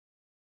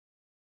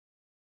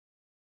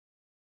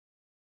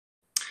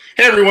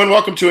Hey everyone,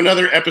 welcome to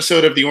another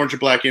episode of the Orange and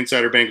Black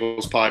Insider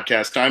Bengals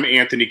podcast. I'm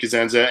Anthony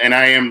Cosenza, and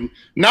I am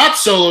not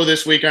solo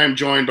this week. I am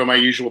joined by my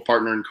usual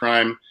partner in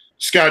crime,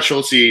 Scott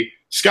Schulze.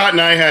 Scott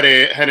and I had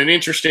an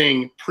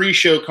interesting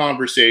pre-show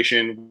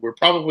conversation. We're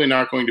probably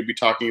not going to be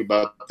talking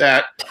about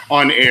that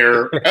on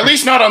air, at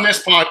least not on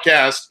this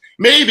podcast.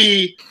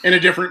 Maybe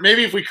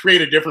if we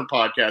create a different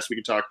podcast, we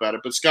can talk about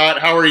it. But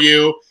Scott, how are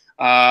you?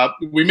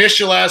 We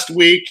missed you last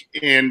week,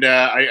 and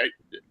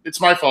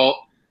it's my fault.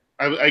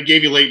 I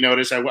gave you late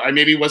notice. I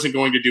maybe wasn't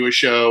going to do a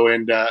show,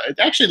 and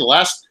actually the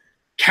last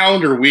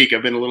calendar week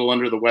I've been a little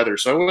under the weather,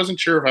 so I wasn't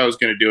sure if I was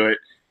going to do it.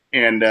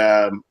 And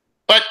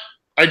but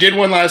I did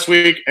one last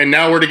week, and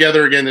now we're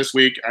together again this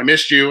week. I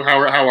missed you. How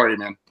are you,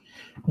 man?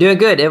 Doing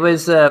good. It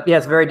was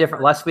it's very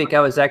different. Last week I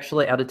was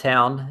actually out of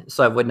town,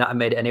 so I would not have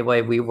made it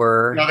anyway. We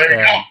were. No, there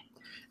you go.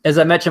 As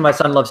I mentioned, my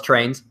son loves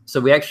trains, so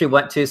we actually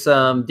went to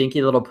some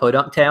dinky little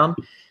podunk town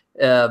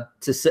to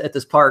sit at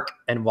this park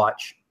and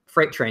watch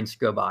freight trains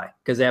go by,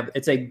 because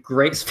it's a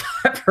great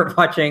spot for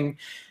watching.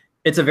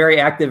 It's a very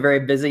active,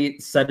 very busy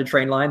set of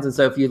train lines. And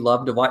so if you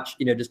love to watch,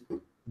 just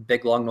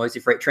big, long,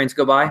 noisy freight trains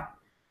go by,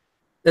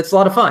 it's a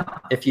lot of fun.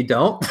 If you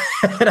don't,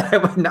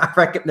 I would not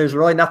recommend. There's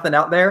really nothing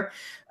out there.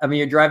 I mean,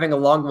 you're driving a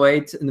long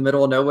way in the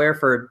middle of nowhere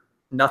for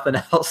nothing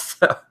else.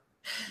 So,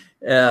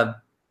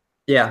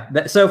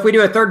 So if we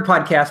do a third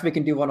podcast, we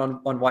can do one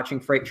on watching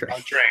freight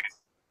trains.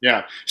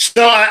 Yeah.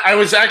 So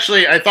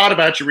I thought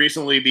about you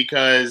recently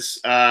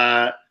because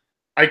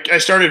I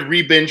started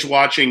re-binge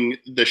watching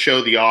the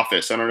show The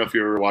Office. I don't know if you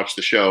ever watched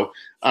the show.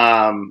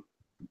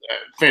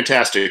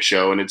 Fantastic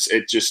show, and it's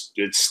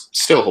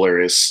still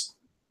hilarious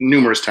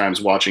numerous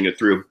times watching it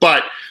through.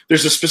 But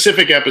there's a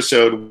specific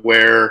episode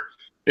where,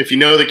 if you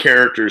know the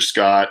characters,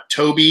 Scott,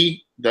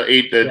 Toby,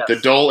 the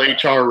dull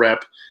HR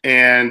rep,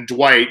 and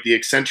Dwight, the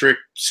eccentric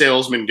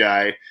salesman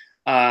guy,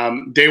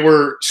 they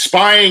were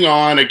spying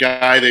on a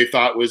guy they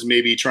thought was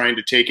maybe trying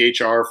to take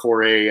HR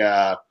for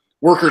a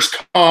workers'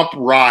 comp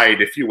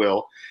ride, if you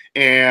will.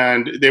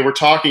 And they were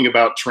talking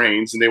about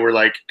trains, and they were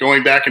like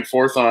going back and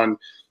forth on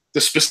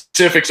the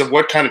specifics of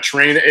what kind of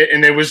train.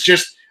 And it was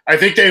just, I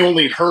think they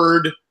only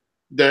heard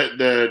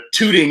the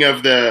tooting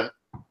of the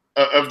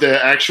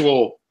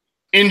actual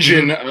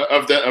engine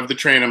of the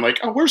train. I'm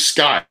like, oh, where's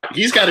Scott?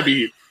 He's got to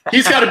be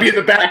in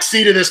the back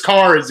seat of this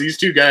car as these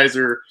two guys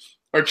are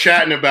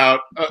chatting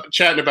about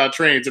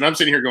trains. And I'm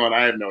sitting here going,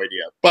 I have no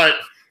idea. But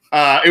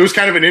it was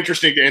kind of an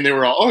interesting thing. And they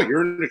were all, oh,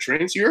 you're into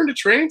trains? You're into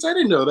trains? I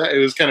didn't know that. It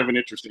was kind of an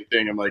interesting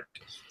thing. I'm like,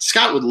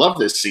 Scott would love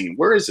this scene.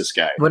 Where is this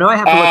guy? Well, no, I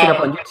have to look it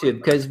up on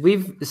YouTube, because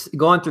we've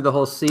gone through the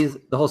whole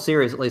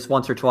series at least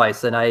once or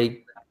twice, and I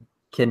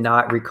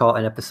cannot recall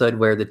an episode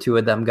where the two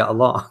of them got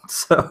along.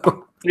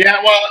 So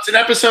yeah, well, it's an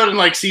episode in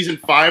like season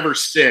 5 or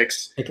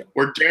 6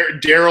 where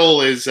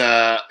Daryl is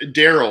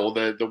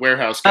Daryl, the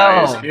warehouse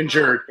guy, is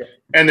injured,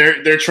 and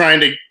they're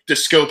trying to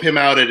scope him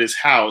out at his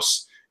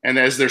house. And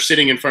as they're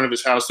sitting in front of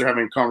his house, they're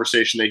having a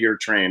conversation. They hear a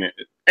train.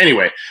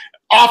 Anyway,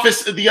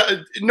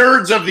 the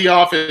nerds of The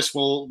Office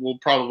will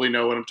probably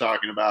know what I'm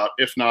talking about.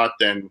 If not,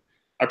 then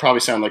I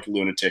probably sound like a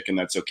lunatic, and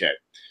that's okay.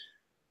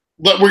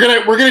 But we're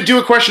gonna do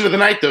a question of the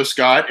night, though,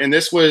 Scott. And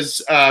this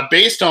was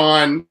based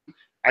on,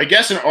 I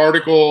guess, an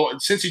article.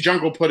 Cincy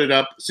Jungle put it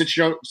up.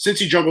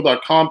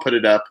 CincyJungle.com put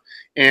it up,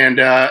 and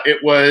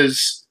it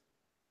was.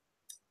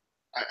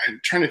 I'm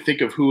trying to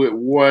think of who it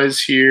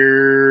was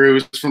here. It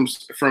was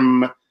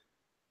from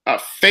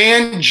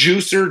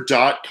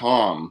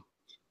fanjuicer.com,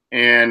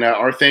 and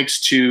our thanks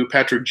to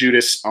Patrick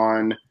Judas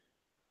on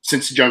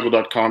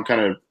CincyJungle.com kind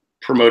of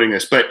promoting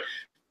this. But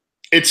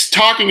it's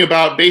talking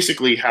about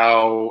basically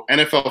how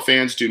NFL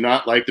fans do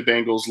not like the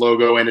Bengals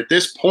logo, and at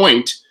this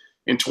point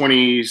in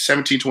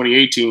 2017,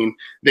 2018,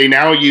 they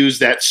now use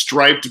that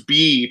striped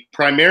B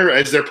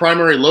as their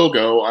primary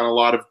logo on a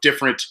lot of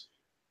different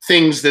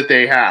things that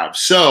they have.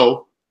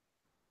 So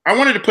I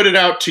wanted to put it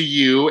out to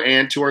you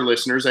and to our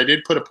listeners. I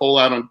did put a poll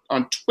out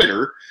on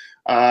Twitter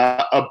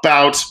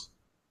about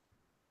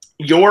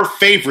your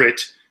favorite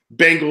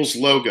Bengals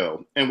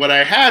logo. And what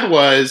I had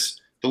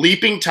was the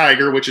Leaping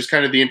Tiger, which is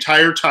kind of the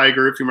entire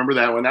tiger, if you remember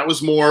that one. That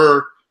was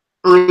more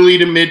early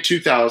to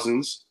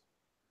mid-2000s.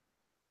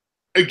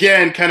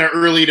 Again, kind of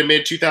early to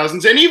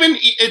mid-2000s. And even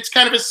it's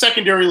kind of a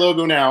secondary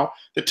logo now,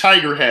 the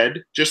tiger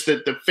head, just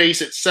the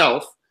face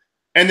itself.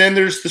 And then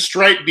there's the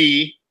striped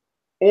B,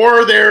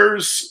 or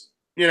there's,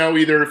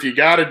 either if you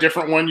got a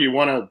different one you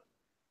want to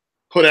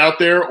put out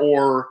there,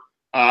 or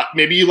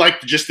maybe you like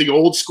just the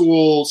old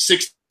school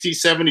 60s,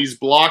 70s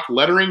block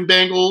lettering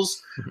Bengals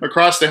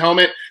across the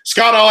helmet.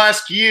 Scott, I'll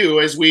ask you,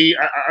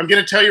 I'm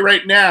going to tell you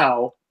right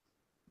now,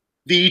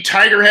 the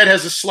tiger head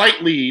has a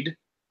slight lead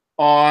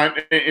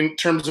in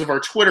terms of our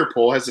Twitter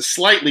poll, has a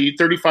slight lead,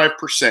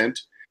 35%.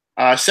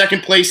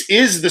 Second place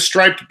is the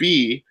striped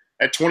B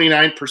at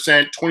 29%.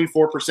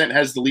 24%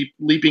 has the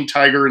Leaping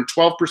Tiger, and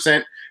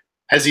 12%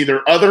 has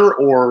either other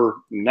or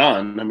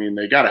none. I mean,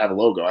 they got to have a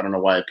logo. I don't know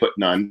why I put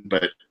none,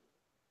 but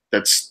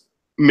that's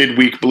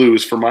midweek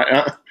blues for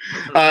my.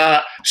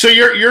 So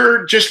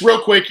you're just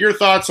real quick, your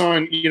thoughts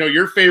on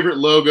your favorite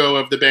logo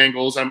of the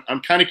Bengals.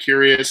 I'm kind of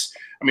curious.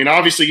 I mean,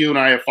 obviously you and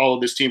I have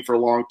followed this team for a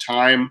long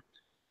time.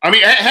 I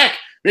mean, heck,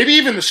 maybe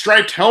even the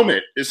striped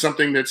helmet is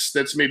something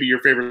that's maybe your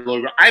favorite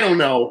logo. I don't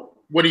know.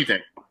 What do you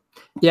think?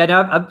 Yeah,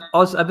 no,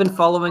 I've been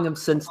following them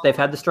since they've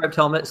had the striped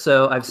helmet.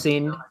 So I've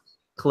seen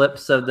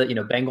clips of the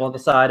Bengal on the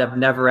side. I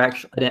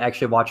didn't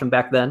actually watch them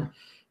back then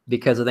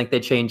because I think they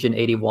changed in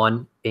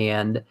 '81,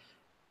 and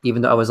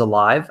even though I was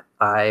alive,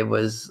 I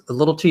was a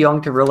little too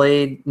young to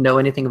really know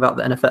anything about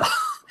the NFL.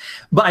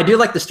 But I do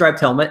like the striped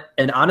helmet.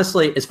 And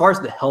honestly, as far as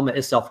the helmet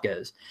itself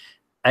goes,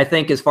 I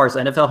think as far as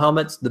NFL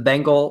helmets, the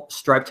Bengal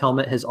striped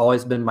helmet has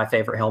always been my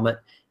favorite helmet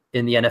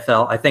in the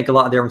NFL. I think a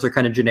lot of the ones are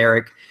kind of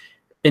generic.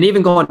 And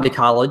even going to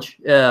college,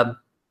 I've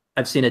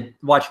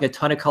watching a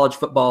ton of college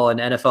football and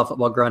NFL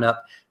football growing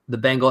up. The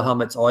Bengal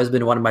helmet's always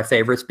been one of my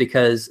favorites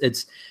because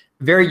it's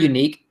very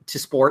unique to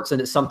sports,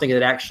 and it's something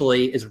that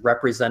actually is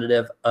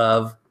representative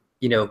of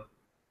the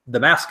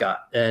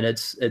mascot. And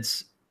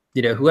it's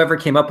whoever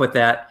came up with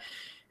that.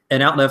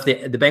 And I don't know if the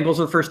Bengals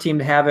were the first team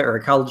to have it or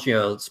a college,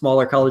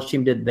 smaller college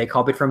team did. They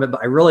copied from it,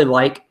 but I really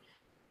like,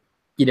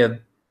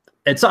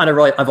 it's not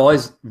I've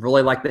always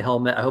really liked the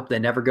helmet. I hope they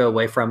never go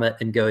away from it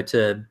and go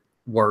to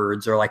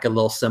words or like a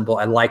little symbol.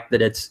 I like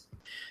that it's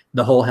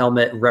the whole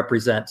helmet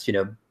represents,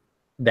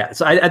 that.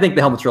 So I think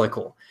the helmet's really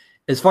cool.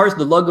 As far as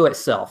the logo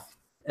itself,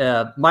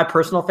 my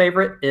personal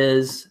favorite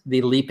is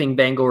the leaping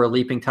Bengal or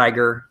leaping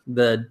tiger.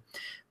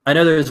 I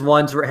know there's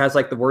ones where it has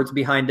like the words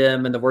behind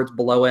him and the words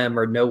below him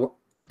or no.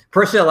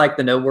 Personally, I like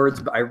the no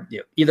words, but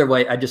either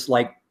way, I just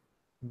like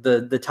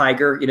the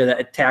tiger, that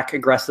attack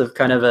aggressive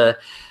kind of a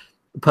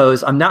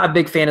pose. I'm not a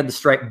big fan of the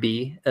striped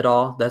B at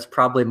all. That's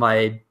probably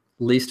my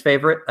least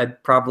favorite.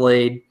 I'd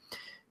probably,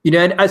 and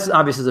as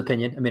obvious as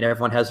opinion. I mean,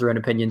 everyone has their own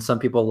opinion. Some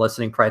people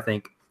listening probably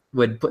think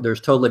would put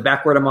theirs totally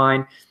backward of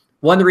mine.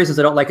 One of the reasons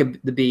I don't like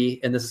the B,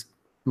 and this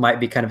might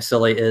be kind of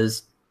silly,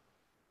 is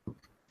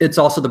it's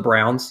also the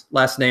Browns,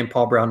 last name,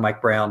 Paul Brown,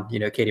 Mike Brown,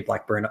 Katie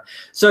Blackburn.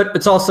 So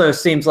it's also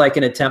seems like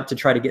an attempt to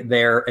try to get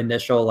their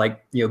initial,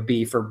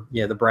 B for,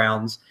 the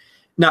Browns,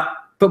 not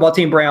football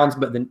team Browns,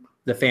 but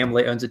the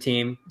family owns a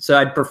team. So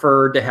I'd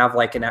prefer to have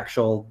like an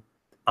actual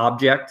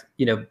object,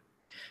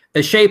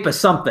 a shape of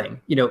something,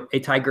 a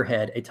tiger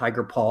head, a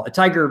tiger paw, a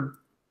tiger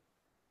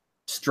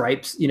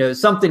stripes,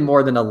 something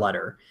more than a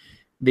letter,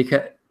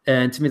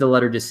 and to me, the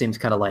letter just seems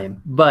kind of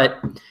lame,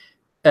 but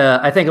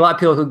I think a lot of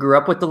people who grew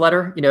up with the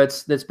letter,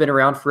 it's been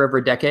around for over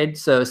a decade.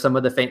 So some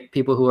of the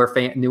people who are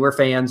newer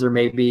fans or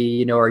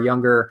maybe, are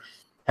younger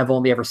have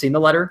only ever seen the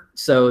letter.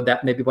 So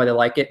that may be why they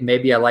like it.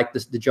 Maybe I like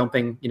the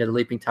jumping, the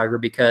leaping tiger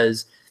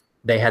because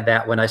they had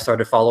that when I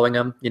started following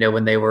them,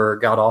 when they were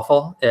god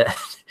awful.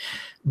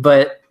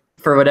 But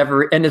for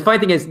whatever, and the funny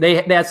thing is they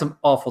had some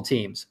awful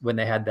teams when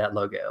they had that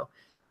logo.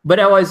 But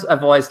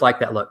I've always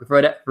liked that look. For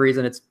whatever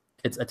reason, it's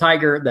a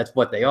tiger. That's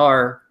what they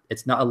are.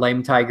 It's not a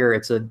lame tiger.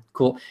 It's a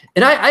cool,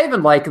 and I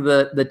even like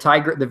the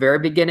tiger at the very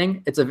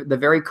beginning. It's the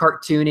very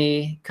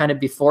cartoony kind of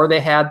before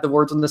they had the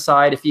words on the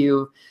side. If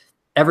you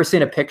ever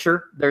seen a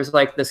picture, there's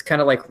like this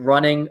kind of like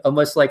running,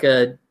 almost like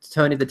a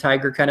Tony the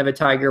Tiger kind of a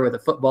tiger with a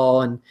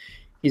football, and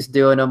he's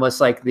doing almost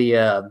like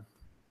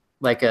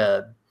like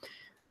a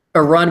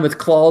run with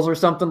claws or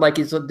something. Like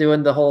he's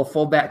doing the whole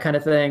fullback kind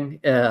of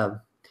thing.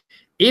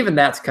 Even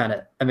that's kind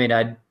of, I mean,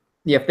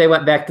 if they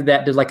went back to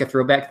that, did like a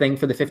throwback thing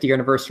for the 50-year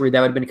anniversary,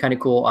 that would have been kind of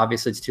cool.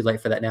 Obviously, it's too late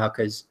for that now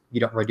because you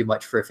don't really do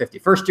much for a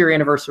 51st year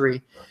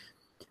anniversary.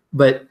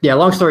 But yeah,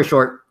 long story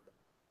short,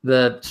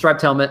 the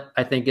striped helmet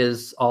I think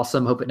is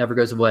awesome. Hope it never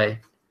goes away.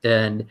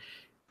 And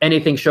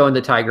anything showing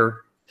the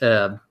tiger,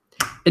 and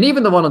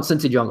even the one on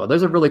Cincy Jungle,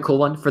 there's a really cool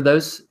one for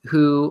those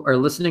who are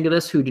listening to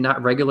this who do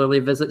not regularly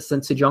visit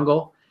Cincy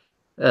Jungle.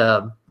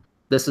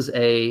 This is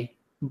a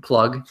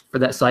plug for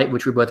that site,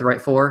 which we both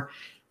write for.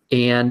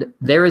 And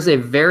there is a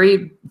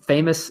very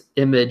famous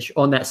image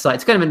on that site.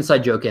 It's kind of an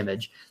inside joke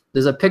image.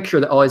 There's a picture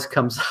that always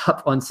comes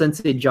up on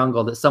Cincy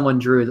Jungle that someone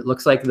drew that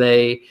looks like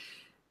they,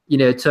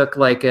 took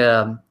like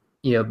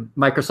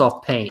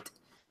Microsoft Paint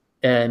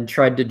and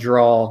tried to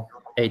draw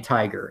a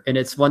tiger. And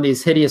it's one of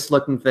these hideous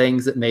looking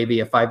things that maybe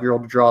a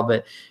 5-year-old would draw,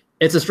 but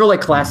it's just really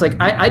classic.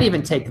 I'd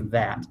even take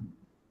that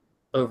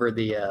over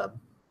the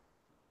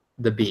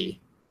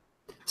bee.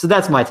 So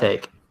that's my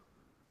take.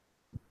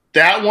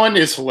 That one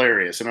is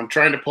hilarious, and I'm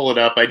trying to pull it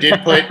up. I did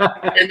put in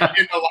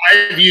the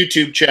live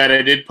YouTube chat,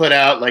 I did put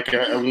out like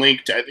a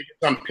link to, I think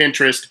it's on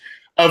Pinterest,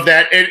 of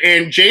that.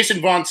 And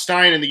Jason Von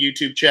Stein in the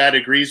YouTube chat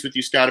agrees with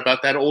you, Scott,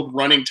 about that old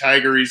running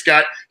tiger. He's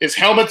got his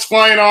helmet's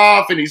flying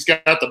off, and he's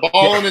got the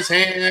ball in his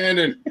hand.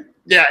 And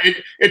yeah,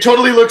 it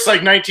totally looks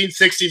like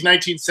 1960s,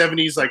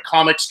 1970s, like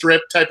comic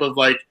strip type of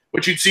like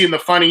what you'd see in the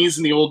funnies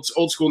in the old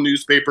school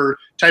newspaper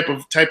type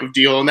of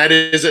deal. And that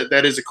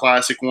is a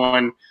classic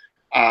one.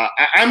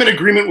 I'm in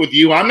agreement with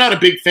you. I'm not a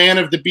big fan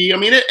of the bee. I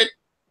mean,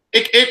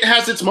 it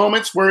has its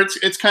moments where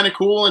it's kind of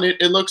cool and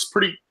it looks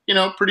pretty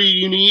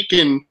unique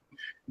and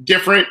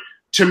different.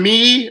 To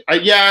me,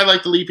 I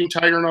like the leaping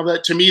tiger and all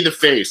that. To me, the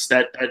face,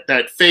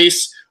 that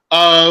face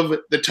of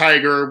the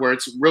tiger where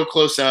it's real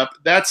close up,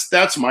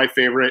 that's my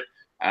favorite.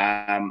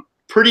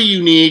 pretty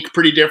unique,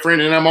 pretty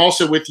different. And I'm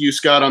also with you,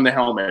 Scott, on the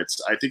helmets.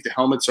 I think the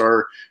helmets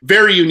are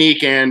very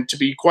unique. And to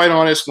be quite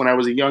honest, when I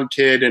was a young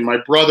kid, and my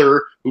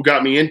brother, who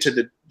got me into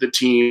the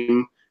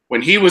team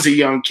when he was a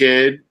young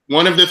kid,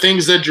 one of the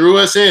things that drew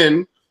us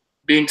in,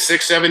 being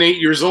 6, 7, 8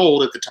 years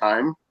old at the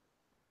time,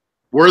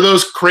 were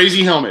those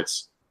crazy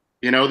helmets.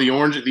 You know, the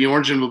orange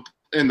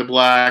and the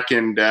black,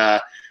 and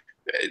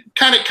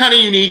kind of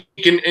unique,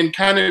 and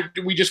kind of,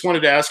 we just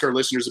wanted to ask our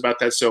listeners about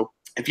that. So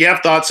if you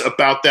have thoughts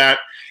about that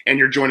and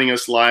you're joining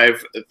us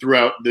live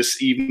throughout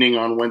this evening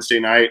on Wednesday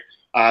night,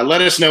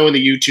 let us know in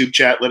the YouTube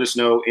chat. Let us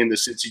know in the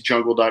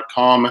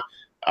cincyjungle.com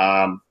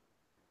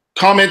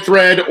comment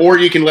thread, or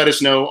you can let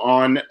us know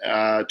on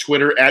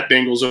Twitter at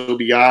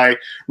BengalsOBI.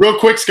 Real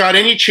quick, Scott,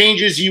 any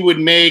changes you would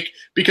make?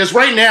 Because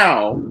right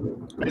now,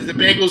 as the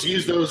Bengals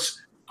use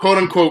those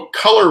quote-unquote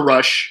color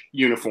rush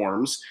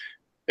uniforms,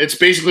 it's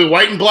basically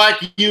white and black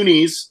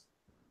unis,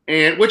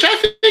 and which I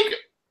think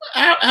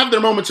have their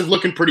moments of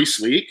looking pretty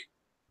sleek.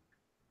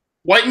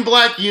 White and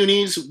black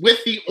unis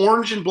with the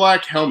orange and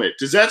black helmet.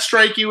 Does that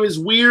strike you as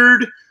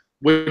weird?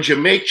 Would you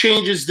make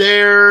changes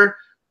there?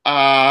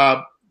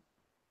 I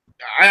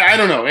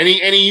don't know.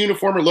 Any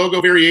uniform or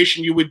logo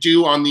variation you would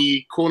do on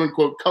the quote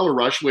unquote color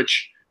rush,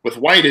 which with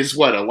white is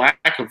what, a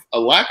lack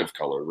of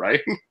color,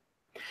 right?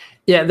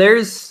 Yeah,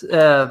 there's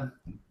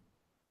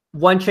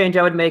one change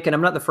I would make, and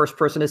I'm not the first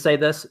person to say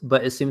this,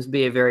 but it seems to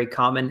be a very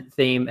common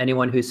theme.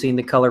 Anyone who's seen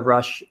the color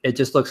rush, it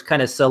just looks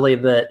kind of silly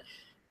that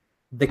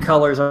the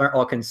colors aren't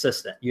all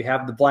consistent. You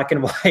have the black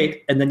and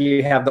white, and then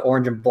you have the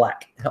orange and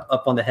black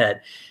up on the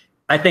head.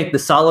 I think the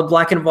solid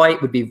black and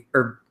white would be,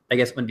 or I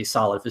guess it wouldn't be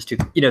solid if it's too,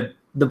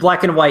 the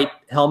black and white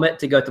helmet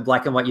to go with the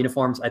black and white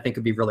uniforms, I think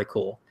would be really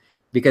cool,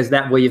 because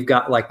that way you've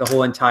got like the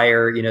whole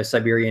entire,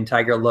 Siberian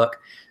tiger look.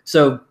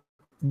 So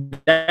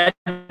that'd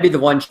be the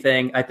one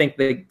thing. I think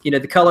the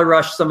color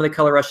rush, some of the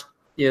color rush,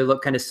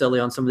 look kind of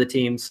silly on some of the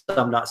teams,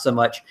 some not so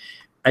much.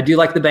 I do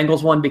like the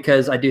Bengals one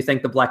because I do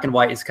think the black and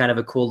white is kind of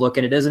a cool look,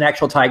 and it is an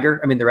actual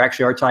tiger. I mean, there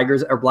actually are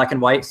tigers are black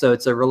and white, so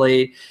it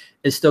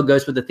still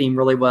goes with the theme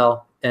really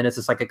well, and it's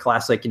just like a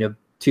classic,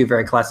 two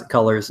very classic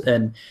colors.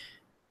 And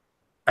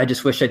I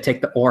just wish I'd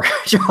take the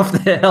orange off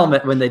the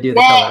helmet when they do the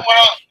color.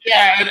 Well,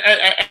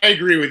 yeah, I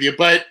agree with you,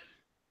 but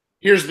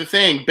here's the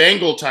thing: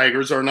 Bengal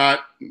tigers are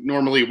not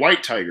normally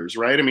white tigers,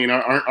 right? I mean,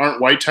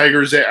 aren't white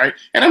tigers? And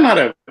I'm not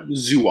a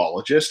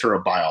zoologist or a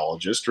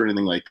biologist or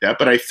anything like that,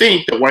 but I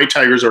think that white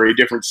tigers are a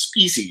different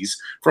species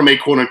from a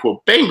quote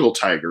unquote Bengal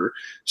tiger.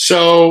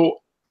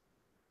 So,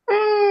 but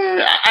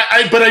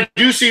I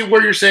do see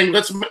where you're saying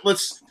let's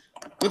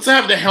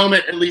have the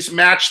helmet at least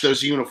match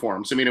those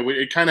uniforms. I mean,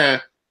 it kind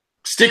of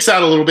sticks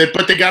out a little bit,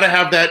 but they got to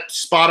have that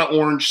spot of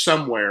orange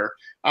somewhere.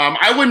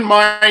 I wouldn't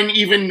mind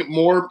even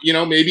more,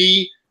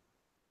 maybe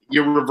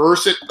you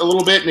reverse it a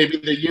little bit. Maybe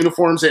the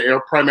uniforms that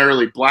are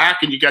primarily black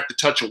and you got the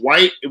touch of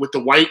white with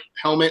the white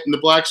helmet and the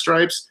black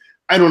stripes.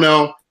 I don't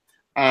know.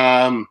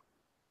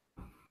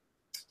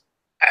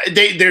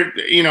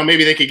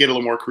 Maybe they could get a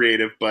little more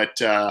creative,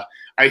 but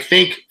I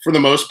think for the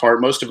most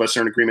part, most of us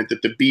are in agreement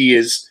that the B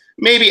is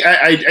maybe.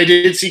 I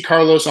did see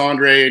Carlos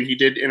Andre, and he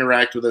did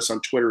interact with us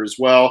on Twitter as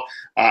well.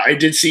 I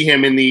did see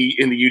him in the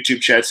YouTube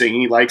chat saying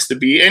he likes the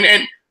B, and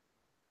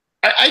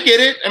I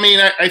get it. I mean,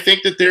 I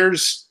think that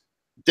there's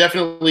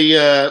definitely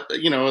a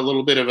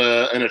little bit of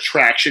an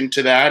attraction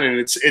to that, and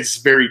it's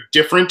very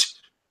different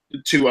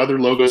to other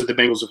logos that the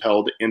Bengals have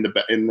held in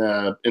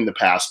the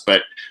past.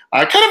 But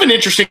kind of an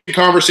interesting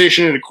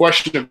conversation and a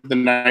question of the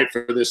night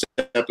for this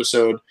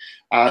episode.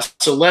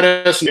 So let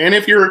us, and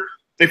if you're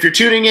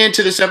tuning in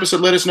to this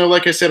episode, let us know,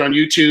 like I said, on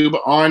YouTube,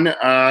 on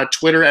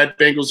Twitter at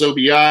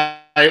BengalsOBI,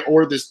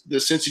 or the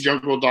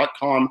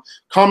cincyjungle.com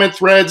comment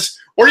threads.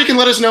 Or you can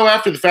let us know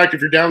after the fact.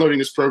 If you're downloading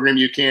this program,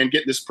 you can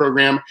get this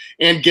program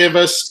and give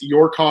us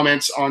your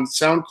comments on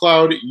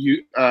SoundCloud,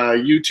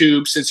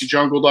 YouTube,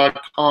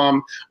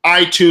 cincyjungle.com,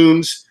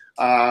 iTunes,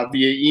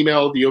 via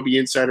email,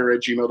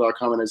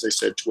 theobinsider@gmail.com, and as I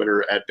said,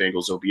 Twitter at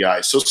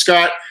BengalsOBI. So,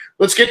 Scott,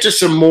 let's get to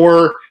some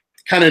more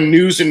kind of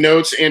news and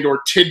notes and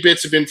or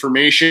tidbits of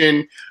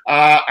information.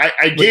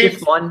 I gave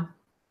just one.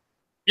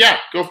 Yeah,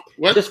 go.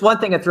 What? Just one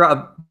thing. I throw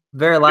a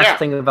very last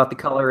thing about the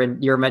color,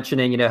 and you're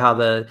mentioning, how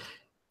the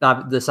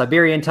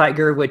Siberian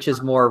tiger, which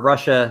is more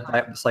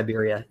Russia,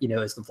 Siberia,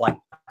 is the black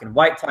and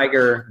white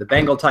tiger. The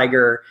Bengal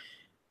tiger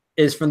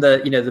is from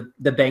the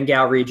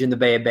Bengal region, the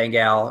Bay of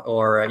Bengal,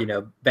 or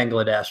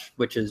Bangladesh,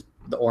 which is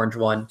the orange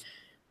one.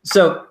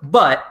 So,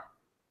 but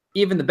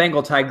even the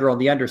Bengal tiger on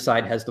the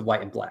underside has the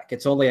white and black.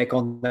 It's only like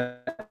on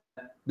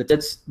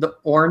that's the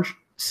orange.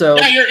 So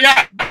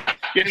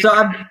so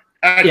I'm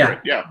accurate,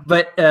 yeah.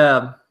 But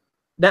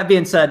that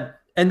being said,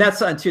 and that's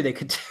something too they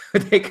could do.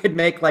 They could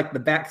make like the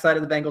back side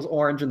of the Bengals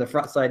orange and the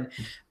front side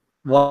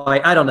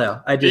white. I don't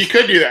know. You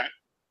could do that.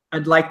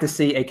 I'd like to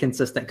see a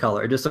consistent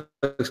color. It just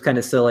looks kind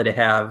of silly to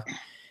have.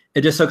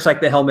 It just looks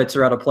like the helmets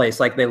are out of place.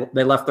 Like they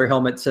left their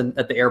helmets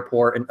at the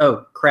airport, and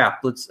oh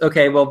crap, let's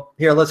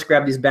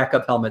grab these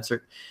backup helmets.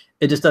 Or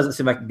it just doesn't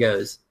seem like it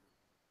goes.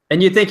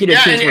 And you think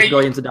teams with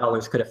billions of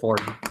dollars could afford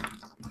them.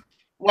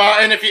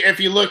 Well, and if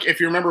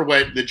you remember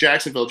what the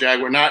Jacksonville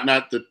Jaguar,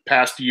 not the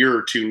past year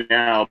or two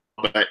now,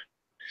 but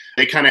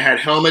they kind of had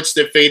helmets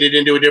that faded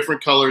into a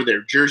different color.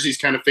 Their jerseys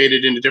kind of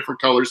faded into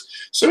different colors.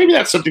 So maybe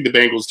that's something the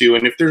Bengals do.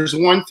 And if there's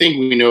one thing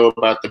we know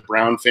about the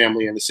Brown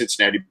family and the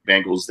Cincinnati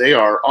Bengals, they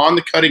are on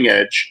the cutting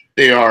edge.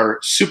 They are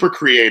super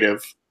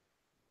creative.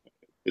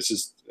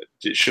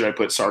 Should I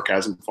put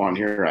sarcasm on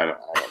here? I don't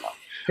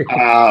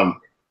know.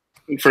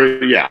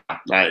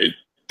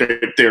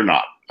 They're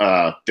not.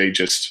 They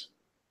just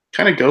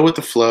kind of go with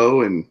the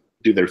flow and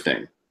do their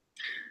thing.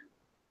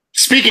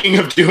 Speaking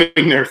of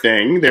doing their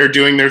thing, they're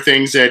doing their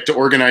things to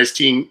organize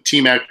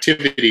team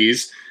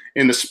activities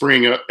in the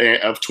spring of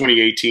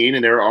 2018,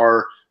 and there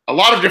are a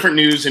lot of different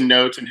news and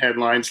notes and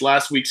headlines.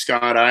 Last week,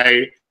 Scott,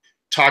 I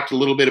talked a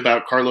little bit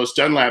about Carlos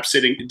Dunlap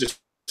deciding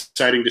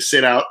to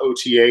sit out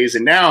OTAs,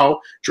 and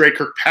now Dre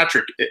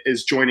Kirkpatrick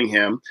is joining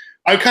him.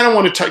 I kind of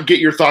want to get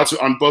your thoughts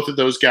on both of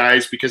those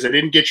guys because I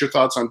didn't get your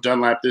thoughts on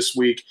Dunlap this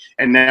week,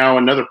 and now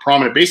another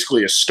prominent,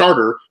 basically a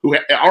starter who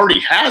already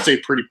has a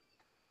pretty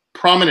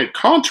prominent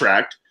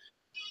contract,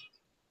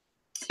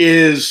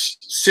 is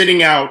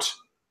sitting out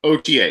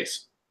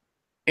OTAs.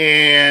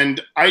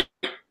 And I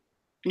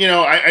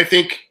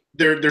think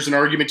there's an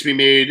argument to be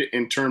made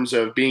in terms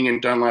of being in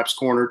Dunlap's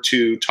corner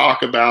to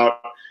talk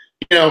about,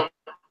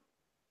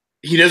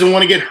 he doesn't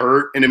want to get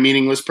hurt in a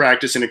meaningless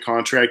practice in a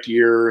contract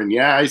year. And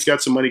yeah, he's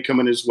got some money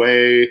coming his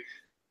way.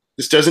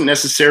 This doesn't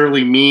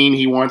necessarily mean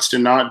he wants to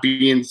not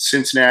be in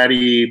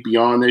Cincinnati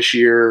beyond this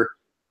year.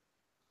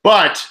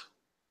 But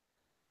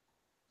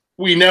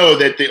we know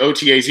that the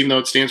OTAs, even though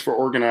it stands for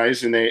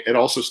organized and it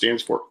also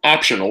stands for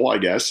optional, I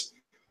guess,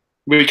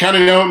 we kind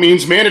of know it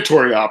means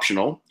mandatory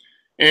optional.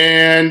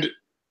 And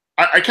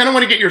I kind of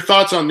want to get your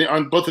thoughts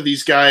on both of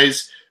these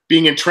guys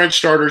being entrenched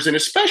starters, and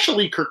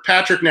especially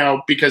Kirkpatrick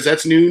now, because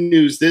that's new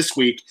news this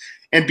week.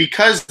 And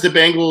because the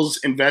Bengals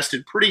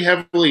invested pretty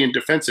heavily in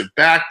defensive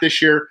back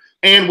this year,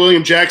 and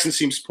William Jackson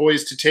seems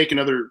poised to take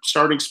another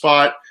starting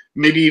spot,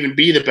 maybe even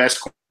be the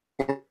best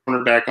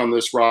cornerback on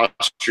this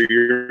roster.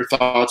 Your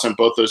thoughts on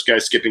both those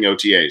guys skipping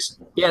OTAs?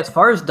 Yeah, as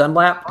far as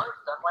Dunlap,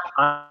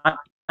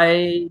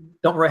 I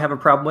don't really have a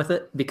problem with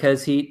it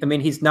because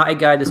he's not a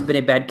guy that's been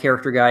a bad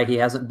character guy. He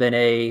hasn't been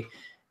a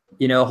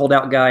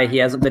holdout guy. He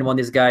hasn't been one of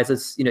these guys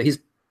that's, he's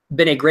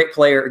been a great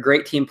player, a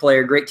great team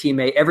player, great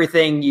teammate.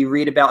 Everything you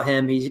read about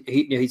him,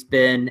 he's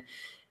been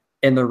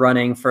in the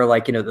running for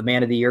the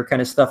man of the year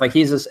kind of stuff. Like,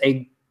 he's just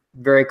a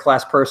very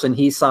class person.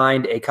 He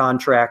signed a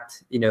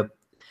contract,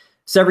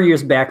 several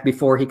years back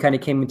before he kind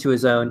of came into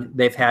his own.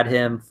 They've had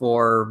him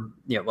for,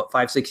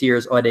 5-6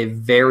 years at a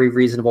very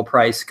reasonable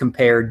price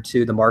compared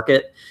to the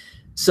market.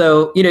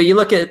 So, you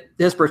look at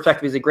his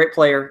perspective, he's a great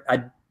player.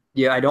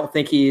 I don't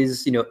think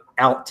he's,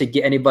 out to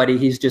get anybody.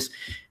 He's just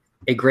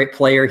a great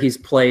player. He's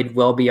played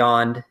well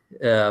beyond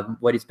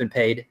what he's been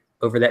paid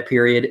over that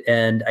period.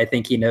 And I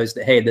think he knows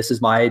that, hey, this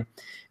is my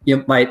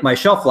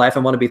shelf life. I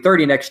want to be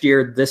 30 next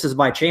year. This is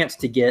my chance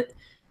to get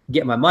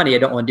my money. I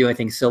don't want to do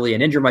anything silly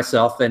and injure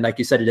myself. And like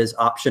you said, it is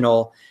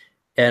optional.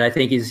 And I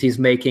think he's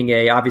making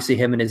obviously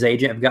him and his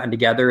agent have gotten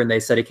together and they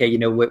said, okay,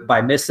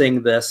 by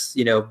missing this,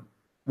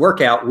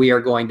 workout, we are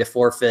going to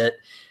forfeit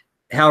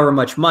however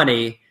much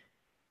money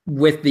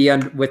with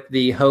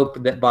the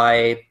hope that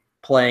by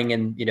playing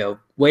and,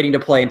 waiting to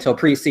play until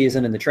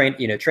preseason and the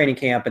training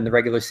camp and the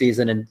regular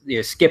season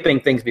and, skipping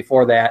things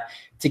before that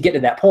to get to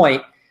that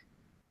point,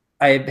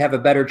 I have a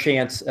better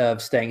chance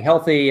of staying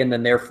healthy and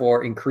then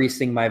therefore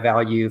increasing my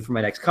value for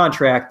my next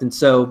contract. And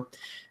so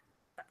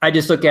I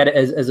just look at it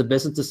as a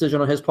business decision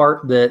on his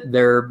part that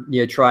they're,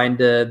 trying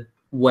to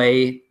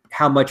weigh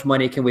how much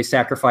money can we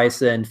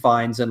sacrifice in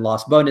fines and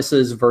lost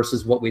bonuses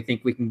versus what we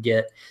think we can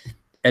get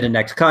at a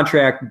next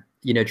contract,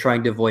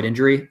 trying to avoid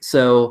injury.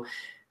 So,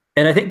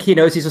 and I think he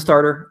knows he's a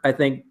starter. I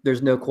think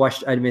there's no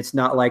question. I mean, it's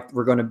not like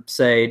we're going to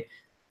say,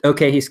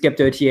 okay, he skipped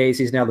OTAs,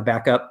 he's now the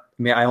backup.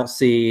 I mean, I don't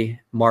see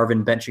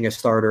Marvin benching a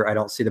starter. I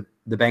don't see the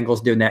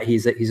Bengals doing that.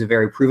 He's a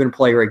very proven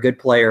player, a good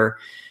player.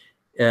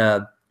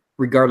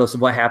 Regardless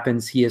of what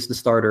happens, he is the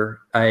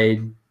starter.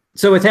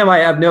 So with him, I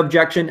have no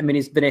objection. I mean,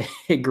 he's been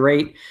a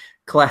great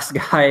class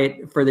guy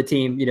for the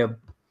team,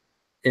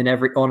 in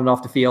every on and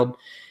off the field.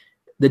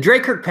 The Dre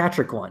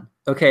Kirkpatrick one.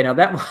 Okay, now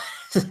that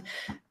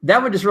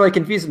one just really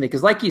confuses me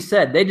because, like you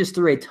said, they just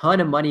threw a ton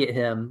of money at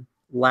him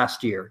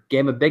last year,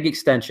 gave him a big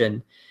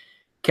extension,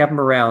 kept him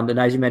around. And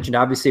as you mentioned,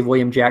 obviously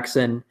William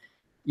Jackson,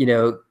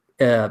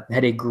 had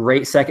a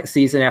great second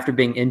season after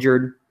being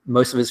injured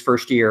most of his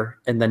first year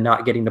and then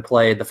not getting to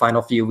play the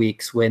final few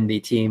weeks when the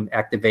team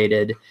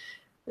activated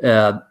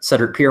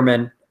Cedric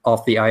Pierman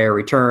off the IR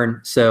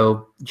return.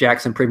 So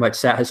Jackson pretty much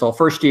sat his whole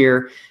first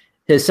year.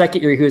 His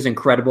second year, he was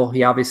incredible.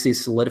 He obviously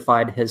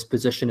solidified his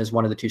position as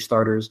one of the two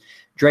starters.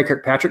 Dre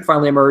Kirkpatrick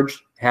finally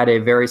emerged, had a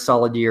very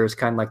solid year as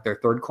kind of like their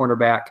third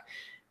cornerback.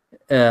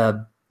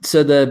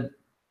 So the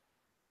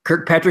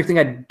Kirkpatrick thing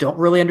I don't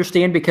really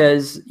understand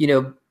because,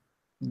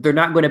 they're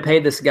not going to pay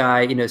this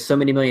guy, so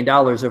many $1 million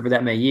over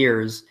that many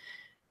years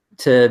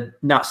to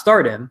not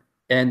start him.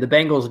 And the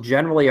Bengals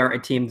generally aren't a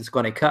team that's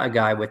going to cut a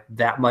guy with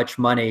that much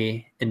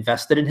money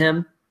invested in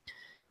him.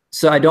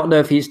 So I don't know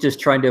if he's just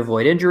trying to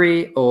avoid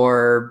injury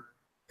or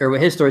what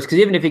his story is, because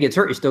even if he gets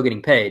hurt, he's still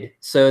getting paid.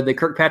 So the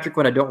Kirkpatrick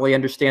one, I don't really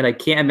understand. I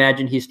can't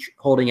imagine he's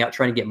holding out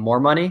trying to get more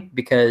money,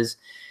 because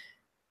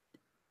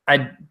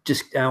I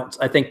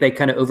think they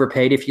kind of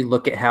overpaid. If you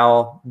look at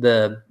how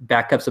the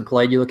backups have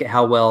played, you look at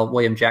how well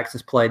William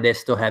Jackson's played, they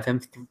still have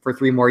him for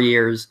 3 more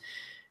years.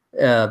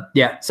 So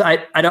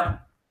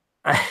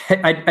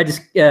I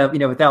just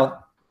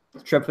without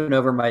tripping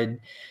over my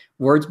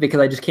words, because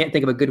I just can't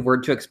think of a good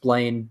word to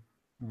explain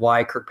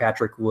why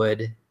Kirkpatrick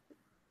would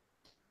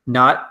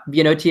not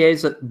be an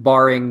OTAs,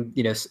 barring,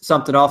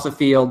 something off the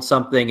field,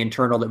 something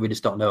internal that we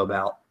just don't know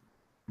about.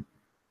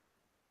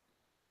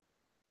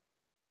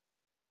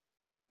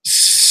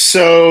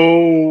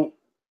 So,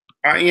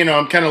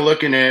 I'm kind of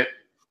looking at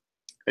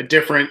a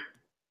different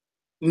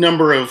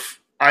number of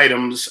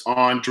items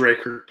on Dre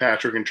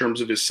Kirkpatrick in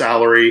terms of his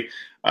salary.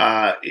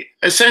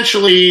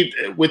 Essentially,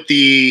 with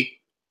the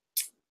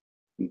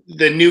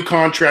new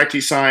contract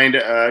he signed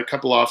a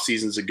couple off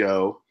seasons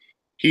ago,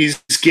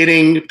 he's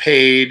getting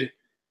paid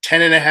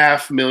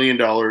 $10.5 million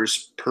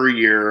per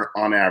year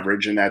on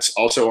average, and that's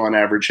also on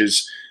average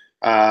his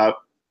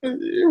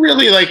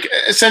really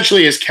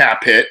essentially his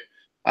cap hit.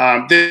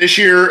 This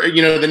year,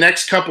 the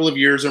next couple of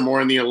years are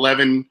more in the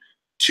 11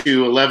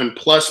 to 11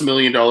 plus $11+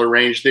 million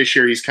range. This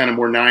year, he's kind of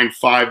more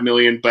 9.5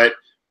 million, but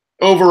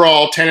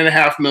overall,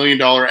 $10.5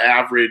 million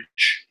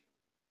average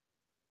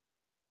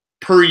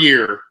per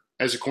year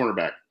as a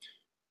cornerback.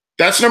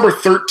 That's number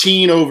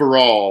 13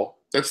 overall.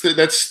 That's the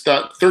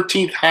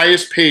 13th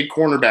highest paid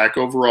cornerback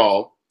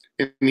overall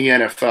in the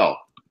NFL.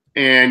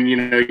 And,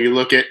 you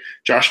look at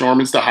Josh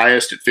Norman's the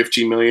highest at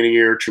 $15 million a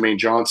year, Tremaine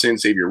Johnson,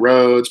 Xavier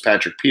Rhodes,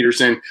 Patrick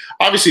Peterson.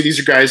 Obviously, these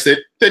are guys that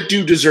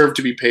do deserve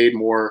to be paid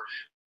more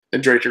than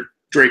Dre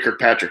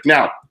Kirkpatrick.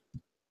 Now,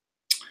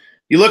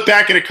 you look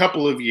back at a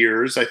couple of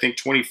years, I think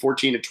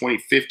 2014 to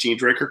 2015,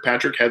 Dre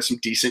Kirkpatrick had some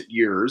decent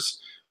years.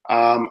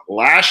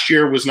 Last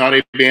year was not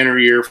a banner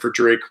year for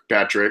Dre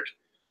Kirkpatrick.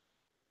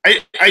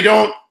 I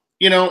don't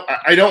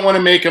want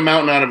to make a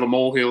mountain out of a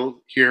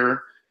molehill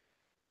here.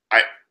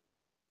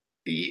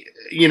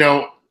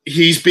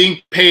 He's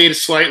being paid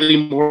slightly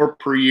more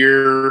per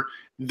year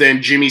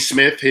than Jimmy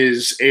Smith,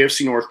 his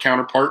AFC North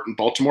counterpart in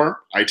Baltimore.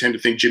 I tend to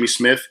think Jimmy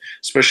Smith,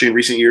 especially in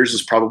recent years,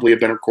 is probably a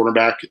better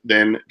quarterback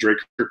than Dre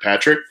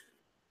Kirkpatrick.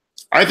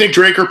 I think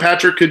Dre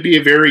Kirkpatrick could be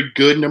a very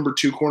good number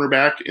 2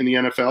 cornerback in the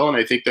NFL, and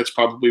I think that's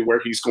probably where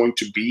he's going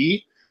to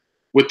be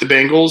with the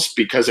Bengals,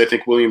 because I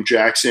think William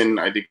Jackson,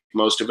 I think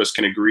most of us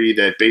can agree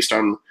that based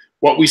on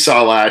what we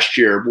saw last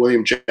year,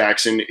 William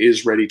Jackson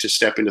is ready to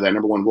step into that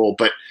number 1 role.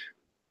 But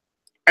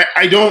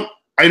I don't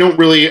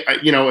really,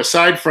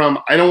 aside from,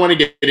 I don't want to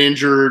get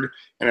injured,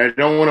 and I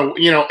don't want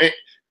to,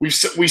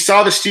 we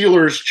saw the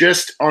Steelers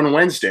just on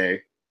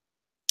Wednesday.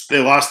 They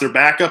lost their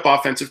backup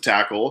offensive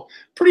tackle,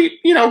 pretty,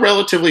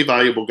 relatively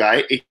valuable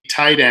guy, a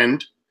tight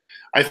end.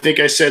 I think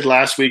I said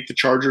last week the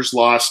Chargers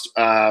lost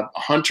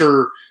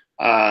Hunter,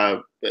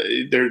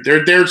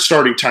 their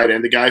starting tight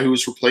end, the guy who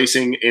was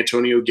replacing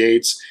Antonio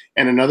Gates,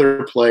 and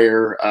another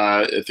player,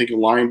 I think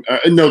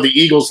the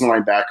Eagles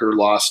linebacker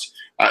lost.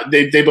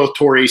 They both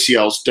tore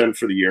ACLs, done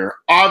for the year.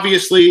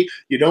 Obviously,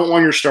 you don't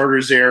want your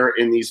starters there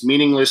in these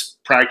meaningless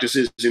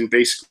practices in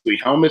basically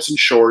helmets and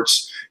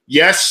shorts.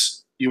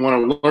 Yes, you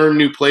want to learn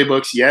new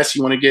playbooks. Yes,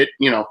 you want to get,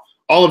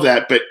 all of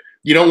that, but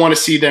you don't want to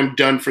see them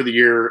done for the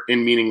year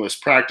in meaningless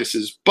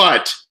practices.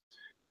 But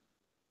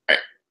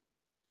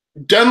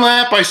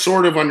Dunlap, I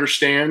sort of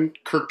understand.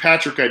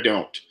 Kirkpatrick, I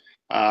don't.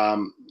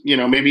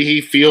 Maybe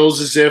he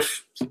feels as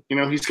if,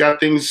 he's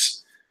got things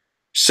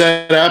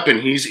set up and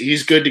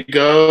he's good to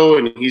go,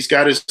 and he's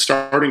got his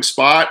starting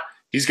spot,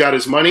 he's got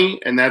his money,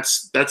 and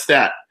that's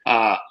that.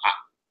 I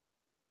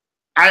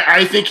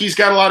think he's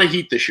got a lot of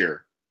heat this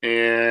year,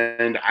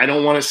 and I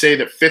don't want to say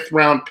that 5th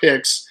round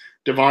picks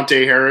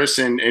Devontae Harris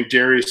and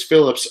Darius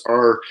Phillips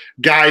are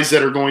guys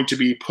that are going to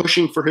be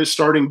pushing for his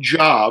starting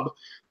job,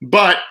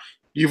 but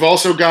you've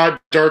also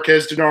got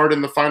Darqueze Dennard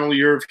in the final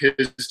year of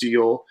his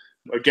deal.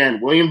 Again,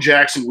 William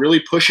Jackson really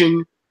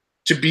pushing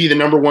to be the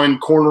number 1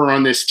 corner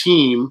on this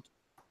team.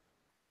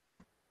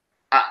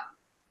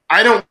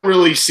 I don't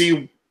really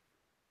see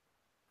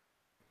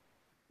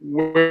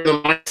where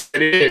the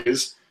mindset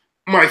is.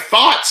 My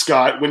thought,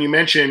 Scott, when you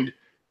mentioned,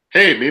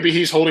 hey, maybe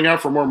he's holding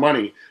out for more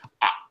money.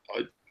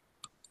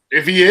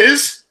 If he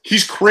is,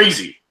 he's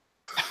crazy.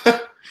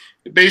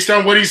 Based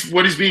on what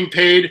he's being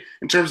paid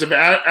in terms of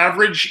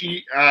average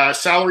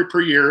salary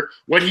per year,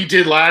 what he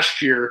did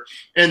last year,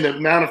 and the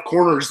amount of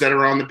corners that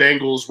are on the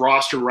Bengals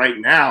roster right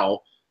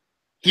now,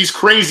 he's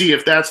crazy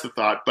if that's the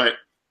thought. But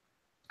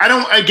I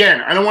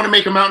don't want to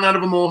make a mountain out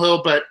of a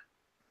molehill, but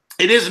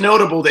it is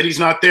notable that he's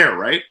not there,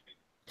 right?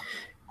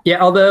 Yeah,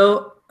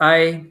 although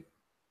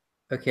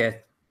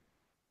okay,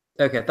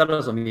 I thought I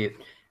was on mute.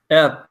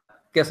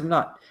 Guess I'm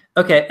not.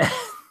 Okay.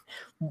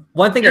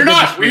 One thing you're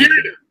not. We hear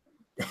you.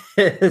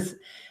 Is,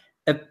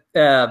 and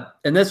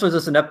this was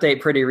just an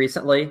update pretty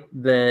recently,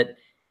 that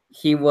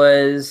he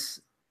was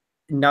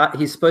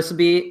he's supposed to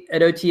be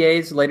at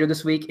OTAs later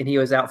this week, and he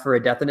was out for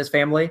a death in his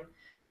family.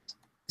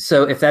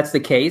 So if that's the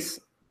case,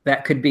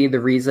 that could be the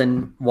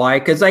reason why.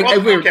 Because like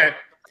we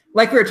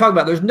were talking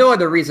about, there's no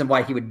other reason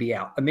why he would be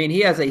out. I mean, he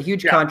has a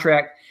huge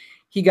contract.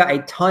 He got a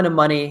ton of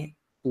money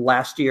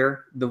last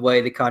year. The way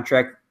the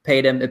contract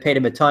paid him, it paid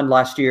him a ton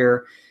last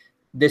year.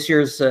 This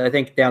year's I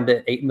think down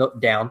to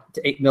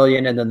 $8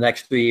 million, and then the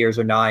next 3 years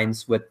are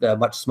 9s with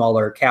much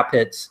smaller cap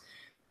hits,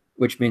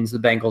 which means the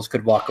Bengals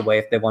could walk away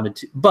if they wanted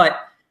to. But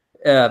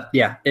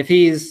if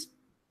he's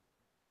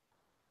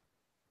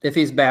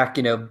back,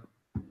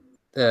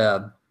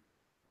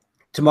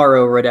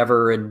 tomorrow or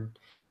whatever, and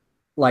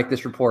like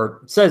this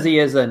report says he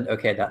is, then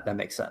okay, that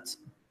makes sense.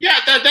 Yeah,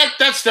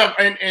 that stuff,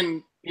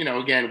 and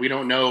again, we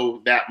don't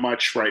know that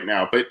much right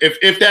now, but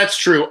if that's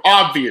true,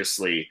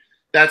 obviously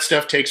that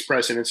stuff takes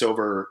precedence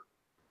over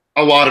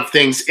a lot of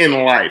things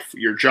in life,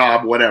 your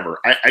job, whatever.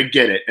 I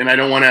get it, and I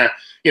don't want to,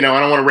 I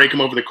don't want to rake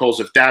him over the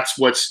coals if that's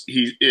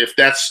if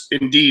that's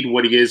indeed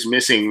what he is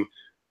missing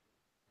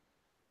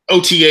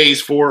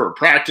OTAs for or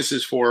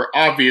practices for.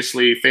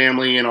 Obviously,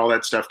 family and all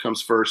that stuff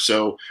comes first.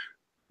 So,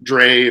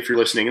 Dre, if you're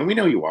listening, and we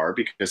know you are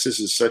because this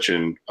is such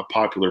a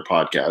popular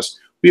podcast,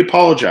 we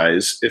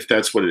apologize if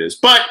that's what it is.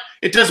 But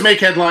it does make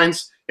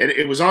headlines.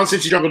 It was on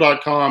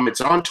CincyJungle.com. It's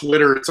on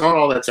Twitter. It's on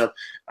all that stuff.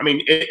 I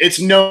mean, it's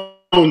known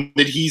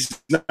that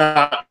he's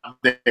not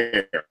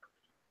there.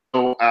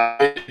 So,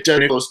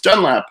 Nicholas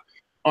Dunlap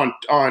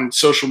on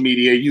social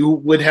media, you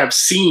would have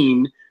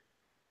seen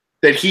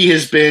that he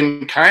has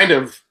been kind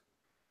of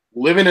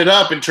living it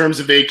up in terms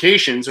of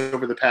vacations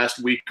over the past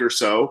week or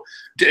so.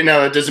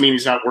 Now, that doesn't mean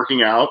he's not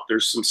working out.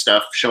 There's some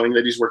stuff showing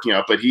that he's working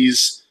out, but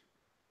he's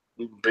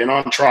been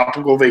on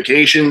tropical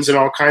vacations and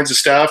all kinds of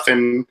stuff.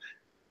 And,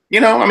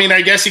 I mean,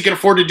 I guess he can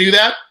afford to do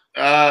that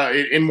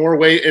in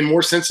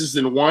more senses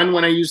than one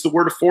when I use the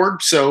word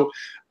afford. So,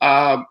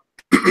 but,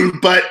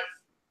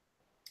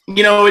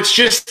 it's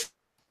just,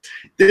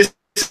 this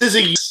is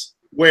a use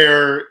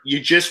where you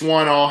just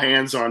want all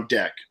hands on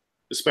deck,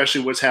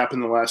 especially what's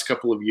happened the last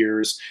couple of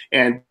years.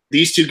 And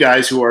these two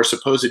guys who are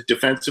supposed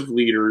defensive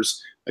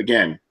leaders,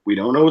 again, we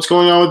don't know what's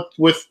going on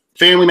with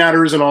family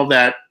matters and all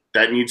that.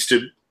 That needs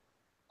to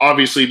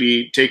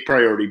obviously take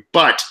priority.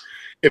 But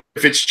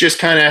if it's just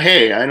kind of,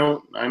 hey, I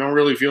don't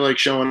really feel like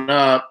showing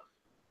up,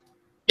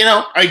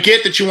 I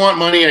get that you want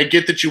money. I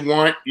get that you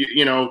want,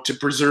 to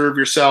preserve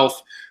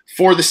yourself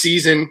for the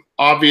season,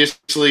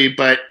 obviously.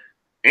 But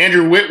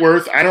Andrew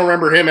Whitworth, I don't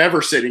remember him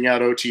ever sitting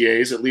out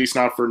OTAs, at least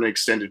not for an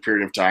extended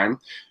period of time.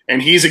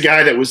 And he's a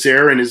guy that was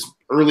there in his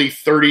early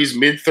 30s,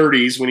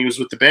 mid-30s when he was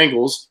with the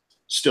Bengals,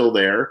 still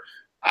there.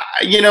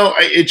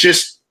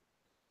 It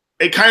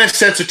kind of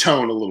sets a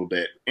tone a little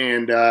bit.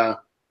 And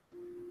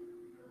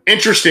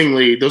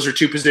interestingly, those are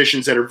two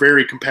positions that are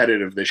very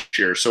competitive this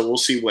year. So we'll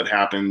see what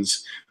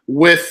happens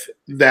with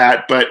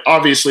that. But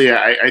obviously,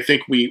 I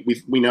think we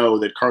know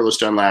that Carlos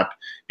Dunlap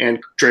and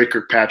Dre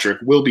Kirkpatrick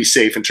will be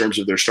safe in terms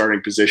of their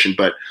starting position.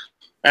 But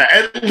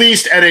at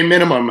least at a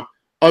minimum,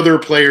 other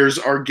players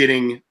are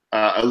getting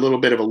a little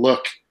bit of a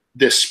look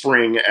this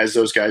spring as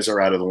those guys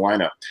are out of the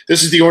lineup.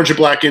 This is the Orange and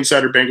Black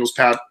Insider Bengals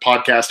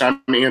podcast.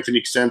 I'm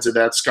Anthony Cosenza.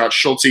 That's Scott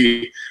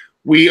Schulze.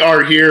 We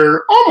are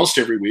here almost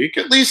every week,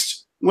 at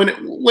least when it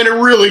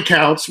really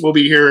counts. We'll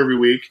be here every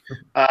week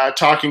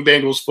talking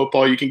Bengals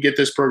football. You can get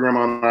this program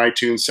on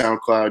iTunes,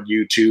 SoundCloud,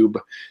 YouTube,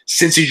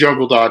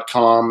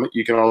 CincyJungle.com.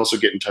 You can also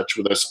get in touch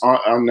with us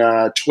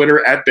on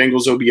Twitter at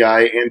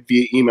BengalsOBI and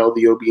via email,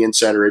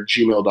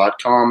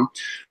 theobinsider@gmail.com.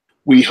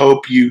 We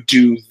hope you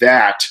do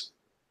that.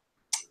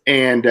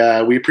 And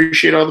we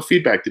appreciate all the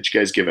feedback that you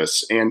guys give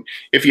us. And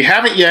if you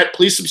haven't yet,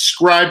 please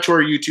subscribe to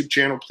our YouTube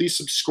channel. Please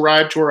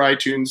subscribe to our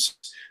iTunes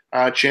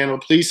channel.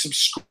 Please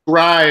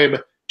subscribe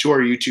to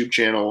our YouTube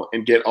channel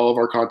and get all of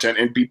our content.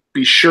 And be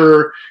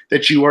sure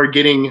that you are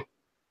getting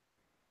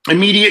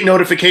immediate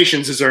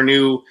notifications as our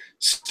new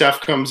stuff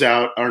comes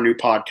out, our new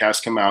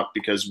podcasts come out,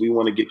 because we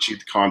want to get you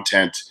the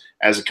content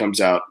as it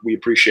comes out. We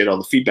appreciate all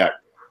the feedback.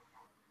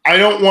 I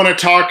don't want to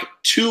talk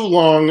too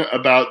long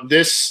about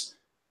this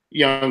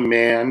young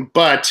man,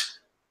 but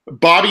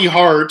Bobby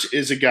Hart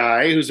is a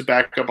guy who's a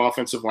backup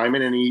offensive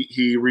lineman, and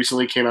he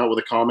recently came out with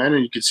a comment,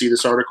 and you can see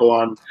this article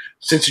on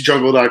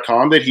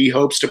CincyJungle.com, that he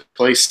hopes to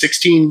play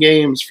 16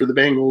 games for the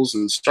Bengals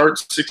and start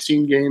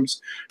 16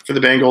 games for the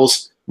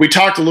Bengals. We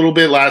talked a little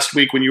bit last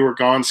week when you were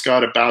gone,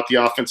 Scott, about the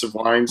offensive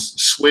lines,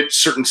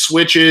 certain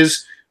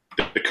switches,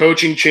 the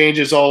coaching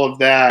changes, all of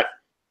that.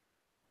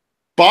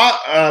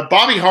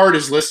 Bobby Hart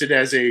is listed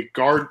as a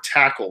guard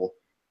tackle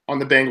on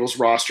the Bengals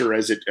roster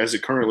as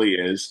it currently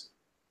is.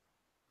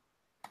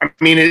 I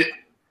mean,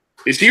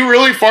 is he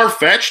really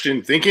far-fetched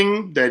in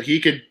thinking that he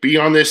could be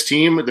on this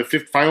team, the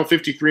final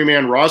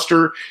 53-man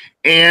roster,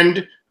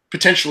 and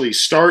potentially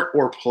start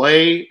or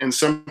play in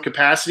some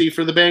capacity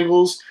for the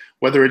Bengals,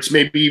 whether it's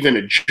maybe even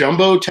a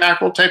jumbo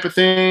tackle type of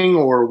thing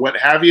or what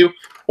have you?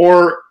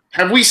 Or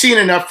have we seen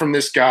enough from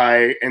this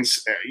guy and,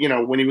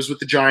 when he was with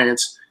the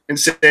Giants, and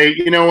say,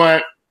 you know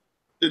what,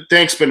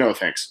 thanks, but no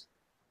thanks?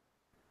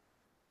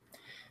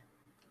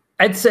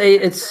 I'd say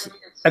it's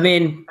I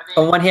mean,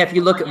 on one hand, if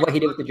you look at what he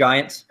did with the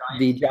Giants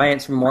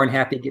were more than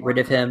happy to get rid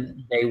of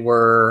him. They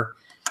were,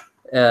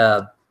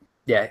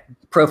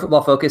 Pro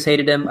Football Focus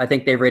hated him. I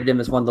think they rated him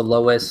as one of the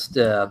lowest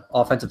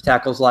offensive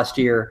tackles last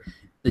year.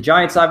 The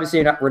Giants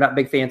obviously were not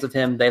big fans of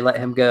him. They let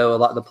him go. A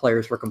lot of the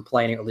players were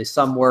complaining, or at least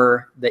some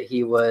were, that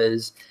he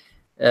was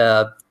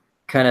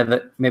kind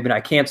of maybe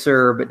not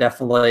cancer, but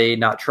definitely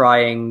not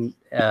trying,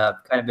 kind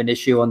of an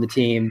issue on the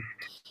team.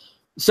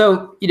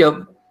 So,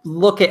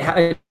 look at how,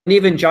 and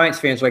even Giants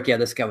fans are like, yeah,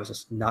 this guy was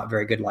just not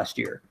very good last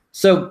year.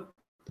 So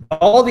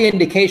all the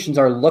indications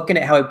are looking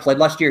at how he played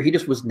last year. He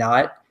just was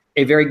not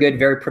a very good,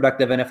 very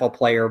productive NFL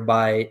player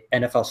by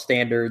NFL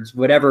standards,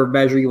 whatever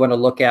measure you want to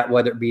look at,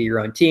 whether it be your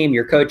own team,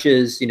 your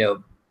coaches,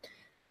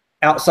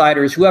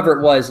 outsiders, whoever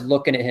it was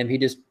looking at him, he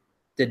just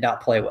did not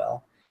play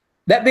well.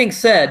 That being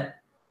said,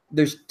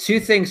 there's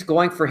two things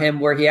going for him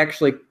where he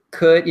actually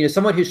could,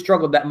 someone who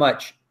struggled that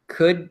much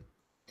could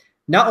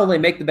not only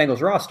make the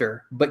Bengals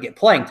roster, but get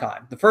playing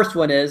time. The first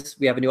one is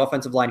we have a new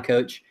offensive line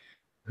coach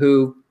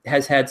who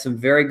has had some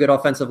very good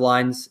offensive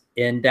lines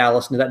in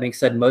Dallas. Now, that being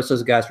said, most of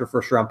those guys were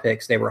first-round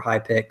picks. They were high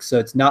picks. So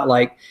it's not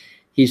like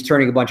he's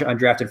turning a bunch of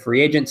undrafted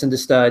free agents into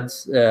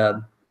studs,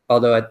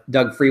 although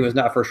Doug Free was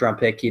not a first-round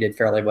pick. He did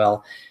fairly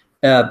well.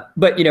 But,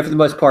 for the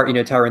most part,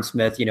 Tyron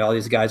Smith, all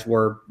these guys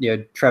were,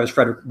 Travis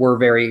Frederick were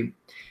very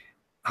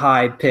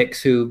high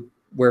picks who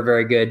were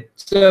very good.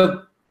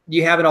 So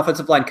you have an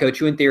offensive line coach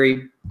who, in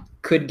theory,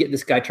 could get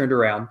this guy turned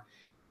around.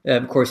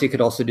 Of course, he could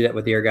also do that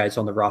with the other guys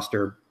on the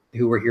roster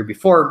who were here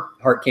before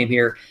Hart came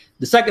here.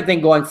 The second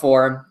thing going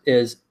for him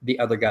is the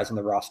other guys on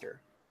the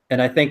roster.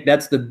 And I think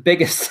that's the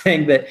biggest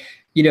thing that,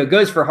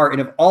 goes for Hart.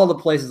 And of all the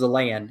places to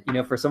land,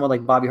 for someone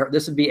like Bobby Hart,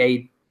 this would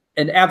be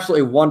an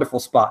absolutely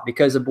wonderful spot,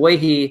 because the boy,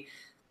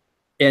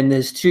 in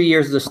his 2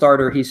 years as a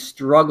starter, he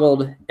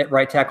struggled at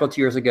right tackle 2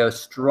 years ago,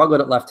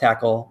 struggled at left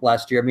tackle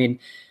last year. I mean,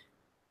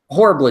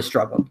 horribly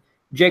struggled.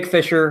 Jake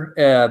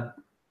Fisher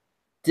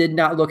did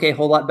not look a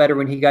whole lot better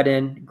when he got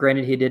in.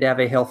 Granted, he did have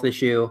a health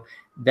issue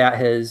that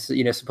has,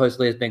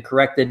 supposedly has been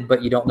corrected,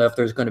 but you don't know if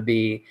there's going to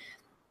be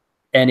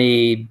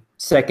any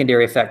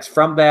secondary effects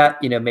from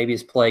that. Maybe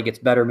his play gets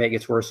better, maybe it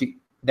gets worse.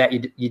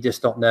 You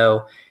just don't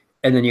know.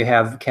 And then you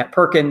have Kent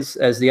Perkins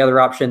as the other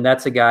option.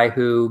 That's a guy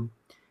who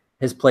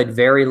has played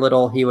very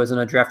little. He was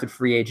an undrafted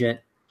free agent.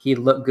 He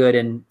looked good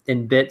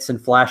in bits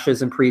and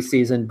flashes in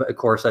preseason, but of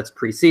course that's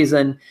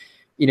preseason,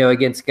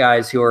 against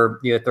guys who are,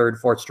 third,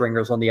 fourth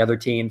stringers on the other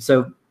team.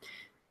 So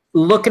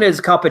looking at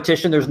his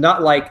competition, there's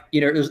not like,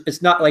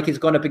 it's not like he's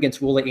going up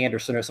against Willie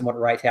Anderson or someone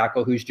at right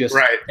tackle who's just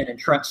an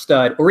entrenched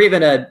stud, or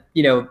even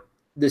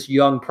this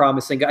young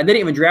promising guy. And they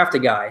didn't even draft a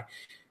guy.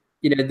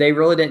 They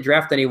really didn't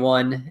draft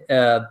anyone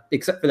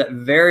except for that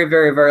very,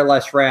 very, very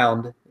last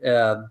round.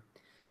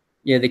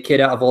 The kid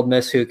out of Ole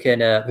Miss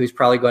who's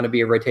probably going to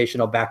be a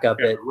rotational backup.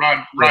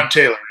 Rod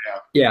Taylor,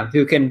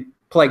 who can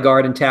play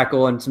guard and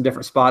tackle in some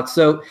different spots.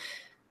 So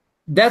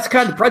that's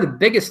kind of probably the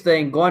biggest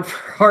thing going for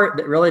Hart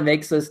that really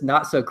makes this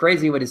not so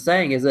crazy. What he's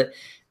saying is that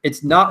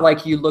it's not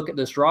like you look at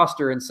this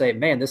roster and say,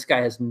 man, this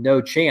guy has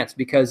no chance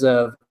because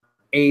of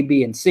A,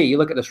 B, and C. You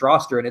look at this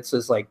roster and it's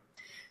just like,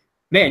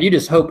 man, you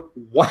just hope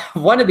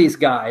one of these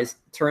guys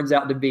turns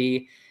out to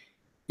be,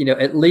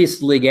 at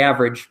least league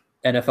average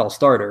NFL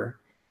starter.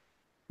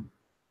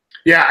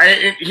 Yeah,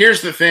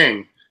 here's the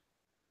thing.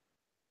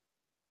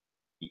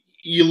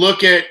 You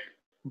look at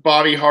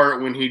Bobby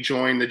Hart when he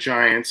joined the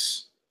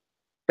Giants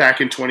back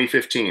in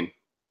 2015,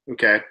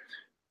 okay?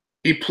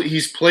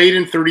 He's played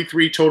in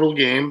 33 total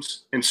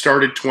games and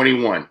started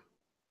 21.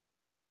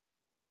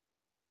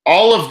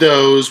 All of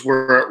those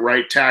were at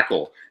right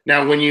tackle.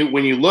 Now, when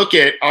you look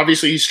at,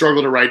 obviously he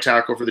struggled at right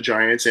tackle for the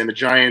Giants, and the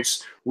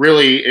Giants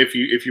really, if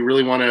you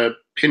really want to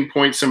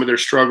pinpoint some of their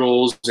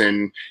struggles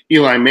and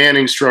Eli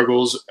Manning's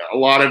struggles, a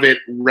lot of it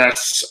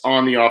rests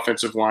on the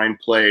offensive line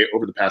play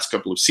over the past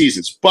couple of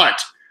seasons. But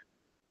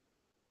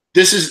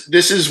this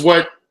is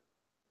what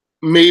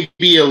may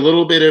be a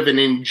little bit of an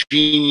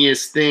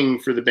ingenious thing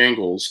for the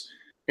Bengals,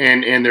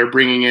 and they're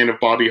bringing in a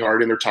Bobby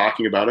Hart, and they're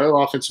talking about,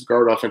 offensive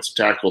guard, offensive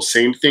tackle.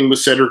 Same thing with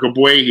Cedric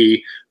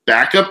Ogbuehi.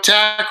 Backup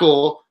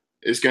tackle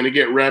is going to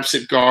get reps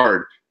at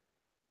guard.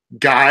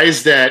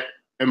 Guys that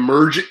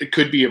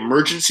could be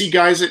emergency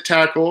guys at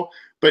tackle,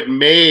 but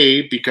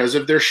may, because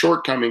of their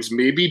shortcomings,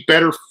 may be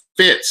better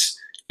fits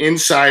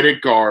inside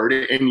at guard.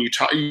 And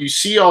you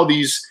see all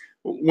these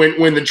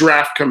when the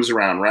draft comes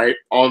around, right?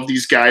 All of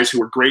these guys who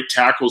were great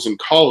tackles in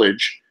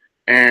college,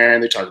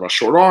 and they talk about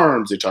short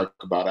arms, they talk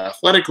about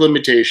athletic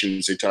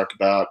limitations, they talk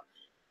about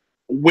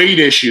weight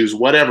issues,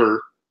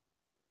 whatever.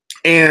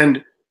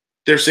 And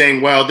they're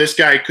saying, well, this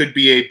guy could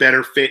be a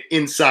better fit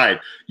inside.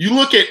 You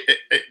look at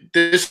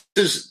this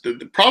is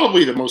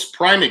probably the most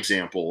prime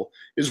example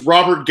is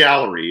Robert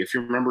Gallery, if you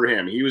remember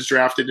him. He was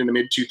drafted in the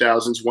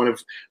mid-2000s,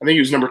 I think he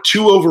was number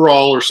 2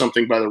 overall or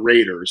something by the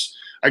Raiders,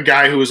 a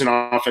guy who was an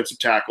offensive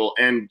tackle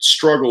and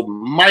struggled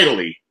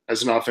mightily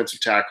as an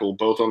offensive tackle,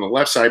 both on the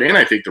left side and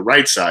I think the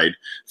right side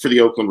for the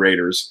Oakland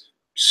Raiders,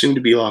 soon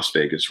to be Las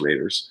Vegas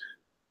Raiders.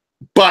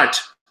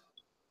 But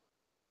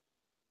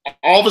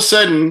all of a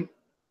sudden,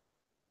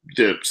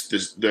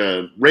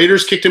 the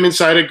Raiders kicked him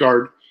inside at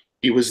guard.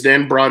 He was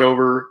then brought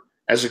over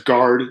as a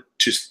guard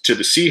to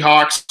the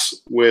Seahawks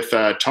with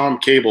Tom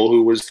Cable,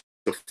 who was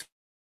the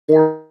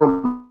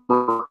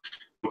former,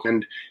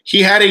 and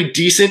he had a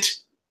decent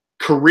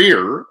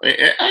career,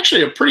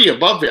 actually a pretty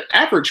above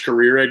average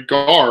career at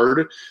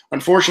guard.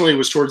 Unfortunately, it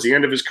was towards the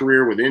end of his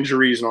career with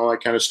injuries and all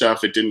that kind of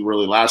stuff. It didn't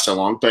really last that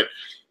long, but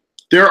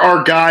there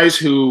are guys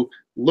who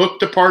look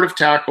the part of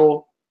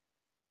tackle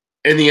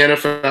in the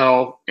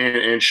NFL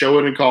and show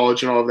it in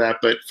college and all of that,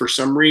 but for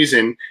some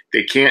reason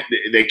they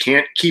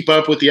can't keep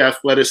up with the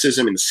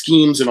athleticism and the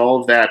schemes and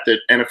all of that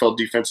NFL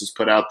defenses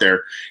put out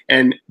there,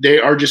 and they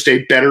are just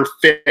a better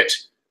fit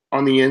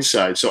on the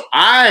inside. So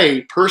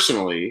I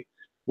personally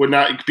would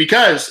not,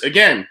 because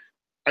again,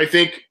 I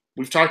think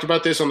we've talked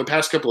about this on the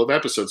past couple of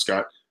episodes,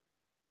 Scott.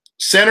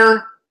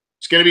 Center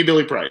is going to be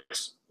Billy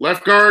Price.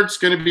 Left guard is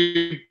going to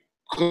be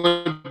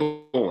Clint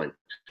Bowling.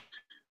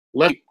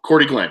 Left,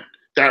 Cordy Glenn.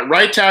 That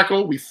right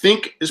tackle, we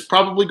think, is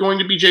probably going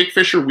to be Jake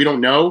Fisher. We don't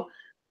know.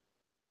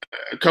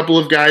 A couple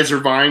of guys are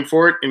vying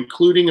for it,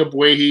 including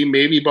Abuehi,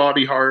 maybe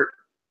Bobby Hart.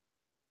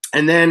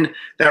 And then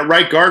that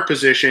right guard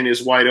position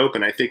is wide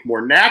open. I think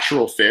more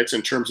natural fits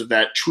in terms of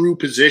that true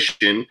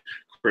position,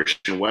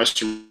 Christian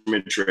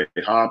Westerman, Trey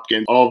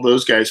Hopkins, all of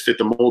those guys fit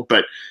the mold.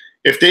 But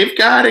if they've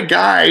got a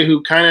guy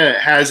who kind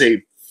of has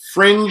a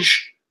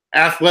fringe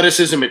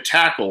athleticism at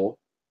tackle,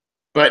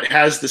 but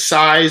has the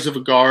size of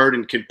a guard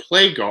and can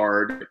play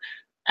guard,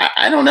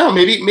 I don't know.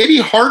 Maybe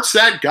Hart's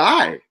that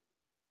guy.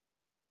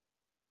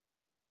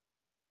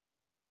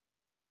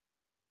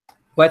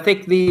 Well, I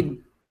think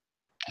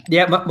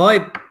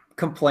my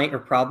complaint or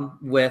problem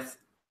with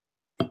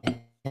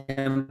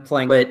him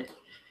playing, but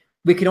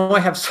we can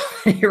only have so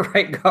many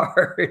right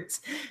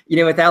guards,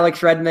 with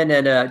Alex Redmond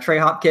and Trey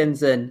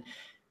Hopkins and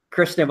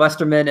Christian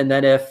Westerman, and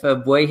then if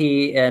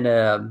Abuehi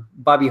and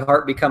Bobby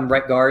Hart become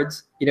right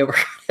guards, we're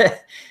gonna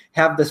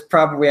have this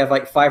problem. We have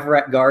like 5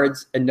 right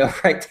guards and no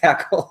right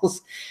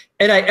tackles,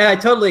 and I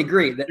totally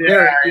agree that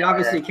there are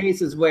obviously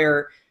cases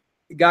where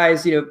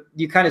guys, you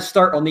kind of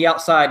start on the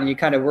outside and you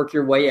kind of work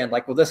your way in.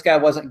 Like, well, this guy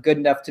wasn't good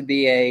enough to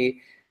be a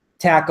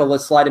tackle,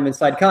 let's slide him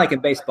inside, kind of like in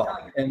baseball.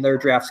 And their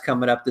draft's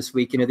coming up this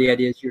week. The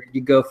idea is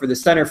you go for the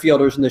center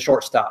fielders and the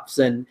shortstops,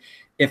 and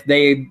if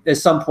they, at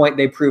some point,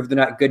 they prove they're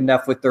not good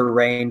enough with their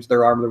range,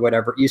 their arm, or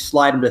whatever, you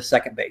slide them to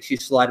second base, you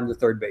slide them to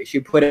third base,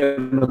 you put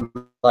them in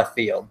left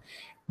field.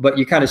 But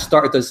you kind of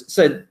start with those.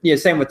 So,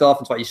 same with the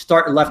offense. You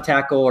start left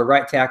tackle or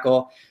right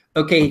tackle.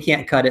 Okay, he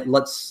can't cut it.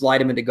 Let's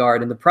slide him into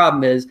guard. And the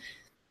problem is,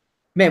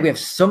 man, we have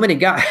so many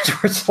guys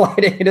who are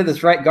sliding into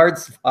this right guard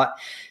spot.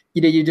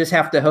 You just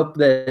have to hope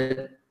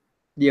that,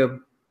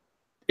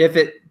 if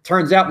it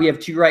turns out we have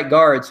 2 right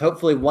guards,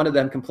 hopefully one of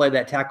them can play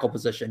that tackle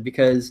position,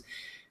 because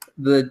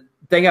the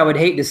thing I would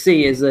hate to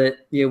see is that,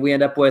 we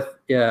end up with,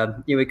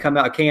 we come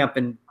out of camp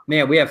and,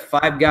 man, we have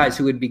 5 guys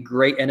who would be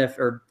great NFL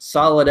or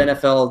solid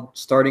NFL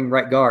starting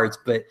right guards,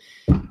 but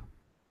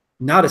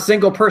not a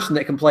single person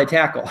that can play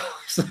tackle.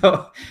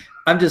 So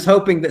I'm just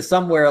hoping that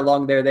somewhere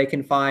along there they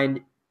can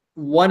find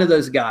one of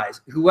those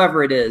guys,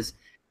 whoever it is,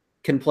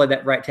 can play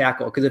that right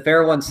tackle. Because if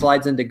everyone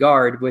slides into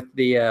guard with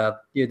the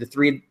the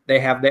 3 they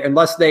have there,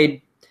 unless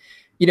they,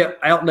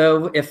 I don't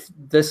know if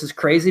this is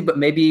crazy, but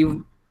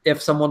maybe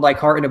if someone like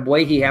Hart and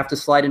Abuehi have to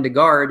slide into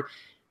guard,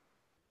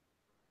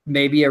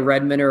 maybe a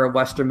Redmond or a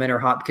Westerman or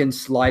Hopkins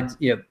slides,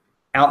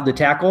 out the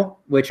tackle,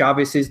 which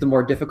obviously is the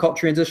more difficult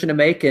transition to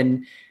make.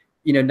 And,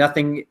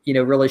 nothing,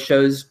 really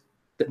shows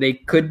that they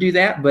could do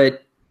that.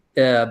 But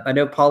I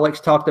know Pollock's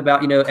talked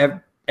about,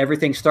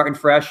 everything's starting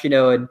fresh,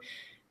 and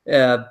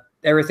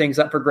everything's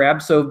up for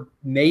grabs. So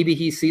maybe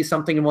he sees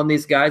something in one of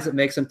these guys that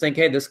makes him think,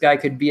 hey, this guy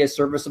could be a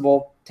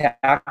serviceable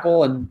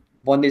tackle, and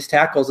one of these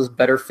tackles is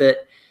better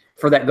fit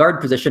for that guard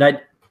position. I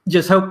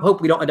just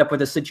hope we don't end up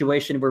with a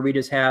situation where we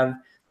just have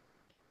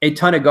a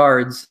ton of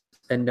guards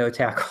and no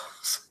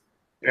tackles.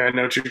 Yeah,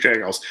 no 2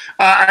 tackles.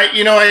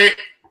 I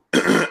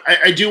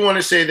do want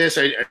to say this.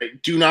 I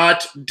do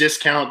not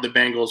discount the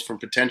Bengals from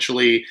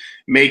potentially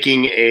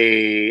making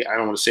I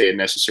don't want to say it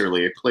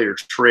necessarily a player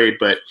trade,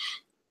 but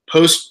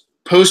post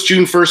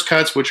June 1st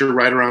cuts, which are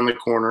right around the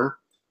corner,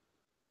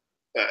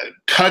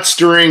 cuts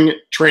during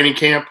training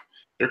camp.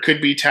 There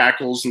could be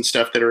tackles and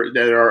stuff that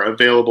are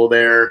available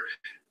there.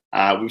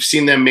 We've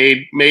seen them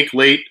make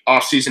late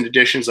offseason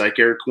additions like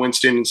Eric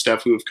Winston and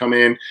stuff who have come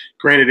in.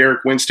 Granted,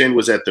 Eric Winston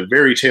was at the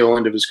very tail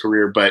end of his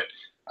career, but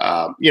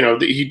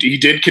he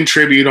did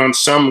contribute on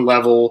some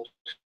level.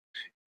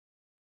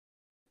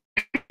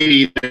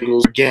 Maybe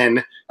Bengals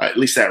again, at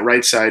least that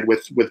right side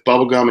with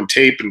bubblegum and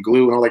tape and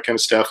glue and all that kind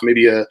of stuff.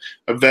 Maybe a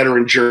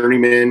veteran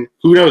journeyman.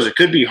 Who knows? It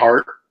could be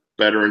Hart,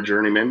 veteran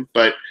journeyman.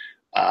 But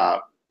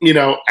I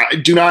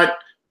do not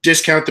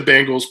discount the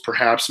Bengals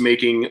perhaps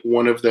making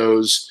one of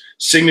those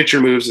signature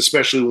moves,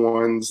 especially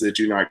ones that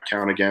do not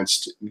count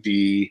against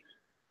the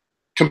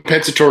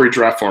compensatory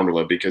draft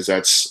formula, because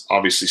that's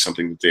obviously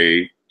something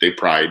that they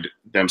pride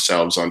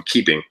themselves on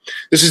keeping.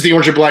 This is the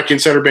Orange and Black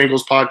Insider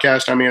Bengals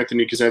podcast. I'm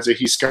Anthony Cosenza.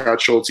 He's Scott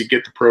Schulze. You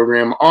get the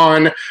program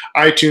on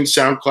iTunes,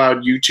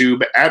 SoundCloud,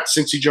 YouTube, at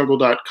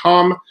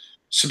cincyjungle.com.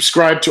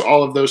 Subscribe to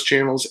all of those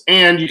channels,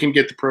 and you can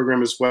get the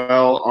program as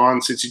well on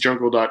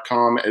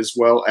cincyjungle.com, as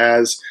well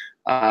as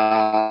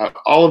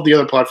all of the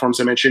other platforms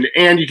I mentioned.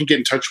 And you can get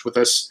in touch with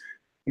us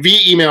via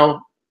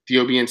email,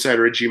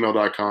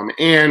 theobinsider@gmail.com,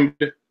 and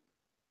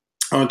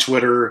on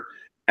Twitter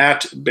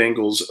at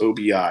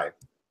BengalsOBI.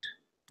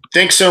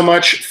 Thanks so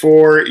much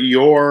for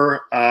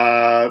your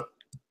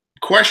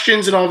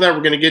questions and all of that.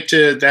 We're going to get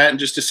to that in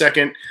just a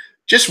second.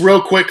 Just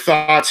real quick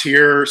thoughts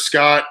here,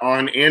 Scott,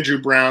 on Andrew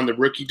Brown, the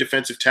rookie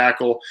defensive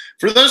tackle.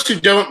 For those who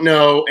don't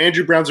know,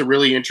 Andrew Brown's a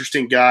really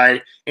interesting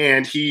guy,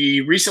 and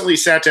he recently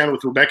sat down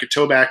with Rebecca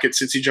Toback at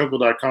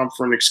cincyjungle.com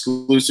for an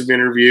exclusive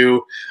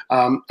interview.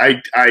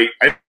 I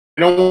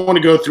don't want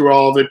to go through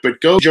all of it, but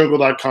go to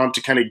jungle.com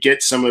to kind of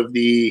get some of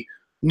the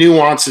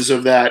nuances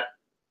of that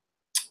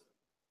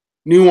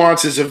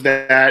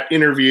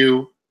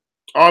interview.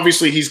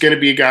 Obviously, he's going to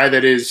be a guy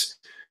that is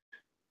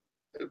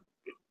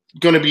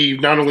going to be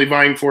not only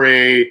vying for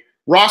a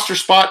roster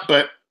spot,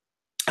 but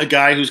a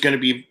guy who's going to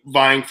be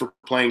vying for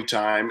playing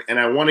time. And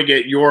I want to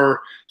get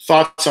your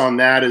thoughts on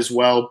that as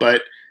well.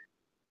 But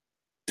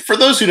for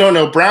those who don't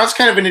know, Brown's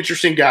kind of an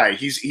interesting guy.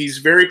 He's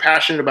very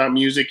passionate about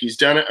music. He's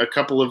done a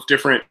couple of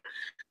different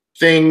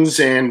things.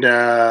 And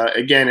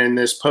again, in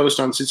this post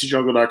on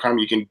cincyjungle.com,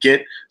 you can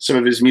get some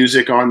of his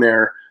music on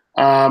there.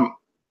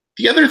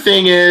 The other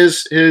thing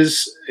is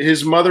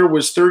his mother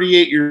was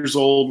 38 years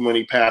old when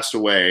he passed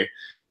away,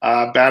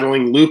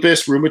 battling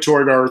lupus,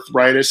 rheumatoid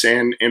arthritis,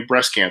 and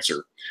breast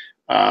cancer.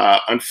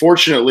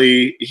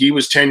 Unfortunately, he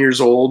was 10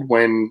 years old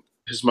when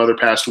his mother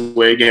passed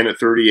away, again at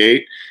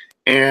 38.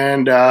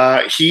 And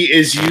he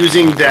is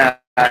using that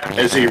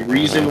as a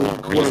reason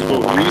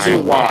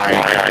why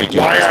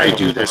I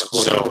do this.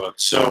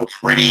 So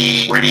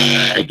pretty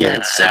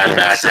again, sad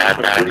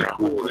but pretty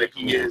cool that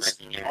he is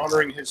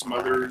honoring his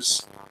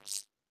mother's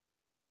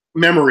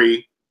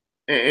memory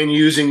and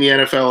using the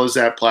NFL as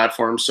that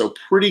platform. So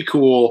pretty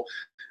cool.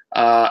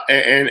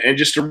 And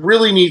just a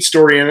really neat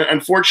story. And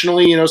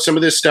unfortunately, some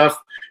of this stuff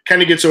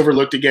kind of gets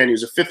overlooked. Again, he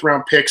was a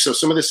 5th-round pick, so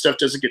some of this stuff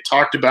doesn't get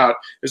talked about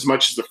as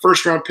much as the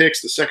 1st-round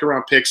picks, the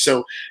 2nd-round picks.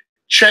 So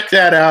check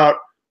that out.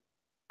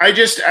 I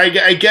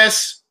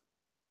guess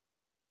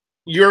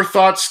your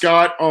thoughts,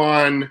 Scott,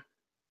 on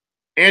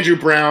Andrew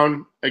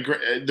Brown.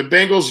 The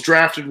Bengals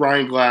drafted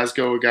Ryan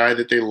Glasgow, a guy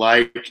that they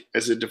like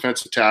as a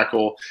defensive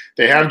tackle.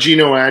 They have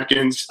Geno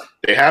Atkins.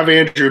 They have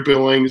Andrew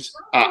Billings.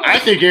 I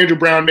think Andrew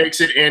Brown makes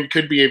it and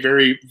could be a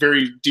very,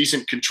 very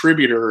decent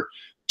contributor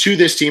to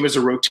this team as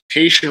a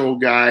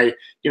rotational guy.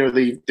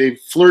 They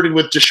flirted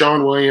with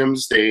Deshaun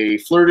Williams. They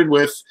flirted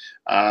with,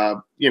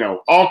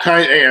 all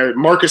kinds,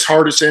 Marcus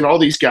Hardison, all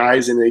these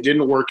guys, and they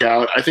didn't work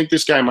out. I think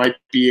this guy might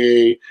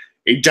be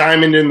a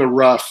diamond in the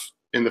rough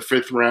in the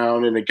 5th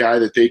round and a guy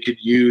that they could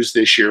use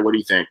this year. What do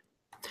you think?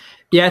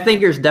 Yeah, I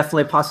think there's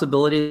definitely a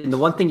possibility. And the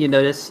one thing you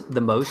notice the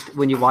most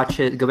when you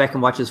go back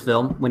and watch his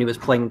film when he was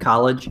playing in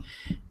college,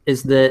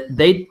 is that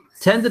they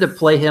tended to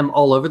play him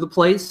all over the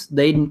place.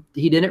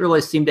 He didn't really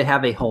seem to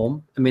have a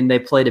home. I mean, they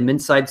played him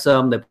inside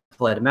some, they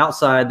played him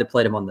outside, they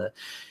played him on the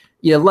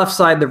left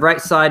side, the right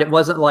side. It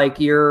wasn't like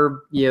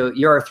you're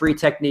a 3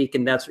 technique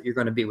and that's what you're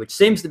going to be, which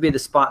seems to be the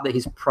spot that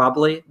he's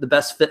probably the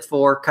best fit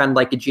for, kind of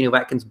like a Geno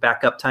Atkins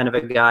backup kind of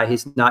a guy.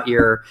 He's not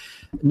your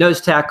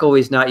nose tackle.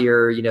 He's not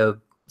your,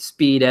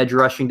 speed edge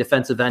rushing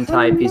defensive end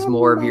type. He's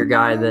more of your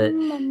guy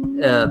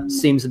that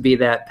seems to be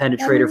that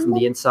penetrator from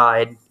the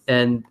inside.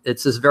 And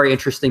it's just very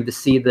interesting to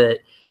see that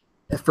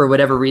for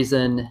whatever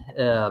reason,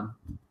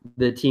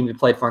 the team he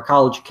played for in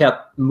college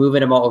kept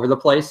moving him all over the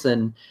place,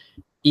 and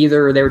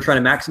either they were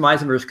trying to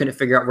maximize him or just couldn't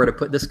figure out where to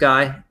put this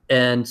guy.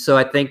 And so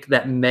I think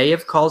that may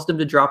have caused him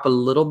to drop a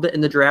little bit in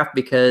the draft,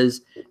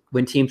 because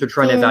when teams were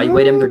trying to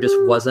evaluate him, there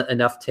just wasn't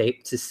enough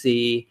tape to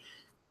see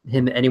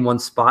him in any one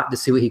spot to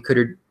see what he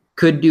could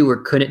do or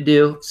couldn't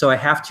do. So I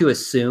have to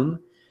assume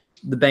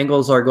the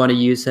Bengals are going to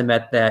use him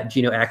at that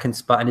Geno Atkins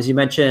spot. And as you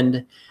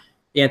mentioned,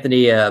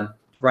 Anthony,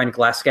 Ryan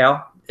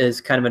Glasgow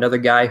is kind of another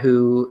guy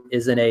who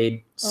is in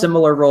a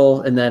similar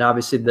role. And then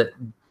obviously the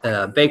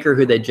Baker,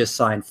 who they just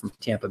signed from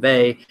Tampa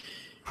Bay,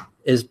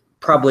 is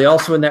probably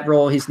also in that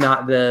role. He's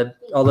not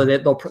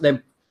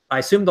although I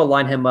assume they'll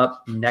line him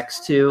up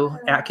next to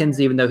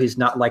Atkins, even though he's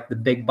not like the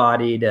big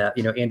bodied,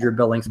 Andrew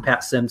Billings,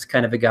 Pat Sims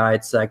kind of a guy.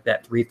 It's like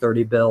that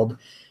 330 build.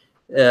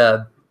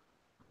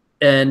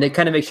 And it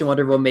kind of makes you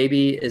wonder, well,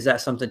 maybe is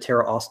that something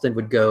Terrell Austin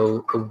would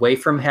go away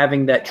from,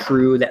 having that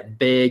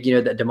big,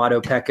 that D'Amato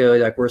Pecco,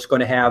 like we're just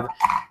going to have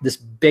this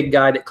big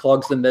guy that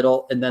clogs the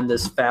middle and then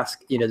this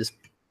fast, this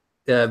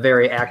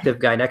very active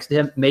guy next to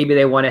him. Maybe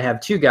they want to have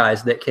 2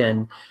 guys that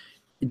can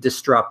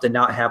disrupt and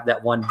not have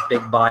that one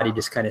big body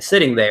just kind of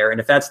sitting there. And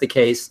if that's the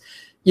case,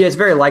 it's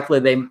very likely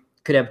they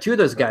could have 2 of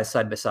those guys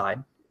side by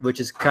side. which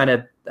is kind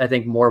of, I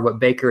think, more what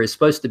Baker is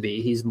supposed to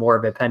be. He's more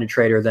of a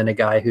penetrator than a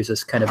guy who's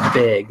just kind of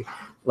big.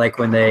 Like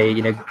when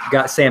they,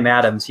 got Sam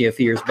Adams, a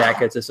few years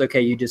back, it's just,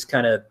 okay, you just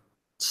kind of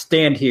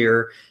stand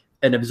here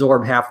and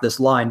absorb half this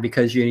line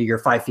because you're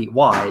 5 feet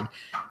wide.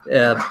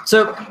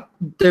 So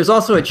there's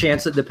also a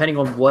chance that depending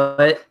on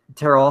what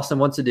Terrell Austin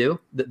wants to do,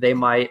 that they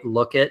might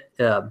look at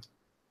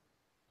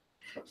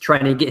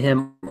trying to get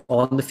him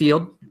on the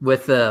field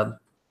with some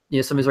of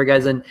these other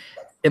guys. And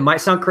it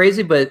might sound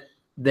crazy, but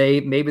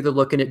maybe they're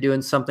looking at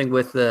doing something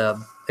with a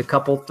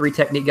couple 3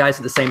 technique guys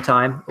at the same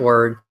time,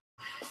 or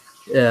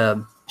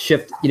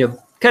shift,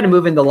 kind of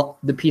moving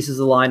the pieces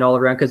of the line all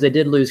around, because they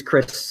did lose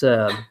Chris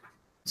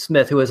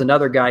Smith, who is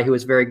another guy who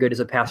is very good as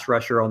a pass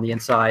rusher on the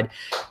inside.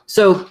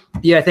 So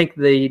yeah, I think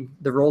the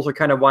roles are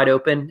kind of wide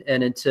open,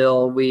 and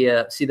until we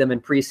see them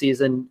in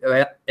preseason,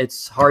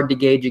 it's hard to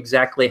gauge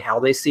exactly how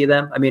they see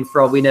them. I mean,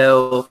 for all we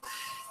know,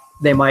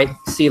 they might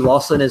see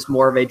Lawson as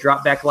more of a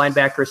drop back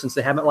linebacker since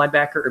they haven't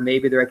linebacker, or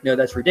maybe they're like, no,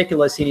 that's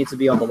ridiculous. He needs to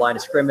be on the line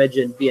of scrimmage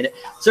and be in it.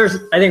 So I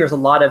think there's a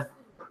lot of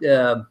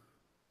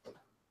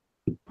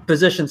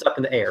positions up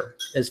in the air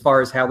as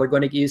far as how they're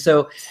going to use.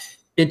 So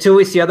until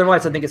we see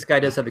otherwise, I think this guy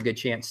does have a good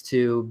chance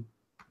to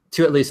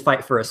at least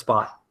fight for a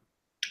spot.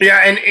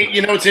 Yeah, and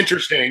it's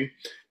interesting.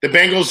 The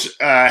Bengals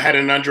had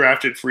an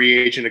undrafted free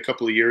agent a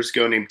couple of years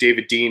ago named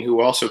David Dean,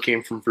 who also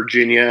came from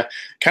Virginia,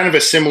 kind of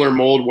a similar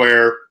mold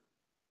where,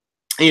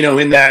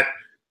 in that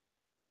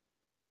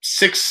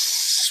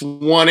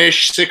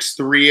 6'1"-ish,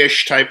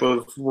 6'3"-ish type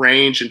of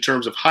range in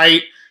terms of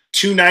height,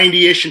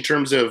 290-ish in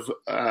terms of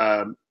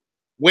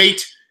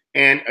weight,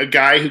 and a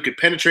guy who could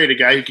penetrate, a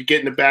guy who could get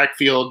in the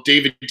backfield.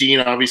 David Dean,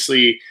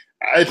 obviously,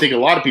 I think a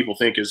lot of people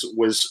think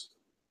was,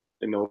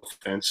 no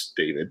offense,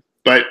 David,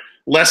 but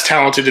less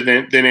talented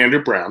than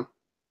Andrew Brown,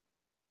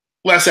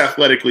 less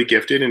athletically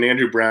gifted, and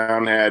Andrew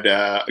Brown had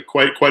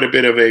quite a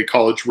bit of a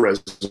college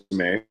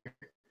resume,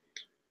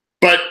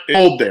 but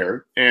old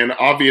there. And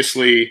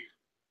obviously,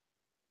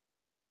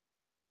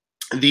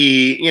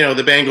 the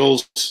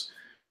Bengals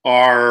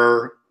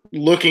are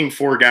looking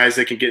for guys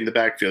that can get in the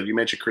backfield. You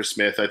mentioned Chris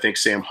Smith. I think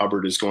Sam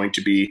Hubbard is going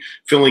to be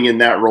filling in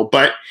that role.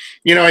 But,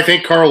 I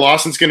think Carl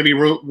Lawson's going to be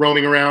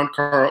roaming around,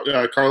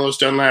 Carlos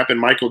Dunlap and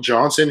Michael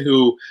Johnson,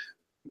 who,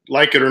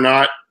 like it or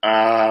not,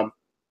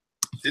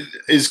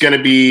 is going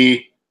to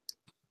be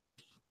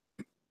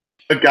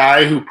a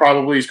guy who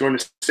probably is going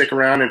to stick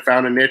around and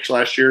found a niche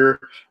last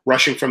year,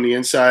 rushing from the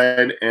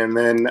inside. And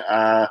then,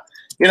 I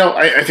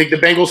think the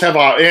Bengals have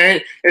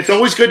 – it's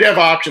always good to have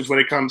options when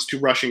it comes to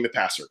rushing the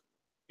passer.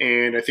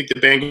 And I think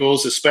the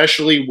Bengals,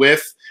 especially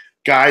with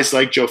guys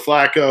like Joe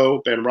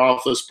Flacco, Ben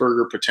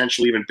Roethlisberger,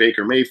 potentially even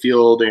Baker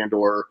Mayfield and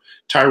or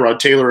Tyrod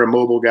Taylor, a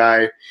mobile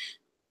guy,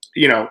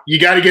 you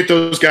got to get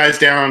those guys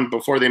down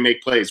before they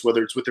make plays,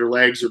 whether it's with their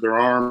legs or their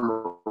arm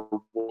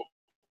or,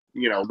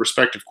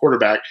 respective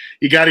quarterback.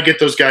 You got to get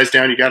those guys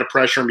down. You got to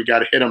pressure them. You got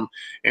to hit them.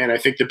 And I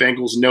think the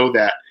Bengals know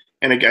that.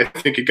 And I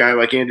think a guy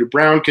like Andrew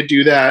Brown could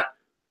do that.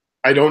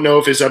 I don't know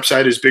if his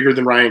upside is bigger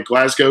than Ryan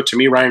Glasgow. To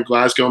me, Ryan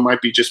Glasgow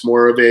might be just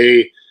more of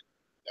a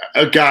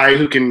guy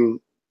who can,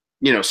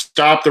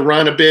 stop the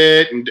run a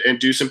bit and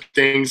do some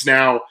things.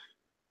 Now,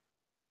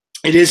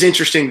 it is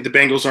interesting that the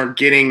Bengals aren't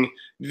getting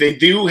 – they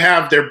do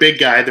have their big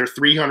guy, their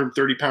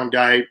 330-pound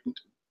guy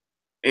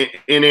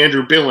in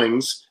Andrew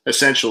Billings,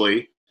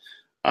 essentially.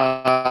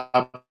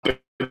 But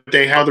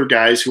they have other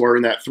guys who are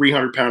in that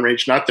 300-pound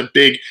range, not the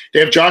big – they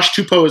have Josh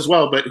Tupou as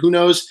well, but who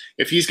knows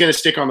if he's going to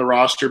stick on the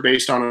roster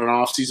based on an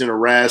offseason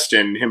arrest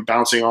and him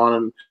bouncing on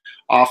and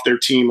off their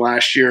team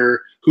last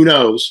year. Who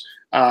knows?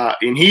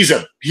 And he's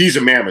a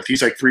mammoth.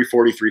 He's like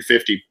 340,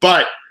 350.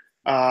 But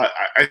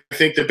I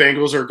think the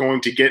Bengals are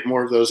going to get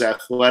more of those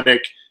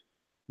athletic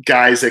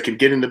guys that can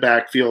get in the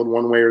backfield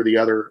one way or the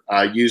other,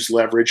 use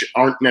leverage,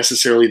 aren't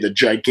necessarily the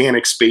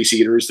gigantic space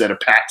eaters that a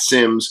Pat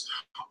Sims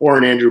or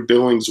an Andrew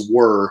Billings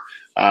were,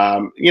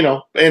 and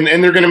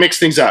they're going to mix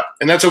things up,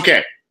 and that's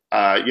okay.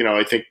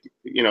 I think,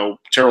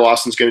 Terrell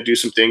Austin's going to do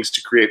some things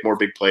to create more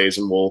big plays,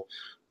 and we'll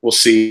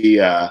see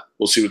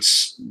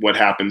what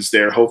happens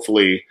there.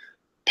 Hopefully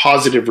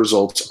positive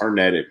results are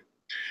netted.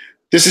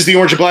 This is the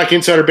Orange and Black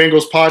Insider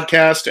Bengals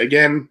podcast.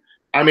 Again,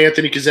 I'm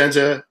Anthony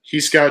Cosenza.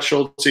 He's Scott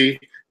Schulze.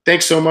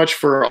 Thanks so much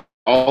for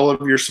all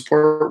of your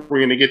support. We're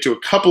going to get to a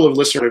couple of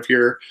listeners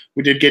here.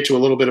 We did get to a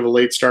little bit of a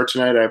late start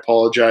tonight. I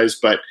apologize,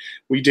 but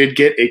we did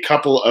get a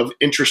couple of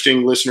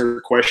interesting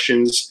listener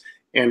questions,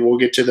 and we'll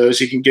get to those.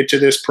 You can get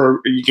this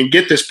program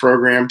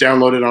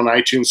downloaded on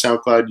iTunes,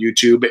 SoundCloud,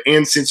 YouTube,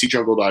 and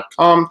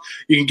CincyJungle.com.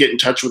 You can get in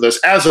touch with us,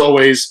 as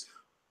always,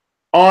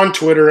 on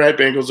Twitter at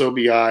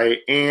BengalsOBI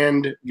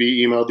and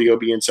via email,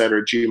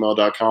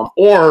 theobinsider@gmail.com.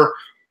 Or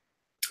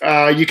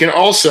you can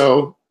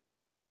also,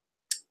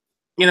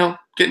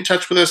 get in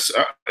touch with us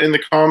in the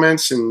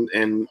comments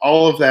and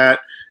all of that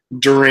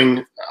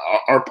during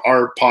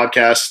our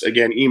podcast.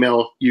 Again,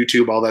 email,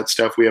 YouTube, all that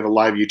stuff. We have a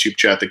live YouTube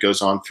chat that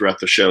goes on throughout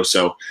the show.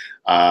 So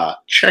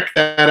check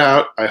that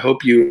out. I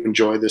hope you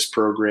enjoy this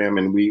program,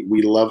 and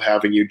we love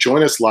having you.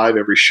 Join us live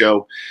every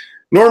show.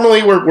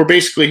 Normally, we're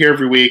basically here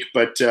every week,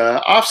 but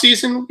off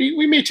season,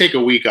 we may take a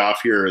week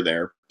off here or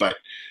there. But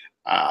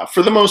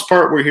for the most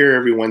part, we're here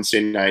every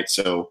Wednesday night.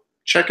 So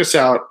check us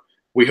out.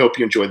 We hope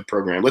you enjoy the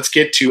program. Let's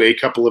get to a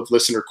couple of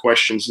listener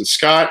questions. And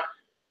Scott,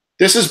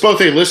 this is both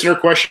a listener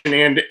question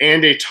and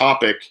a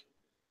topic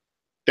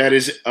that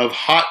is of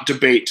hot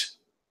debate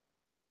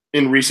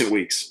in recent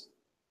weeks.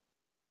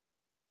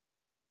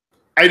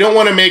 I don't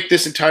want to make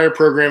this entire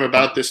program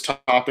about this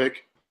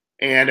topic,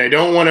 and I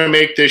don't want to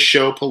make this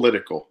show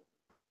political.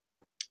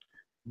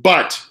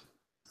 But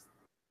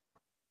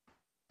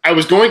I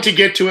was going to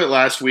get to it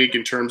last week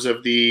in terms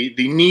of the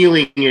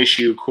kneeling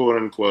issue, quote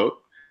unquote.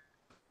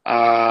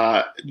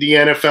 The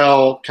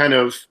NFL kind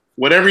of,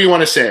 whatever you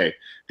want to say,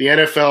 the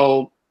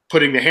NFL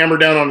putting the hammer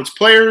down on its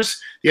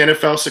players, the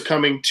NFL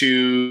succumbing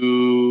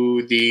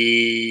to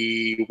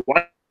the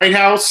White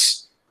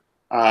House,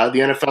 the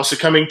NFL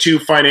succumbing to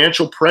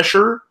financial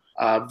pressure,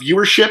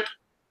 viewership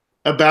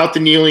about the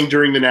kneeling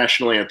during the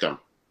national anthem.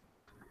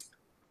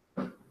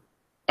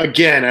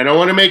 Again, I don't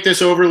want to make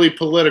this overly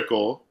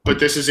political, but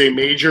this is a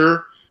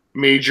major,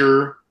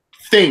 major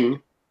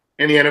thing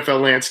in the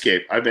NFL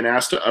landscape. I've been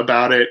asked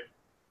about it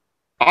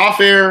off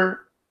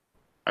air.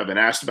 I've been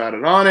asked about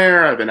it on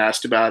air. I've been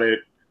asked about it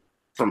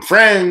from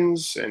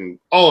friends and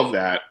all of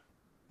that.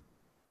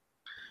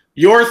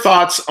 Your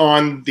thoughts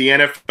on the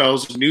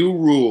NFL's new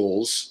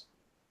rules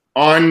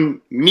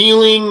on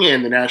kneeling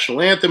and the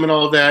national anthem and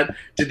all of that?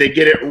 Did they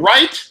get it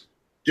right?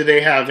 Do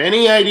they have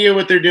any idea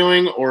what they're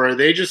doing? Or are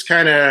they just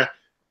kind of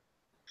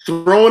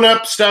throwing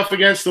up stuff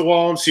against the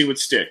wall and see what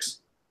sticks?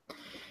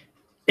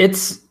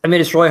 It's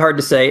really hard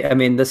to say. I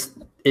mean, this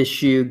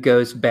issue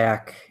goes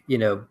back,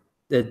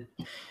 it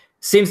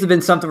seems to have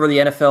been something where the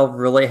NFL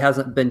really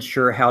hasn't been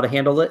sure how to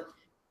handle it.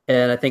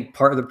 And I think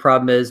part of the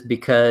problem is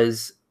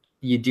because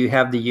you do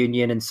have the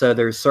union, and so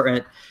there's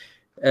certain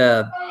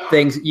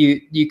things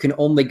you can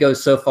only go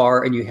so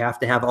far, and you have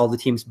to have all the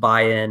teams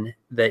buy in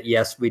that,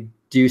 yes, we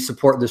do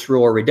support this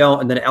rule or we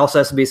don't. And then it also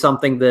has to be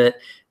something that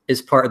is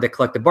part of the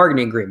collective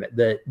bargaining agreement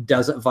that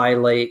doesn't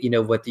violate,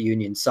 what the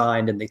union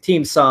signed and the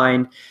team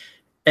signed.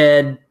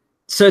 And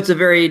so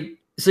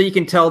so you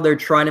can tell they're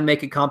trying to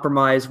make a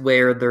compromise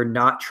where they're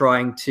not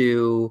trying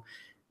to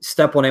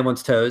step on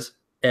anyone's toes.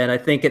 And I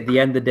think at the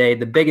end of the day,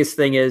 the biggest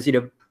thing is,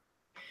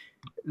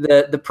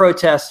 the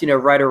protest,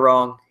 right or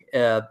wrong.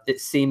 It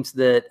seems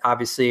that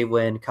obviously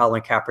when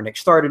Colin Kaepernick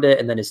started it,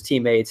 and then his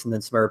teammates and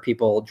then some other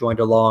people joined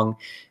along,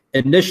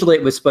 initially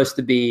it was supposed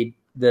to be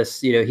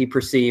this, he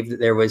perceived that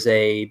there was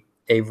a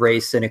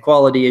race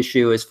inequality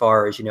issue as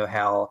far as,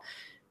 how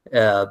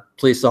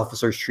police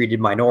officers treated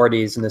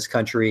minorities in this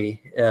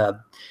country.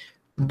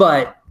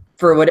 But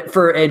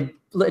for a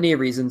litany of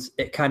reasons,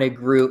 it kind of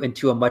grew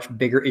into a much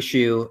bigger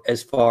issue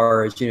as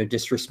far as,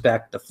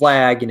 disrespect the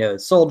flag,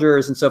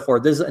 soldiers and so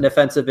forth. This is an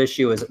offensive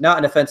issue. Is it not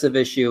an offensive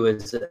issue?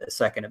 Is it a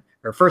Second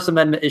or First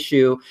Amendment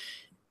issue?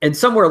 And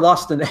somewhere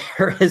lost in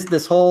there is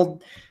this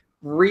whole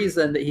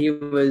reason that he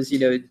was,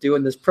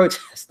 doing this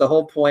protest. The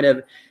whole point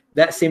of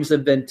that seems to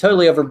have been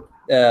totally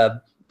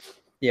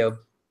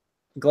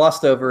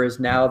glossed over, is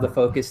now the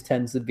focus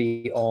tends to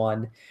be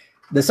on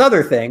this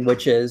other thing,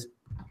 which is,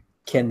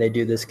 can they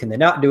do this? Can they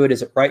not do it?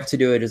 Is it right to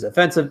do it? Is it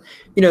offensive?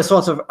 So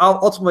on. So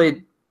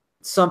ultimately,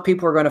 some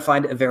people are going to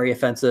find it very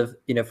offensive,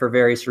 for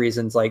various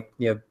reasons. Like,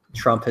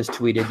 Trump has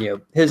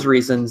tweeted, his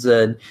reasons,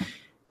 and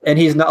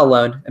he's not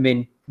alone. I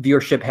mean,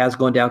 viewership has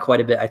gone down quite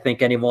a bit. I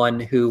think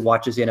anyone who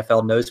watches the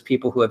NFL knows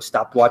people who have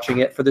stopped watching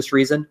it for this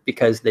reason,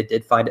 because they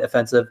did find it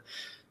offensive.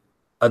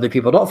 Other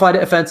people don't find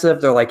it offensive.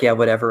 They're like, yeah,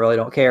 whatever, really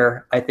don't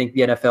care. I think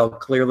the NFL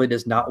clearly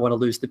does not want to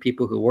lose the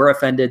people who were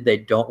offended. They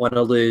don't want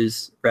to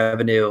lose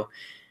revenue.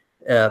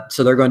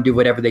 So they're going to do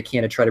whatever they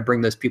can to try to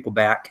bring those people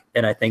back.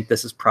 And I think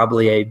this is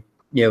probably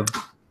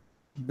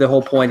the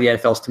whole point of the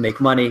NFL is to make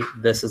money.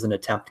 This is an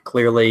attempt.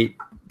 Clearly,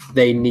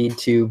 they need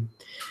to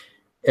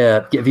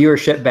get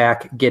viewership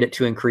back, get it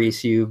to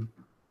increase. You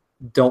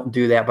don't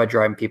do that by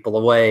driving people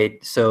away.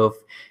 So if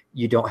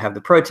you don't have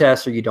the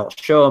protests, or you don't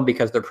show them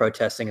because they're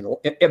protesting,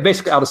 and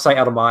basically out of sight,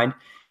 out of mind,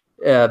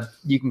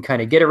 you can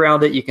kind of get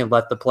around it. You can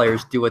let the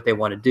players do what they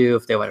want to do.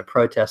 If they want to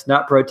protest,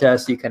 not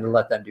protest, you can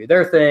let them do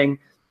their thing.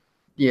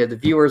 The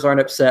viewers aren't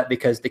upset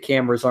because the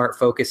cameras aren't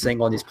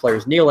focusing on these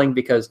players kneeling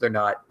because they're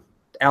not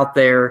out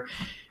there.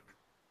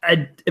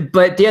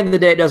 But at the end of the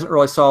day, it doesn't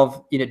really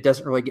solve, it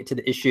doesn't really get to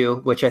the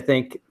issue, which I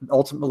think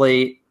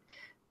ultimately,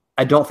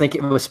 I don't think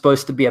it was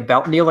supposed to be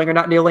about kneeling or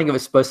not kneeling. It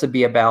was supposed to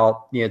be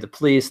about, the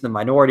police, the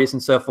minorities,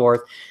 and so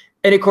forth.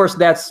 And of course,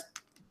 that's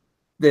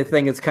the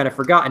thing that's kind of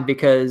forgotten,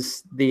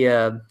 because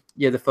the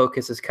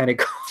focus is kind of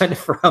gone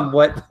from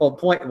what the whole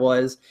point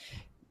was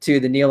to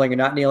the kneeling or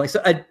not kneeling.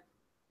 So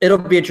it'll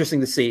be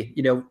interesting to see,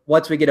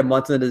 once we get a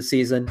month into the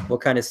season, we'll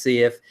kind of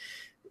see if,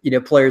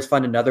 players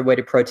find another way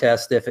to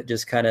protest, if it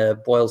just kind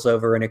of boils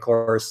over. And of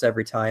course,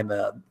 every time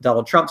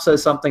Donald Trump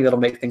says something, that'll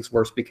make things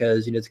worse,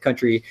 because, the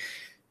country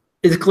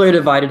is clearly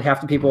divided.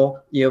 Half the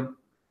people,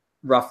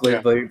 roughly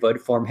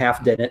voted for him,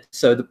 half didn't.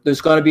 So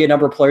there's going to be a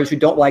number of players who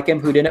don't like him,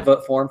 who didn't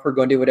vote for him, who are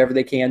going to do whatever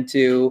they can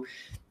to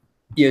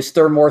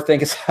stir more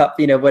things up,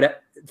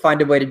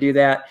 find a way to do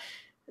that.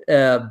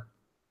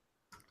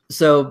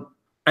 So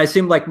I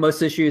assume like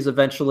most issues,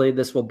 eventually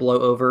this will blow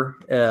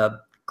over.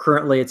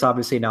 Currently it's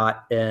obviously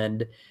not.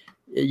 And,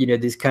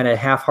 these kind of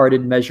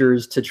half-hearted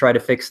measures to try to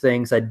fix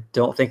things, I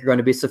don't think are going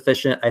to be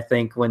sufficient. I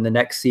think when the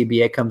next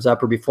CBA comes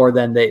up or before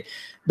then, the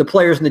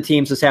players and the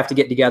teams just have to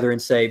get together and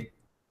say,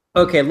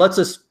 okay, let's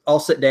just all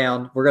sit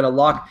down. We're going to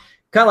lock,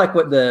 kind of like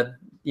what the,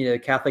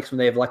 Catholics, when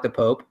they elect the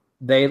Pope,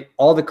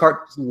 all the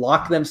carts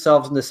lock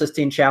themselves in the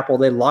Sistine Chapel.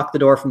 They lock the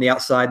door from the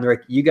outside and they're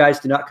like, you guys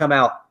do not come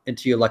out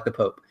until you elect the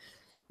Pope.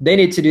 They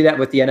need to do that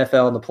with the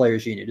NFL and the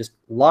Players Union. Just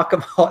lock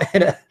them all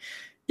in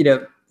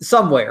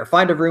somewhere,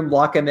 find a room,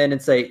 lock them in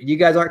and say, you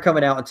guys aren't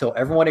coming out until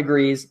everyone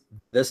agrees.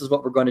 This is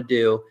what we're going to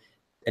do.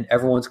 And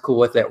everyone's cool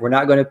with it. We're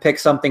not going to pick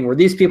something where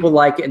these people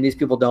like it and these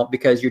people don't,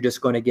 because you're just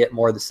going to get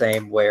more of the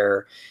same,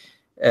 where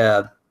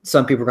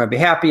some people are going to be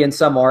happy and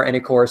some are. And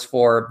of course,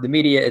 for the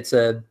media,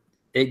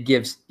 it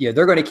gives,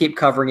 they're going to keep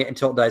covering it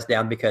until it dies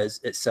down because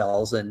it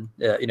sells, and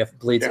if it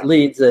bleeds, it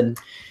leads. And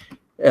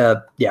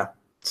yeah.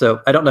 So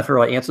I don't know if I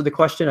really answered the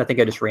question. I think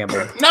I just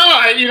rambled.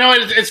 No,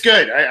 it's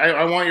good.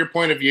 I want your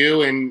point of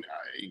view, and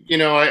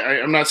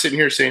I'm not sitting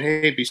here saying,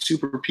 hey, be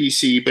super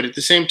PC, but at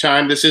the same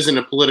time, this isn't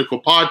a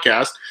political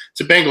podcast.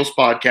 It's a Bengals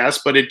podcast,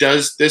 but it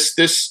does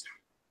this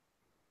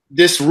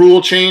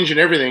rule change and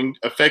everything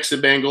affects the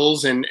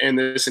Bengals, and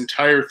this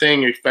entire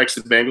thing affects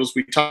the Bengals.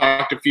 We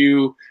talked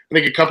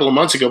a couple of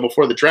months ago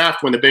before the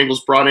draft, when the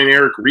Bengals brought in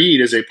Eric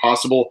Reed as a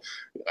possible,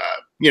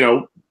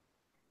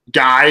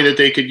 guy that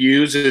they could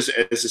use as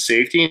a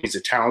safety. He's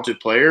a talented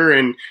player,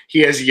 and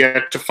he has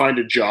yet to find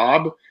a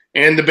job.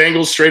 And the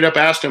Bengals straight up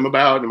asked him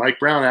about, and Mike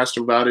Brown asked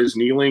him about his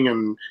kneeling,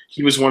 and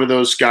he was one of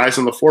those guys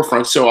on the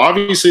forefront. So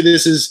obviously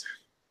this is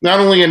not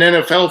only an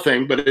NFL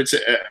thing, but it's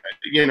a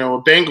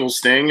Bengals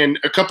thing. And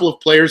a couple of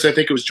players, I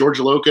think it was George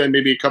Loka and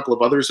maybe a couple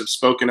of others, have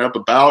spoken up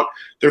about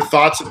their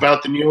thoughts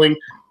about the kneeling.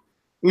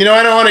 I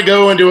don't want to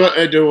go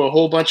into a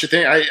whole bunch of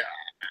things.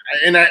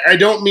 I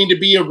don't mean to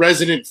be a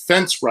resident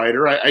fence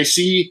rider. I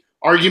see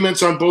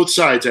arguments on both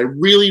sides. I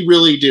really,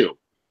 really do.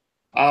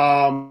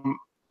 But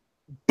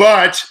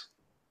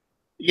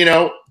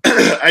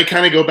I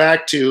kind of go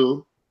back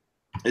to,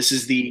 this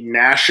is the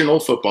National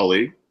Football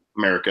League,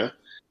 America.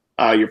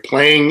 You're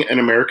playing an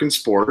American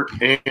sport,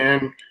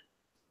 and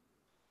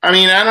I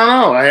mean, I don't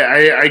know.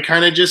 I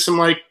kind of just am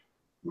like,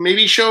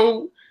 maybe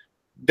show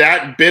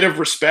that bit of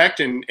respect,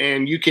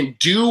 and you can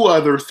do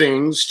other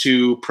things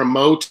to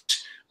promote,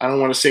 I don't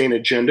want to say an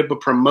agenda,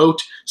 but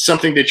promote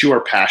something that you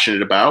are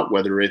passionate about,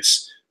 whether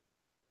it's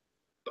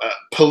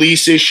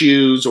police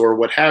issues or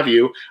what have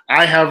you.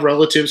 I have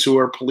relatives who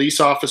are police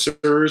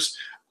officers.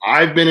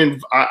 I've been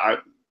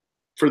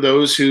for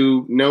those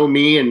who know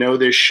me and know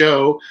this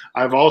show,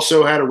 I've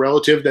also had a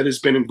relative that has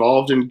been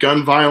involved in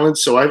gun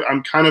violence. So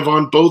I'm kind of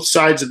on both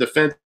sides of the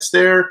fence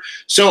there.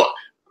 So,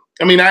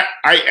 I mean,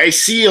 I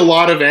see a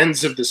lot of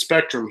ends of the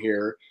spectrum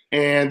here,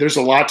 and there's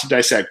a lot to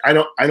dissect. I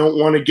don't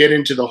want to get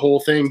into the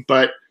whole thing,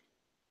 but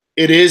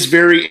it is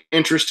very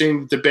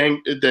interesting.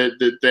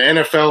 The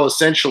NFL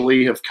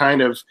essentially has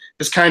kind of,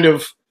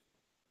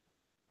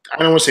 I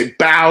don't want to say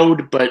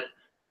bowed, but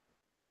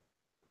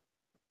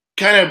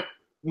kind of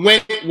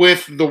went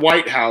with the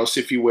White House,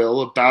 if you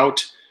will,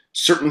 about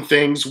certain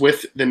things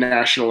with the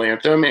national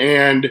anthem.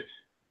 And,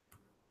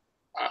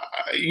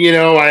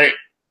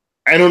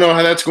 I don't know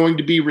how that's going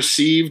to be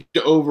received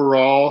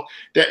overall.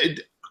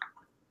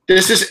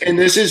 This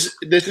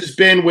has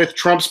been with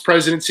Trump's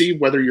presidency,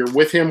 whether you're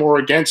with him or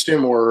against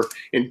him or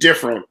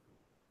indifferent.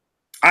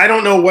 I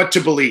don't know what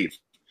to believe.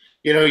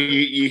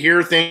 You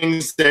hear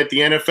things that the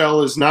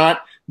NFL is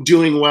not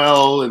doing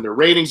well, and their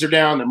ratings are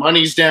down, the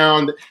money's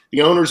down,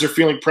 the owners are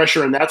feeling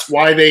pressure, and that's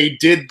why they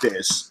did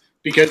this,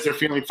 because they're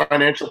feeling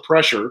financial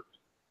pressure.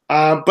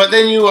 But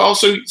then you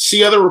also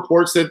see other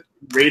reports that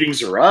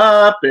ratings are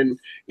up, and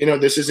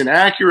this isn't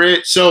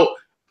accurate. So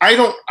I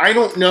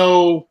don't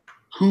know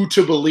who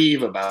to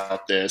believe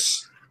about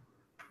this,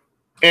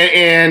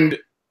 and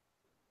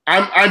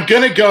I'm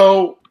gonna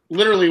go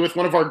literally with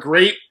one of our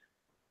great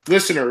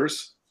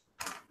listeners,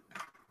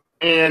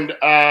 and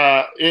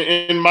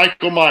in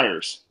Michael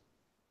Myers,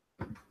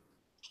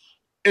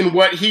 and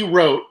what he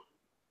wrote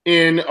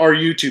in our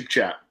YouTube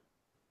chat.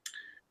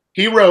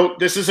 He wrote,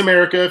 "This is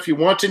America. If you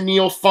want to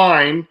kneel,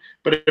 fine.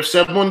 But if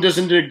someone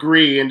doesn't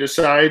agree and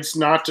decides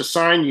not to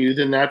sign you,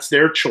 then that's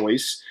their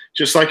choice,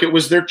 just like it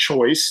was their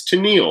choice to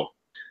kneel.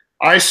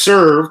 I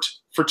served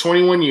for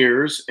 21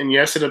 years, and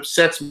yes, it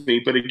upsets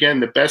me. But again,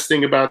 the best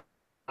thing about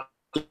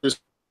this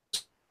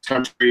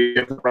country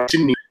is the right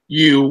to kneel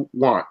you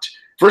want."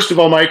 First of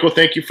all, Michael,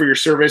 thank you for your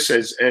service.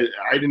 As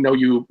I didn't know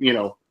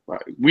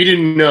we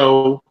didn't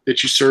know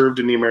that you served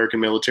in the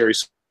American military.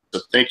 So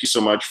thank you so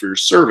much for your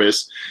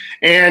service.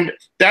 And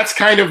that's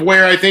kind of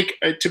where I think,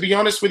 to be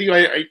honest with you,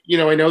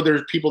 I know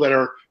there's people that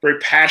are very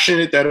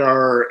passionate, that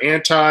are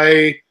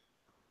anti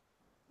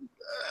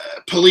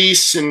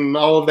police and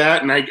all of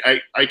that. And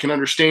I can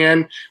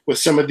understand with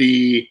some of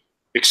the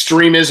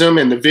extremism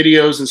and the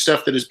videos and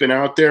stuff that has been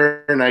out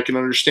there. And I can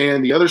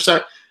understand the other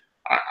side.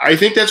 I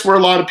think that's where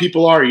a lot of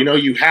people are. You know,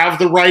 you have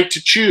the right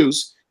to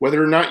choose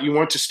whether or not you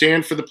want to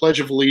stand for the Pledge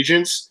of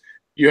Allegiance.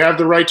 You have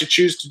the right to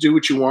choose to do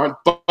what you want,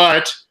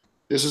 but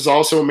this is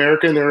also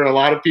America, and there are a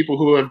lot of people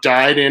who have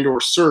died and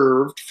or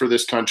served for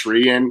this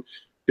country, and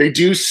they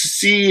do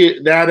see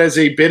that as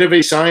a bit of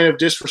a sign of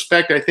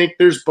disrespect. I think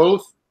there's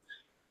both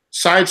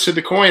sides to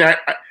the coin.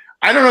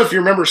 I don't know if you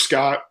remember,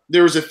 Scott,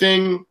 there was a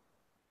thing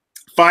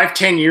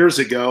 5-10 years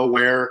ago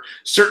where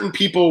certain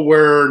people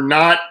were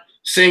not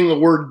saying the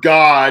word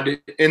God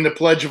in the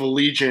Pledge of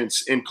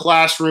Allegiance in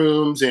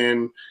classrooms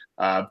and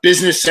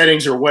business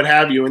settings or what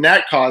have you, and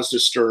that caused a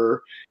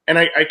stir. And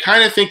I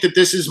kind of think that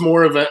this is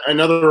more of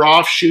another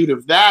offshoot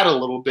of that a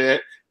little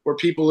bit, where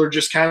people are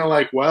just kind of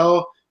like,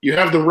 well, you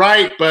have the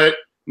right, but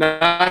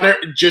not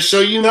just so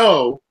you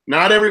know,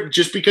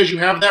 just because you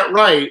have that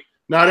right,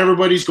 not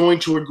everybody's going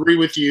to agree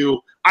with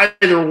you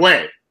either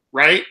way,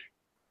 right?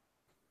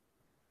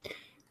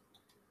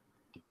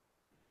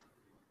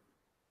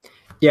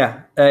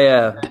 Yeah,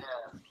 I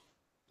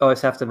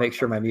always have to make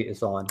sure my mute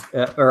is on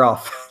or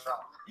off.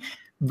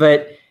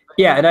 But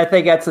yeah, and I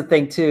think that's the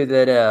thing too,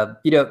 that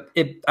you know,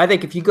 I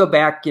think if you go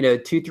back, you know,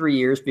 2-3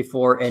 years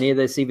before any of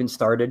this even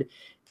started,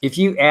 if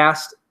you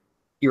asked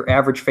your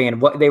average fan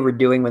what they were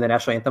doing when the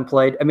national anthem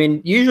played, I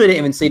mean, usually they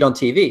didn't even see it on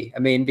TV. I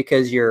mean,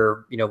 because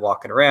you're, you know,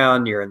 walking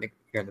around, you're in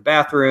the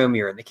bathroom,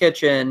 you're in the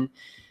kitchen.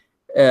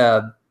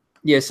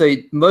 Yeah, so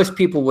most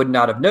people would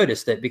not have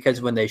noticed it,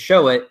 because when they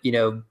show it, you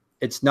know,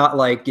 it's not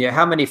like, you know,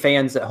 how many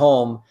fans at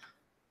home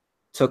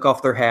took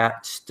off their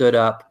hat, stood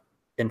up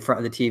in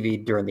front of the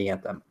TV during the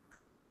anthem?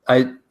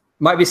 I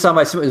might be some,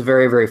 I assume it was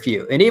very, very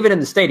few. And even in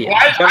the stadium.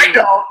 Well, I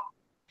don't.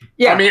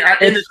 Yeah. I mean,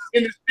 in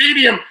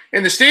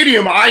the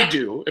stadium, I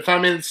do. If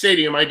I'm in the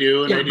stadium, I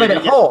do. And yeah, I do but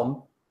at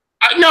home.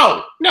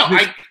 No.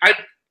 I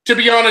to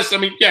be honest, I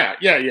mean, yeah.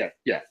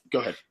 Go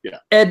ahead. Yeah.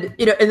 And,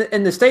 you know,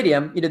 in the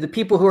stadium, you know, the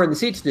people who are in the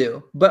seats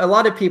do, but a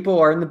lot of people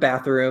are in the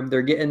bathroom.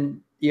 They're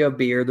getting, you know,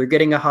 beer, they're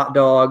getting a hot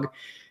dog.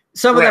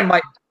 Some of them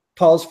might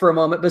pause for a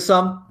moment, but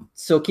some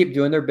still keep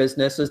doing their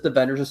business as the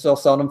vendors are still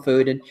selling them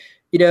food. And,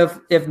 you know,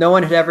 if no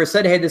one had ever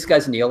said, hey, this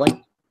guy's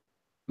kneeling,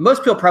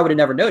 most people probably would have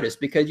never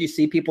noticed, because you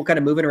see people kind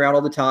of moving around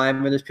all the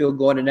time, and there's people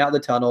going in and out of the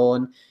tunnel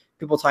and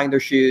people tying their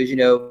shoes, you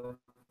know,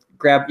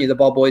 the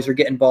ball boys are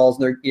getting balls,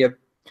 and they're, you know,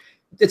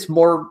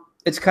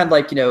 it's kind of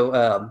like, you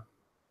know,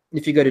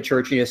 if you go to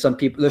church, you know, some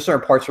people, there's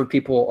certain parts where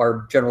people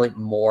are generally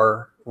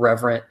more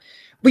reverent,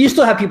 but you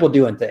still have people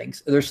doing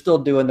things. They're still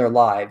doing their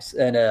lives.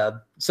 And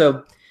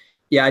so,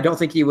 yeah, I don't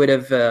think you would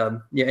have,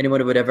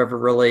 anyone would have ever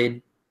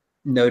really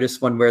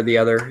noticed one way or the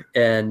other.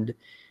 And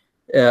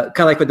kind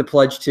of like with the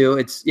pledge too,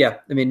 it's, yeah,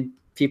 I mean,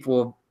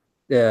 people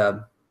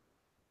are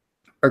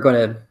going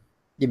to,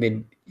 I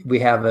mean, we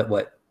have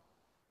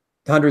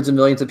hundreds of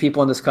millions of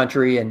people in this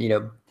country, and, you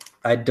know,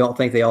 I don't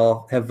think they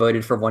all have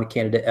voted for one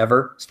candidate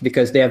ever,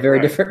 because they have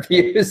very different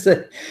views.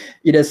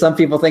 You know, some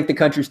people think the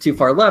country's too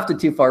far left and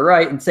too far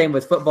right. And same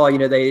with football. You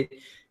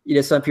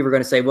know, some people are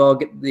going to say, well,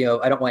 you know,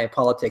 I don't want any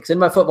politics in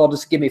my football.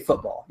 Just give me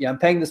football. Yeah, I'm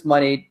paying this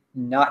money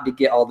not to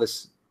get all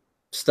this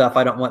stuff.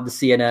 I don't want the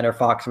CNN or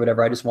Fox or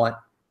whatever. I just want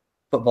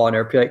football. And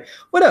everybody like,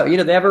 well, no, you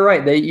know, they have a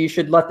right. You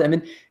should let them.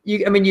 And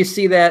you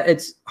see that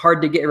it's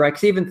hard to get right.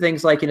 Cause even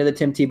things like, you know, the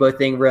Tim Tebow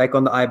thing, where like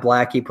on the eye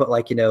black, he put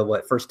like, you know,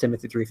 what, 1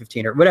 Timothy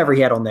 3:15 or whatever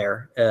he had on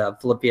there,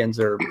 Philippians,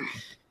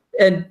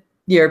 and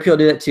yeah, people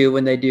do that too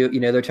when they do, you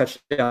know, their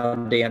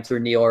touchdown dance or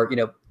kneel or, you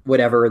know,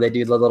 whatever, they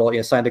do the little, you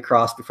know, sign the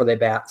cross before they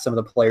bat. Some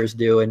of the players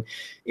do. And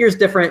here's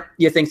different,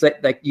 you know, things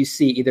that like you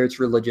see, either it's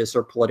religious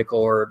or political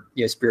or,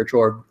 you know,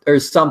 spiritual, or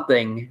there's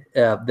something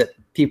that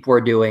people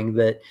are doing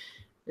that,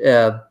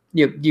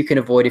 you can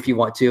avoid if you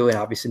want to, and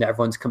obviously not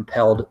everyone's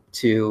compelled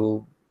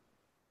to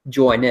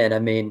join in. I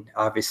mean,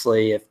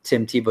 obviously, if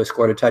Tim Tebow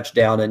scored a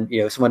touchdown and,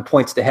 you know, someone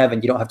points to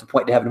heaven, you don't have to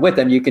point to heaven with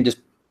them. You can just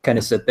kind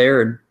of sit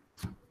there and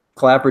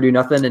clap or do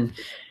nothing.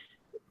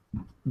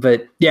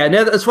 But yeah,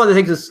 no, that's one of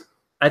the things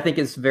I think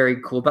is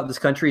very cool about this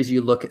country is you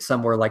look at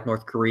somewhere like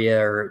North Korea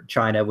or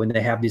China when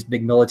they have these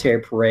big military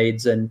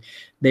parades and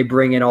they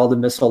bring in all the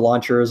missile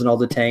launchers and all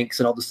the tanks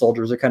and all the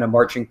soldiers are kind of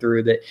marching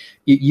through, that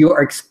you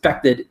are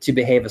expected to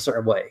behave a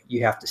certain way.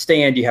 You have to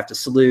stand, you have to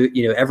salute,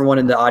 you know, everyone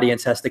in the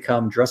audience has to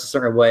come dress a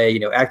certain way, you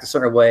know, act a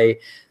certain way.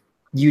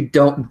 You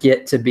don't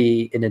get to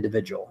be an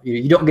individual.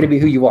 You don't get to be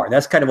who you are.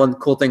 That's kind of one of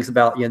the cool things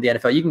about, you know, the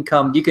NFL. You can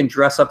come, you can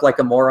dress up like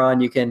a moron,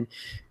 you can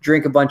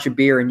drink a bunch of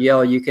beer and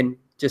yell, you can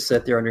just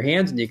sit there on your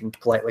hands and you can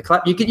politely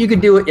clap. You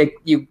can do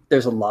it.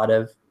 There's a lot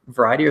of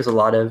variety. There's a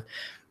lot of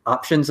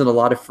options and a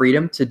lot of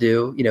freedom to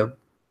do, you know,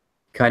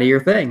 kind of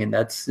your thing. And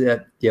that's, you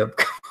know,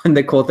 one of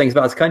the cool things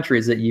about this country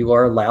is that you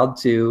are allowed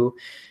to,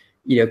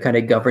 you know, kind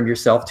of govern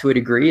yourself to a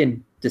degree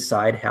and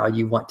decide how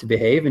you want to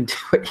behave and do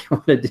what you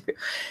want to do.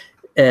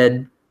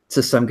 And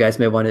so some guys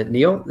may want to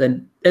kneel.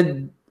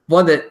 And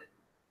one that,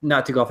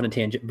 not to go off on a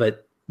tangent,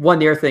 but one of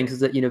the other things is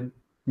that, you know,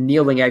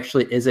 kneeling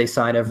actually is a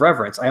sign of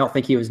reverence. I don't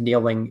think he was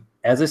kneeling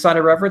as a sign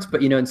of reverence,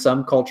 but, you know, in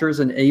some cultures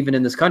and even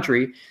in this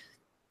country,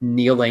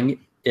 kneeling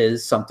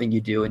is something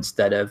you do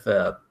instead of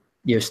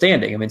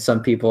standing. I mean,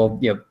 some people,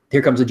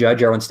 here comes a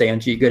judge, everyone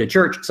stands. You go to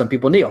church, some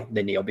people kneel.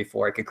 They kneel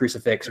before like a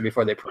crucifix or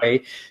before they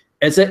pray.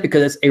 It's it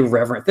because it's a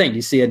reverent thing.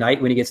 You see a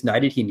knight, when he gets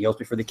knighted, he kneels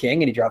before the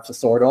king and he drops the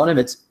sword on him.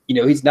 It's,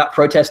 he's not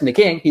protesting the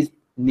king, he's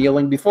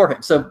kneeling before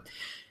him. So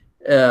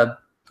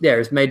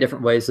there's many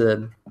different ways.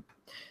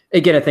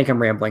 Again, I think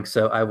I'm rambling,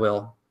 so I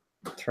will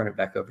turn it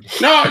back over to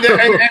you. No,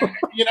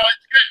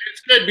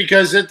 it's good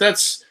because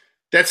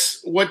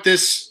that's what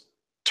this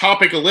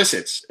topic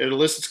elicits. It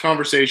elicits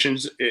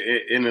conversations,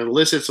 and it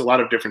elicits a lot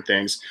of different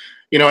things.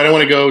 I don't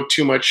want to go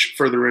too much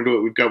further into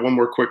it. We've got one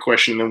more quick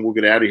question, and then we'll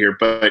get out of here.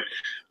 But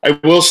I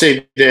will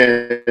say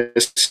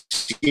this,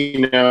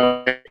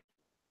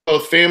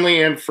 both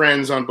family and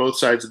friends on both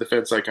sides of the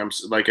fence,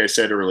 like I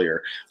said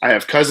earlier. I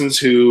have cousins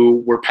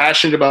who were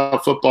passionate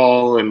about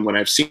football, and when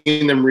I've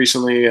seen them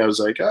recently, I was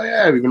like, oh,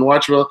 yeah, we've been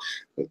watching. Well,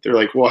 they're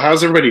like, well,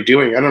 how's everybody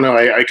doing? I don't know.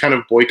 I kind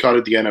of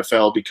boycotted the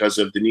NFL because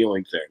of the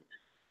kneeling thing.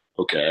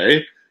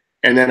 Okay.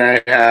 And then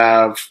I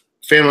have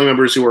family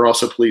members who are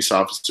also police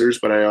officers,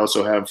 but I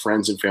also have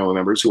friends and family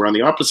members who are on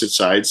the opposite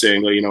side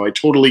saying, well, I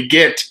totally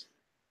get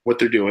what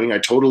they're doing. I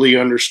totally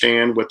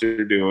understand what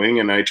they're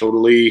doing, and I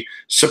totally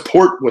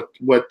support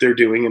what they're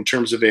doing in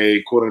terms of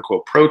a quote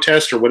unquote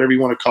protest or whatever you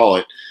want to call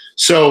it.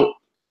 So,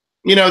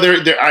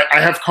 I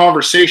have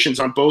conversations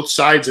on both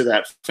sides of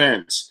that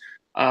fence.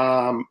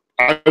 I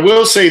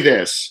will say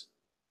this.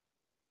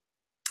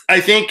 I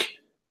think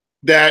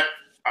that,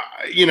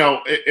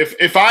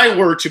 if I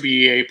were to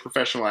be a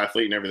professional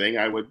athlete and everything,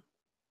 I would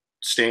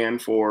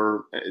stand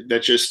for,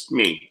 that's just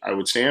me. I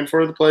would stand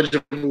for the Pledge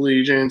of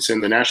Allegiance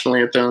and the national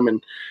anthem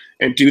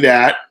and do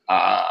that.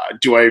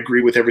 Do I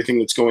agree with everything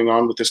that's going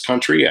on with this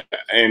country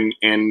and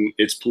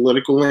its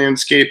political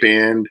landscape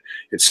and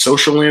its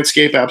social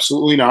landscape?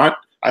 Absolutely not.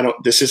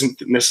 This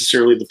isn't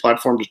necessarily the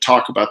platform to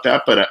talk about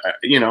that, but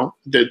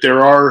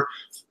there are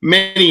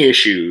many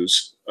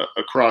issues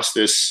across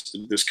this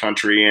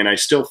country, and I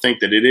still think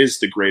that it is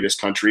the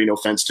greatest country. No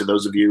offense to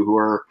those of you who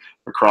are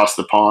across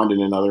the pond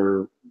and in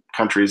other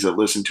countries that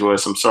listen to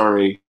us. I'm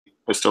sorry.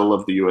 I still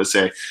love the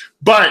USA,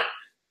 but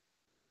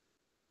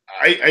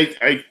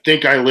I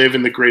think I live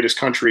in the greatest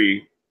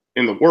country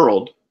in the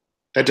world.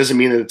 That doesn't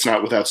mean that it's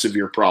not without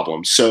severe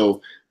problems.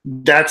 So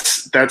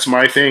that's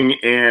my thing.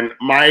 And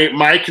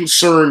my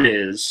concern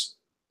is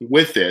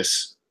with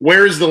this,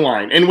 where's the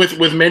line? And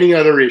with many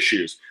other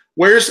issues,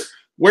 where's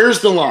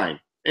the line?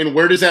 And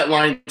where does that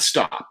line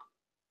stop?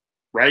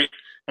 Right?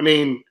 I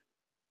mean,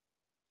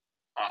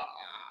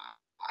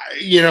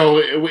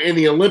 in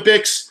the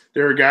Olympics,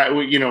 there are guys,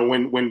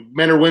 when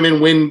men or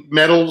women win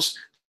medals,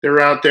 they're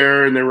out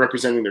there and they're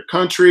representing their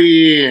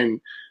country.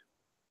 And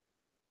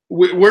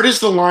where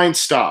does the line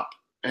stop?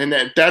 And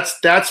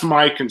that's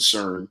my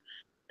concern.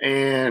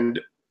 And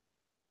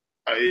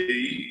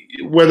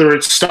whether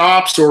it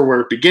stops or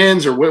where it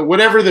begins or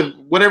whatever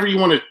you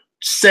want to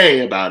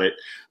say about it,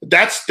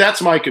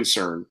 that's my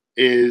concern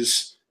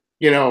is,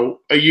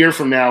 a year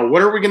from now,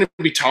 what are we going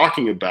to be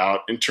talking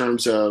about in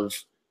terms of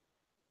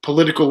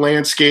political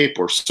landscape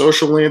or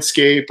social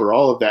landscape or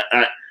all of that?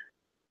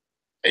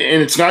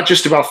 And it's not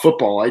just about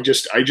football. I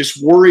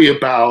just worry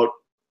about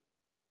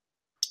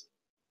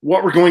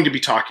what we're going to be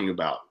talking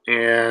about.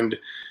 And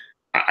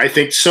I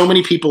think so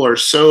many people are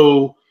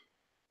so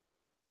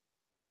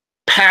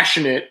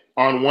passionate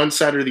on one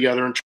side or the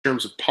other in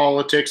terms of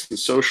politics and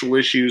social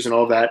issues and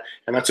all that.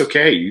 And that's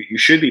okay. You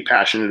should be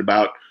passionate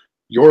about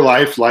your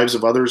life, lives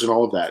of others, and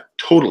all of that.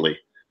 Totally.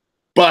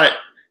 But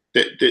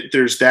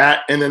there's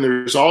that. And then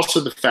there's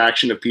also the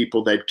faction of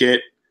people that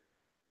get,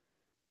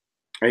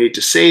 I hate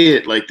to say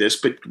it like this,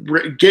 but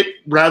get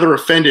rather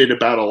offended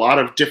about a lot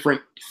of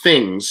different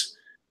things.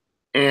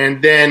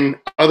 And then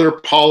other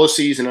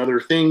policies and other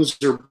things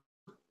are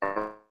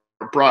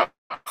brought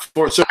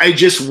forth. So I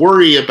just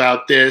worry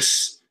about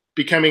this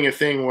becoming a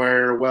thing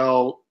where,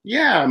 well,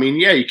 yeah, I mean,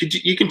 yeah,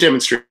 you can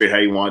demonstrate how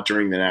you want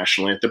during the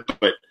national anthem,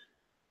 but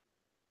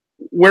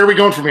where are we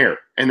going from here?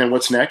 And then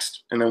what's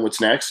next? And then what's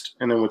next?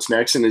 And then what's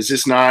next? And is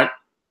this not?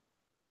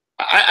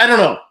 I don't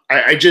know.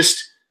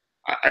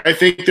 I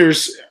think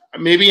there's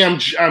maybe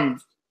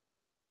I'm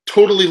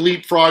totally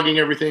leapfrogging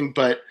everything,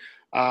 but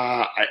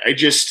I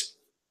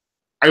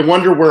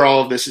wonder where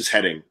all of this is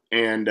heading,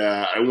 and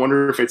I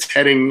wonder if it's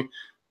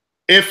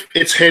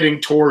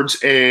heading towards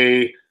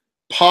a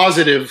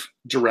positive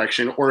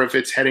direction or if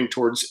it's heading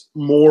towards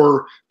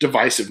more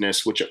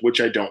divisiveness,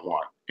 which I don't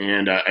want.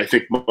 And I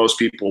think most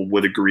people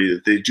would agree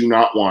that they do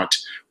not want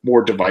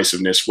more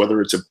divisiveness,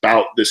 whether it's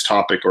about this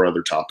topic or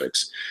other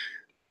topics.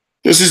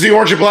 This is the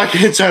Orange and Black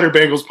Insider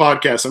Bengals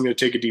podcast. I'm going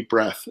to take a deep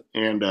breath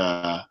and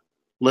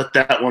let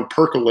that one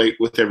percolate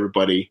with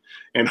everybody.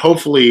 And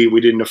hopefully we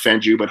didn't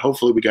offend you, but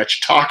hopefully we got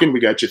you talking, we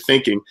got you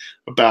thinking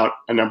about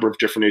a number of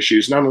different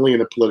issues, not only in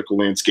the political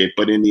landscape,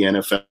 but in the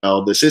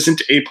NFL. This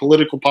isn't a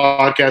political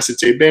podcast.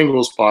 It's a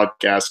Bengals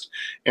podcast.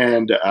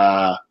 And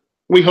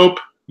we hope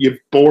you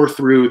bore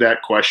through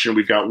that question.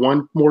 We've got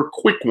one more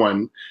quick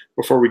one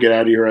before we get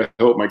out of here. I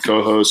hope my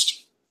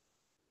co-host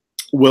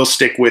will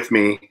stick with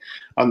me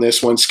on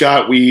this one.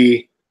 Scott,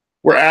 we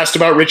were asked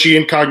about Richie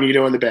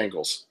Incognito and the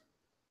Bengals.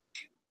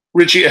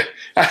 Richie,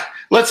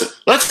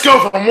 let's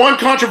go from one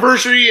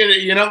controversy,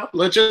 and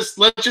let's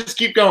just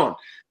keep going.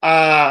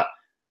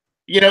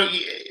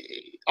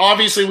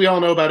 Obviously we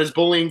all know about his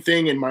bullying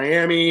thing in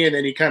Miami, and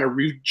then he kind of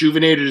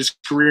rejuvenated his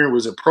career and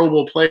was a Pro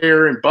Bowl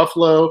player in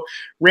Buffalo.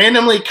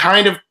 Randomly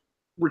kind of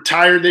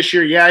retired this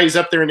year. Yeah, he's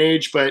up there in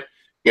age, but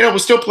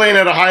was still playing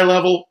at a high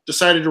level,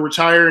 decided to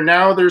retire. And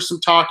now there's some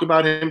talk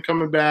about him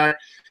coming back.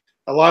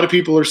 A lot of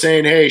people are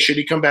saying, hey, should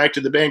he come back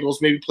to the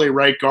Bengals, maybe play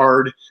right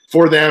guard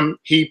for them?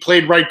 He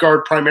played right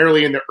guard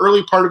primarily in the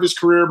early part of his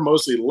career,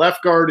 mostly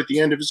left guard at the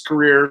end of his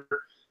career.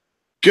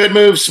 Good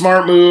move,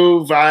 smart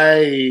move.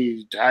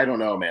 I don't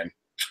know, man.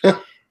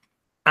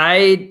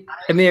 I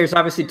mean, there's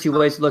obviously two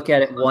ways to look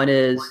at it. One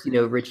is,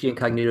 Richie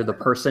Incognito, the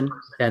person,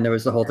 and there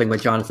was the whole thing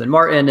with Jonathan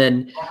Martin,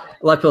 and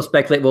a lot of people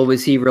speculate, well,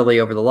 was he really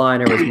over the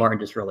line, or was Martin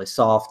just really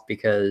soft?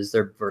 Because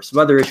there were some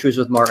other issues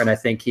with Martin. I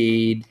think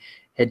he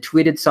had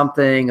tweeted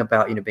something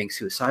about, being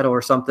suicidal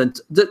or something.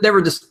 They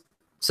were just,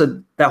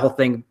 so that whole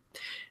thing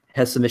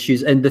has some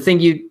issues. And the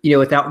thing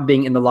without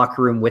being in the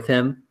locker room with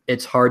him,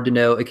 it's hard to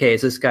know, okay,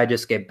 is this guy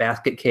just a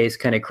basket case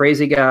kind of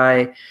crazy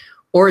guy?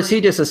 Or is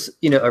he just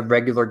a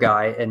regular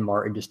guy, and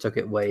Martin just took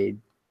it way?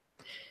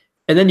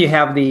 And then you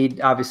have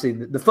obviously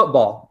the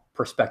football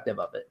perspective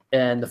of it.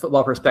 And the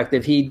football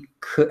perspective, he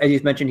could, as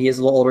you mentioned, he is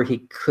a little older. He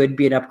could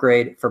be an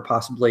upgrade for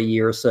possibly a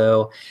year or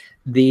so.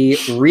 The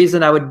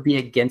reason I would be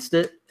against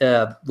it,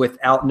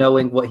 without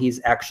knowing what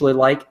he's actually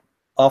like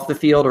off the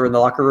field or in the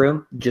locker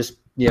room, just,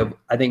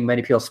 I think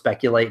many people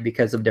speculate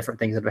because of different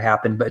things that have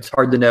happened, but it's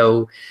hard to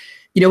know.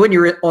 When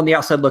you're on the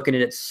outside looking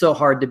at it, it's so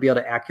hard to be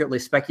able to accurately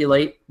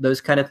speculate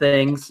those kind of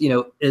things.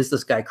 Is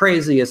this guy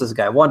crazy? Is this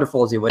guy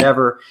wonderful? Is he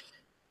whatever?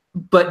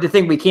 But the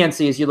thing we can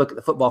see is you look at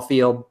the football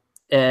field,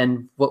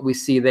 and what we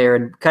see there,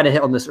 and kind of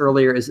hit on this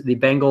earlier, is the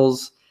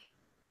Bengals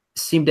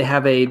seem to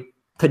have a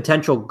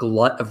potential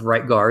glut of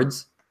right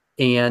guards.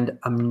 And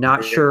I'm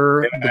not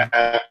sure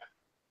the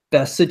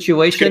best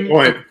situation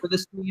for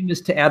this team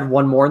is to add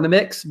one more in the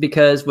mix,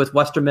 because with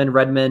Westerman,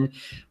 Redmond,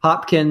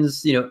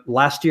 Hopkins,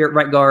 last year at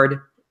right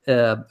guard,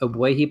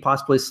 he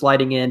possibly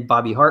sliding in.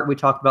 Bobby Hart, we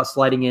talked about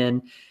sliding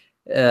in.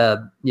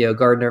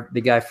 Gardner,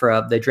 the guy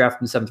they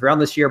drafted in the 7th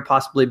round this year,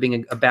 possibly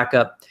being a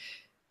backup.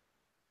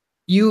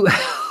 You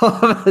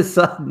all of a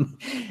sudden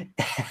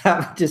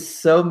have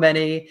just so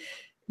many.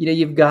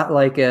 You've got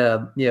like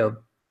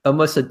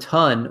almost a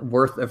ton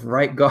worth of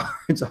right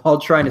guards all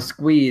trying to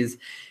squeeze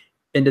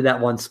into that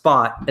one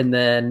spot, and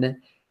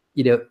then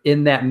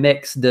in that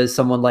mix, does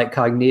someone like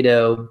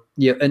Cognito?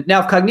 And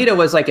now if Cognito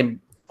was like an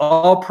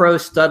all-pro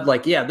stud,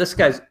 like, yeah, this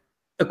guy's,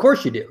 of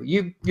course you do.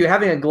 You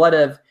having a glut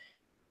of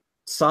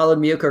solid,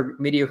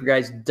 mediocre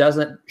guys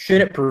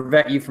shouldn't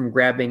prevent you from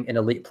grabbing an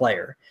elite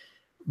player.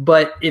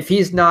 But if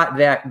he's not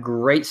that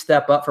great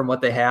step up from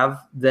what they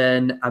have,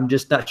 then I'm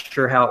just not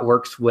sure how it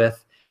works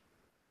with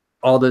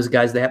all those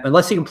guys they have,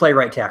 unless he can play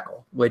right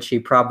tackle, which he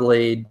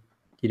probably,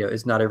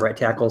 is not a right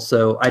tackle.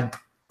 So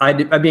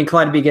I'd be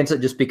inclined to be against it,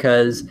 just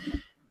because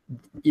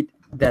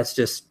that's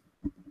just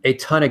a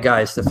ton of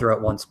guys to throw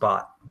at one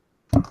spot.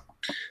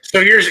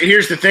 So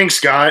here's the thing,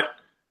 Scott.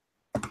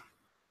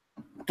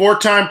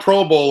 4-time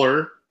Pro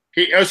Bowler.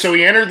 He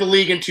entered the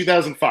league in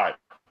 2005.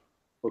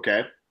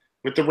 Okay,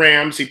 with the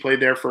Rams, he played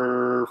there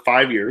for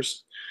 5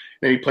 years.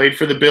 Then he played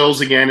for the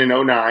Bills again in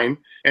 2009,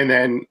 and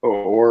then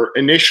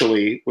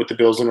initially with the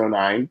Bills in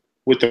 2009,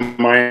 with the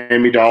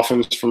Miami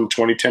Dolphins from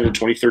 2010 to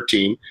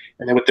 2013,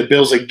 and then with the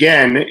Bills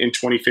again in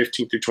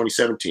 2015 through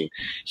 2017.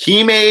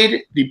 He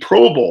made the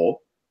Pro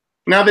Bowl.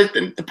 Now that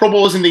the Pro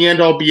Bowl isn't the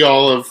end-all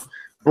be-all of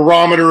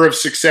barometer of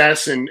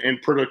success and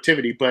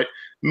productivity, but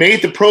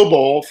made the Pro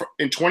Bowl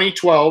in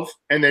 2012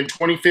 and then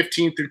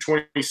 2015 through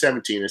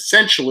 2017.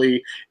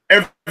 Essentially,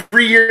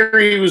 every year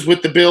he was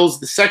with the Bills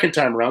the second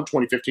time around,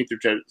 2015 through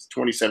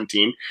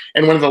 2017,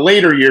 and one of the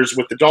later years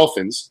with the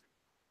Dolphins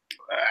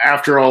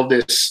after all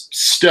this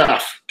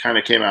stuff kind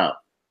of came out.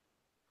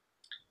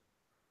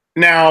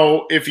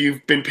 Now, if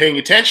you've been paying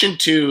attention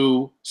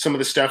to some of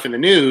the stuff in the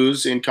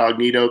news,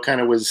 Incognito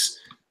kind of was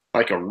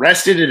like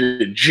arrested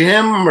at a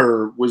gym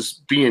or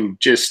was being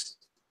just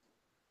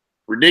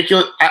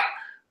ridiculous.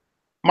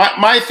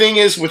 My thing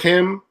is with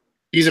him,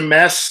 he's a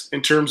mess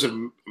in terms of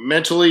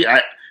mentally.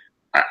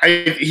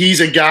 He's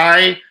a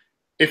guy,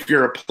 if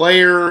you're a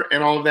player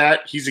and all of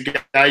that, he's a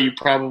guy you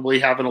probably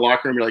have in a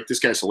locker room. You're like, this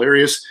guy's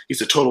hilarious.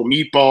 He's a total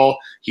meatball.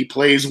 He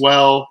plays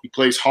well. He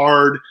plays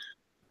hard.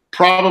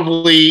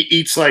 Probably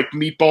eats like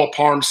meatball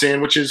parm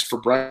sandwiches for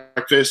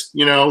breakfast,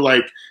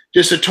 like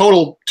just a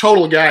total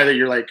guy that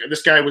you're like,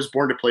 this guy was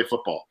born to play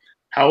football.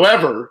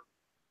 However,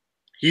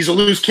 he's a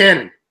loose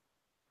cannon.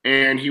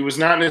 And he was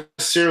not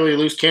necessarily a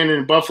loose cannon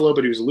in Buffalo,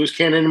 but he was a loose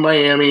cannon in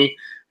Miami.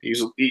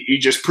 He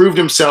just proved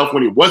himself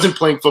when he wasn't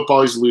playing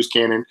football. He's a loose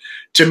cannon.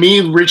 To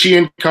me, Richie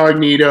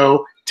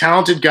Incognito,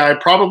 talented guy,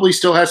 probably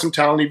still has some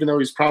talent, even though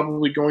he's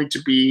probably going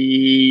to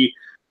be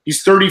 –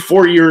 he's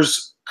 34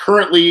 years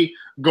currently,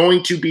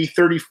 going to be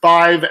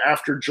 35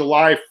 after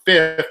July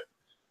 5th.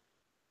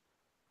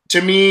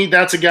 To me,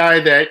 that's a guy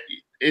that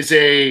is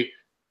a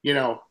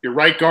your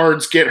right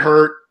guards get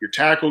hurt, your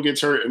tackle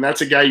gets hurt, and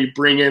that's a guy you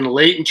bring in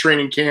late in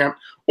training camp,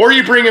 or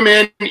you bring him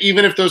in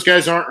even if those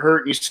guys aren't hurt,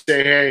 and you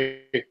say,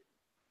 hey,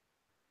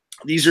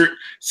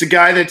 it's a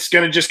guy that's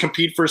going to just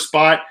compete for a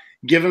spot.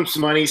 Give him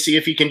some money, see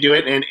if he can do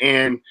it,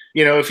 and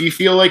if you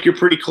feel like you're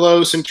pretty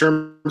close in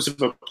terms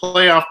of a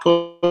playoff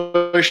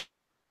push,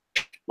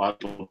 a lot of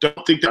people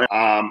don't think that.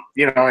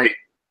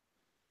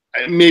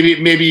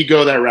 Maybe you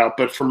go that route,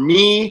 but for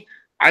me,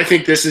 I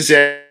think this is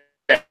a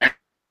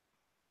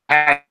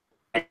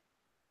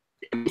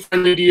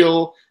friendly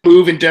deal,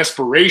 move in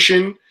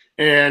desperation,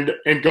 and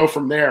go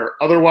from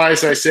there.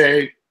 Otherwise, I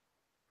say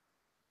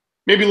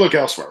maybe look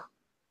elsewhere.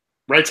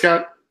 Right,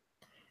 Scott?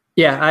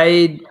 Yeah,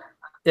 I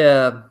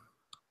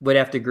would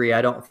have to agree.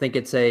 I don't think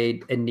it's a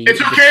need.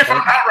 It's okay if I'm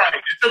not right.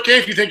 It's okay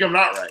if you think I'm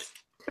not right.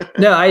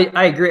 No,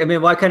 I agree. I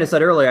mean, I kind of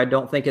said earlier, I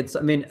don't think it's –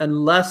 I mean,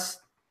 unless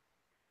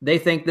they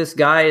think this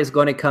guy is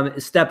going to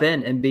step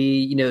in and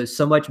be,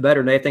 so much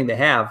better than anything they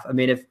have. I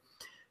mean,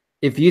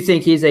 if you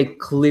think he's a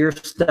clear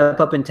step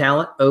up in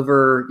talent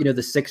over,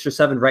 the 6 or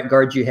 7 right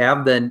guards you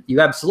have, then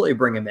you absolutely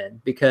bring him in,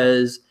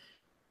 because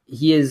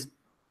he is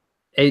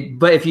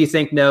but if you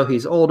think, no,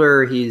 he's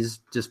older, he's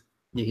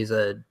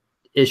a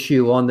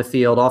issue on the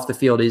field, off the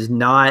field, he's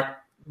not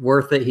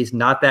worth it, he's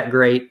not that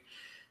great,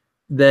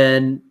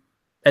 then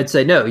I'd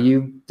say, no,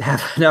 you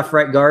have enough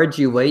right guards,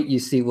 you wait, you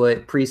see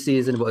what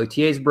preseason, what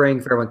OTAs bring,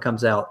 if everyone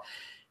comes out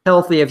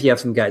healthy. If you have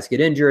some guys get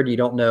injured, you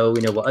don't know,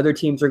 what other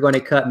teams are going to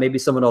cut. Maybe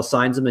someone else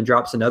signs them and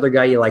drops another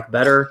guy you like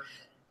better.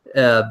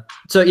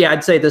 So yeah,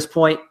 I'd say at this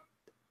point,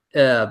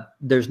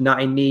 there's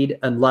not a need,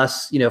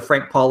 unless,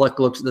 Frank Pollock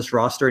looks at this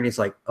roster and he's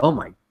like, oh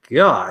my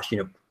gosh,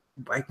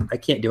 I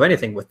can't do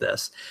anything with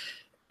this.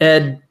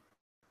 And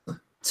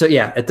so,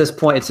 yeah, at this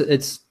point,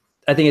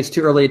 I think it's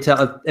too early to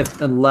tell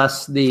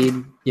unless the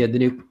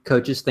new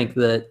coaches think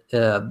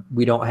that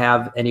we don't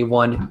have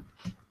anyone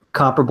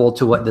comparable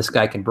to what this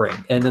guy can bring.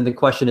 And then the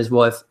question is,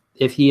 well,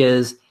 if he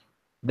is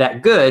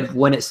that good,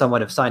 wouldn't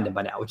someone have signed him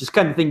by now? Which is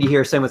kind of thing you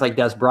hear, same with like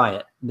Des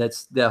Bryant.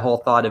 That's the whole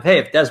thought of, hey,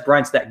 if Des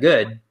Bryant's that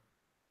good,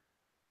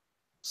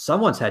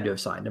 someone's had to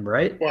have signed him,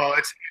 right? Well,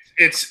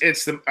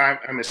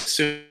 I'm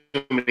assuming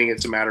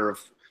it's a matter of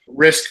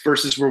risk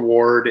versus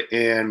reward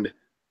and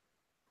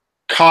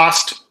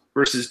cost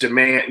versus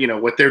demand,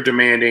 what they're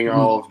demanding,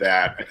 all of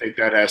that. I think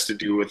that has to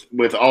do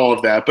with all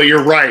of that. But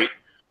you're right.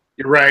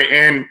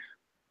 And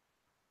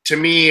to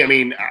me, I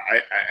mean,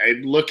 I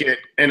look at,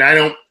 and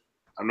I'm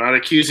not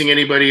accusing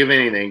anybody of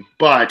anything,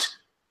 but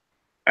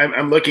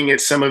I'm looking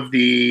at some of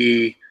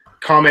the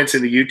comments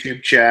in the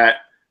YouTube chat.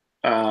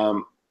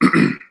 I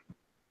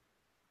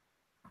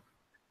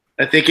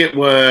think it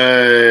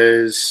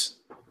was,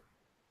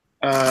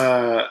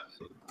 I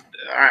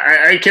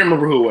can't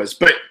remember who it was,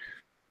 but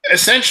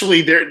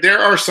essentially there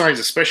are signs,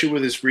 especially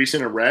with his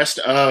recent arrest,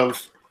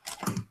 of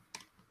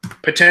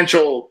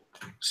potential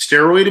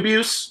steroid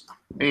abuse.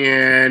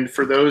 And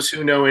for those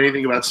who know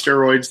anything about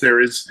steroids, there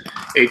is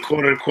a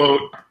quote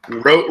unquote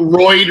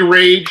roid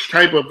rage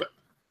type of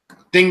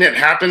thing that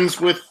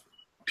happens with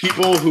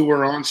people who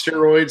are on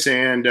steroids.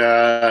 And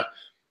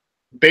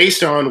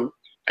based on,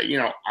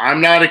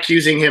 I'm not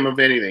accusing him of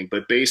anything,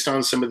 but based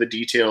on some of the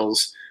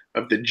details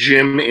of the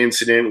gym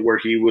incident where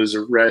he was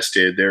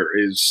arrested, there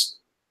is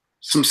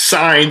some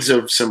signs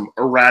of some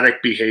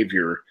erratic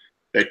behavior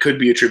that could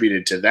be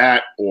attributed to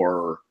that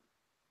or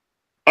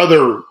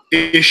other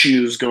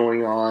issues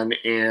going on.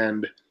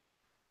 And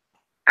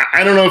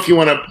I don't know if you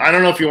want to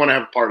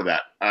have a part of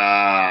that.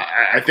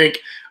 I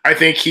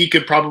think he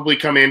could probably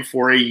come in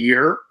for a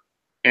year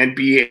and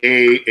be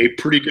a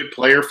pretty good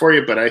player for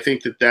you. But I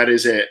think that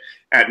is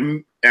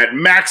at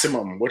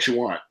maximum what you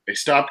want. A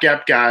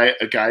stopgap guy,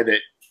 a guy that,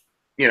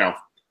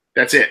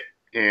 that's it.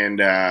 And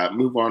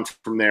move on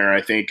from there.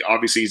 I think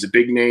obviously he's a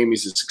big name.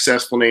 He's a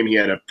successful name. He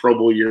had a Pro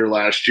Bowl year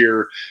last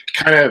year,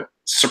 kind of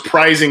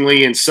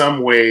surprisingly in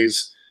some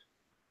ways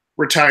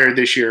retired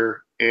this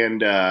year.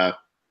 And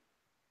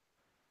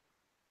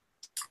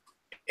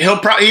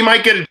he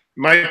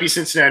might be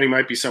Cincinnati,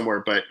 might be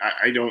somewhere, but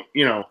I don't,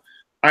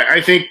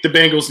 I think the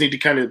Bengals need to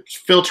kind of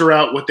filter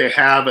out what they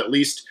have, at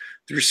least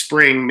through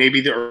spring, maybe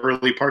the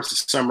early parts of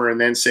summer, and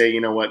then say, you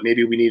know what,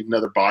 maybe we need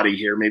another body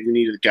here. Maybe we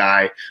need a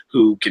guy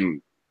who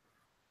can,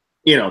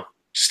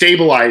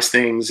 stabilize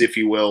things, if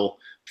you will,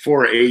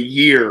 for a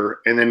year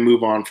and then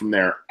move on from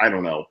there. I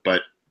don't know,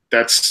 but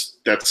that's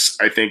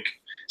I think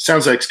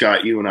sounds like,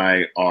 Scott, you and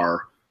I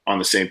are on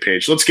the same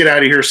page. Let's get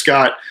out of here,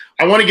 Scott.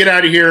 I want to get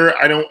out of here.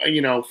 I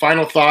don't,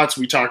 final thoughts.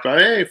 We talked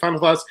about, hey, final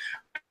thoughts.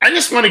 I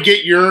just want to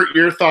get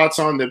your thoughts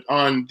on the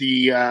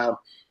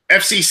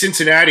FC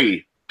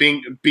Cincinnati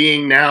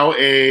being now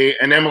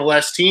an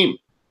MLS team.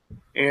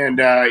 And,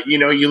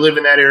 you live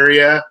in that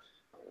area.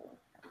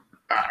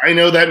 I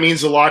know that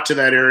means a lot to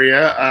that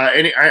area.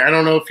 And I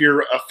don't know if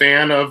you're a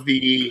fan of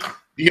the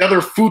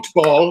other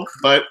football,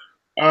 but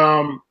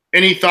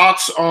any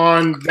thoughts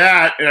on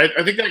that? And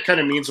I think that kind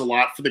of means a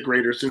lot for the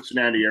greater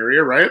Cincinnati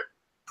area, right?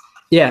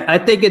 Yeah, I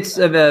think it's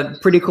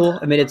pretty cool.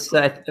 I mean, it's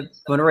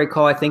when I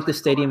recall, I think the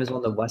stadium is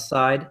on the west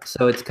side,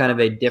 so it's kind of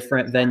a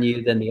different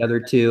venue than the other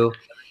two.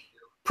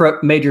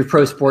 major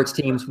pro sports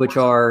teams, which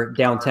are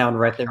downtown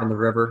right there in the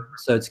river.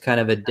 So it's kind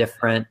of a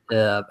different,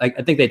 I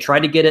think they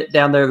tried to get it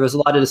down there. There was a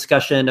lot of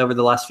discussion over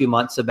the last few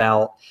months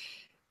about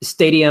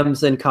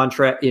stadiums and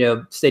contract,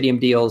 stadium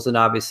deals. And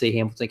obviously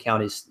Hamilton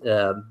County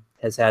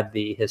has had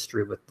the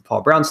history with the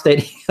Paul Brown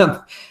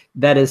Stadium.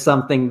 That is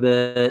something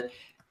that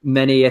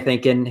many, I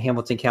think, in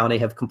Hamilton County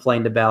have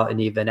complained about,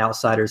 and even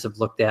outsiders have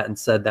looked at and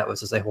said that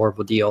was just a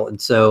horrible deal. And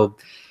so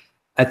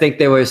I think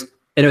there was,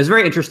 and it was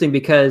very interesting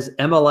because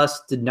MLS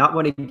did not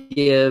want to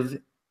give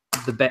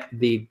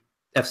the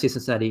FC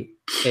Cincinnati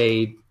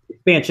a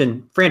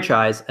expansion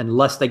franchise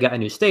unless they got a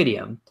new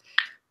stadium.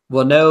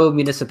 Well, no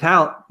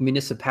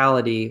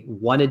municipality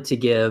wanted to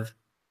give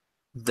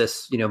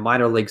this,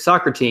 minor league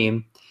soccer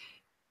team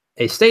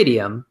a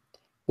stadium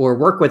or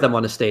work with them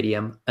on a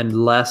stadium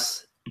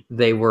unless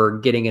they were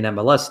getting an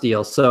MLS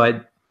deal. So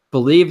I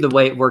believe the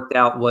way it worked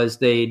out was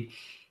the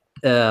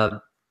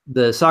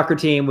soccer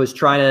team was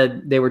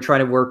trying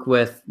to work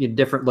with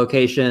different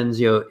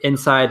locations,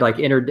 inside, like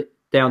inner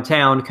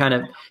downtown kind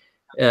of,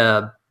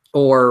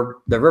 or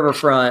the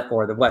riverfront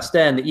or the West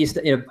End, the East,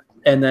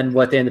 and then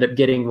what they ended up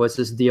getting was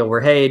this deal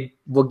where, hey,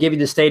 we'll give you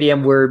the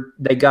stadium, where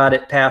they got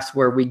it passed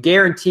where we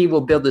guarantee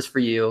we'll build this for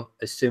you,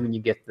 assuming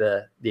you get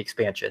the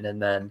expansion. And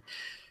then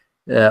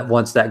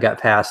once that got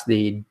passed,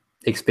 the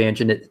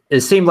expansion,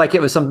 it seemed like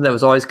it was something that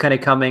was always kind of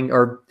coming,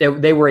 or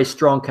they were a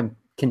strong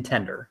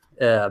contender.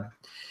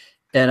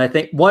 And I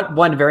think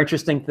one very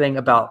interesting thing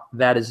about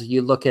that is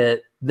you look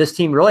at this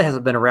team really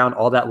hasn't been around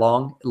all that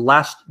long. For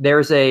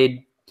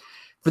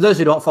those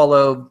who don't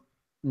follow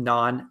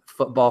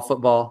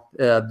football,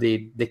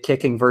 the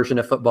kicking version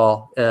of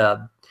football,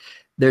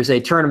 there's a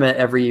tournament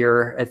every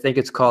year. I think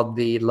it's called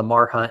the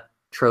Lamar Hunt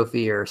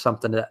Trophy or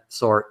something of that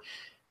sort,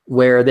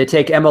 where they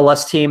take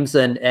MLS teams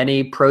and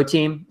any pro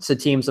team, so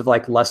teams of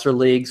like lesser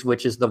leagues,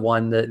 which is the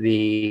one that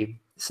the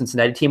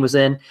Cincinnati team was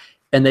in,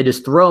 and they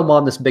just throw them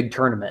on this big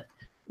tournament.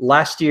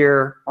 Last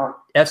year,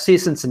 FC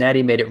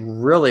Cincinnati made it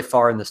really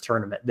far in this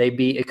tournament. They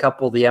beat a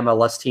couple of the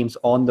MLS teams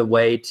on the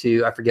way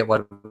to, I forget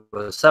what it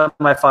was,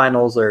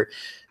 semifinals or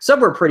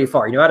somewhere pretty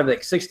far. Out of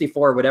like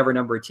 64, whatever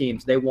number of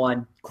teams, they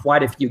won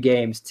quite a few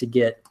games to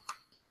get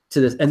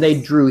to this. And they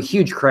drew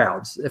huge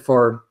crowds as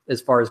far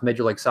as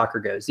Major League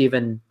Soccer goes,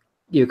 even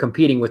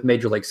competing with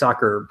Major League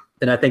Soccer.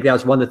 And I think that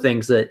was one of the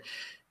things that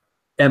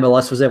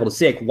MLS was able to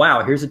see, like,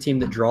 wow, here's a team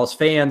that draws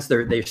fans.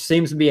 There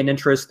seems to be an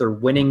interest. They're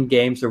winning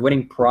games. They're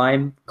winning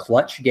prime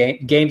clutch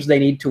games they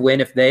need to win.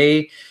 If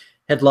they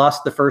had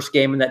lost the first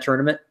game in that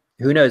tournament,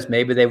 who knows?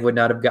 Maybe they would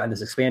not have gotten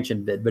this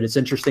expansion bid. But it's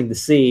interesting to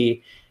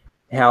see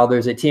how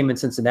there's a team in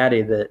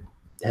Cincinnati that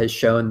has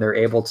shown they're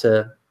able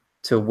to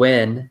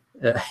win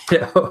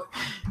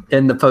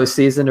in the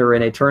postseason or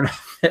in a tournament.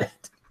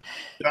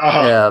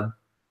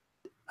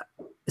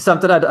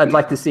 Something I'd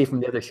like to see from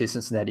the other two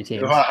Cincinnati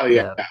teams.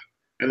 Yeah.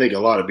 I think a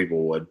lot of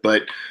people would,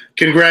 but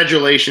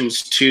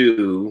congratulations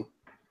to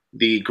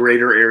the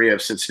greater area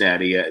of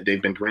Cincinnati.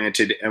 They've been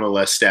granted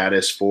MLS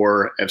status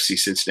for FC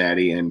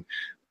Cincinnati in,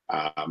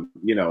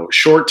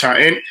 short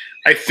time. And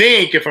I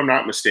think, if I'm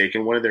not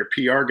mistaken, one of their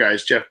PR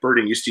guys, Jeff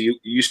Burton,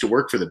 used to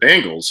work for the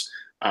Bengals,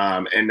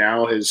 and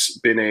now has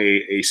been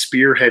a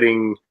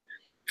spearheading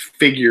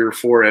figure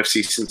for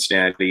FC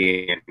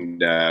Cincinnati.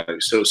 And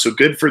so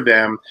good for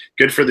them,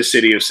 good for the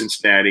city of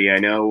Cincinnati. I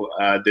know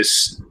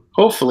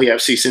hopefully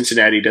FC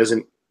Cincinnati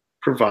doesn't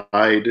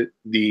provide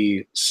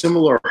the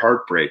similar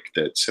heartbreak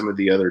that some of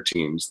the other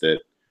teams that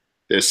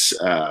this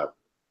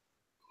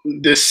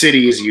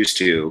city is used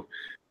to.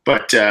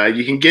 But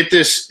you can get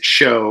this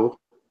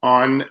show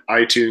on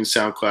iTunes,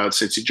 SoundCloud,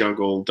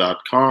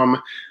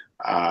 CincyJungle.com.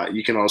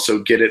 You can also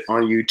get it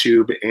on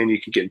YouTube, and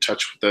you can get in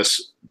touch with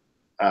us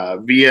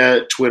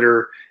via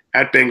Twitter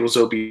at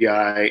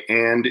BengalsOBI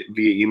and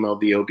via email,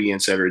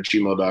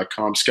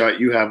 theobinsider@gmail.com. Scott,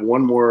 you have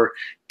one more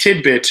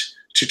tidbit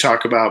to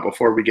talk about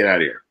before we get out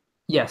of here.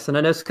 Yes, and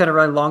I know it's kind of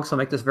running long, so I'll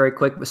make this very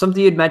quick. But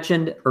something you'd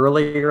mentioned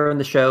earlier in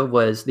the show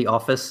was The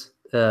Office,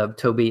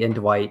 Toby and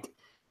Dwight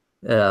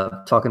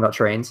talking about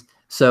trains.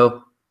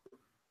 So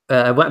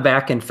I went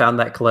back and found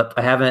that clip.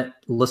 I haven't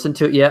listened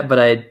to it yet,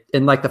 but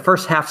in like the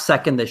first half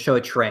second, they show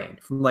a train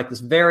from like this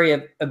very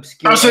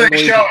obscure angle.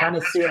 You can kind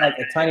of see like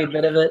a tiny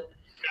bit of it.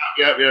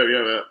 Yeah.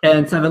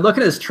 And so I've been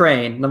looking at this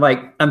train, and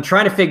I'm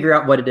trying to figure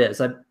out what it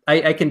is.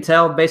 I can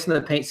tell based on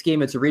the paint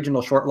scheme, it's a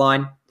regional short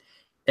line.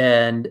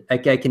 And I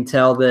can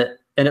tell that,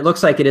 and it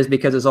looks like it is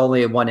because it's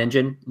only one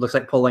engine. It looks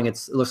like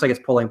it's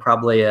pulling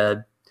probably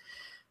a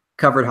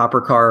covered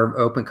hopper car,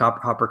 open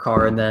hopper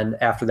car, and then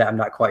after that, I'm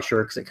not quite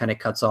sure because it kind of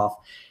cuts off.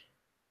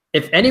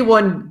 If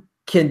anyone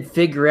can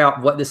figure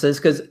out what this is,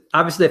 because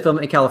obviously they film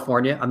it in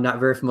California. I'm not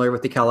very familiar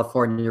with the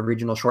California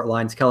regional short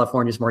lines.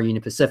 California is more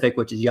Union Pacific,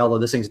 which is yellow.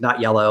 This thing's not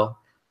yellow.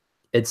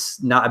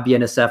 It's not a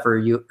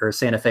BNSF or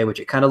Santa Fe, which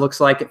it kind of looks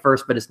like at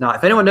first, but it's not.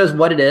 If anyone knows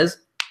what it is,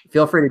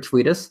 feel free to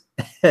tweet us.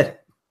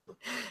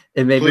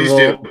 And maybe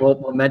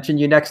we'll mention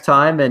you next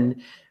time and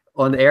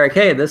on the air. Like,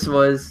 hey, this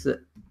was,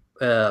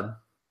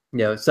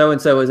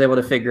 so-and-so was able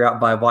to figure out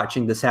by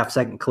watching this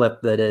half-second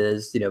clip that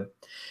is,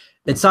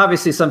 It's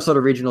obviously some sort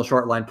of regional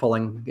short line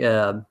pulling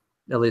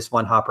at least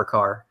one hopper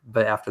car,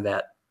 but after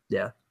that,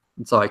 yeah,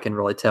 that's all I can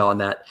really tell on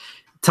that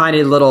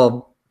tiny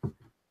little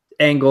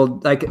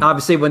angled. Like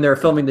obviously, when they were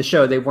filming the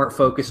show, they weren't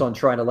focused on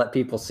trying to let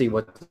people see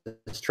what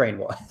this train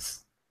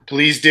was.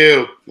 Please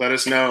do let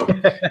us know.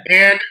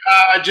 And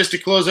just to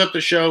close up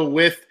the show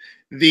with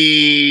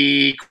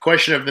the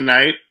question of the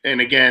night,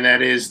 and again,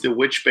 that is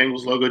which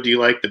Bengals logo do you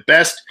like the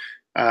best?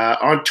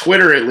 On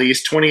Twitter, at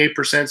least,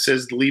 28%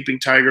 says the Leaping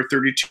Tiger,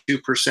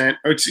 32%,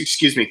 or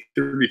excuse me,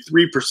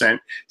 33%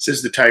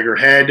 says the Tiger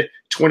Head,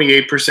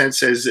 28%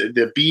 says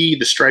the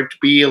striped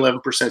B,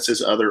 11%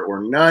 says other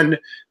or none.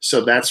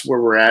 So that's where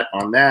we're at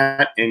on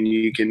that. And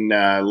you can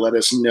let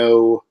us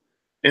know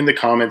in the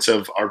comments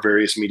of our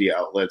various media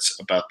outlets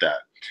about that.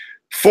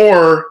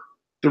 For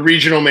the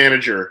regional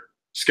manager,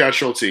 Scott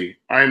Schulze,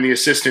 I am the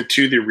assistant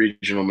to the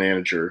regional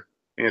manager,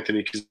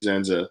 Anthony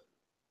Cosenza.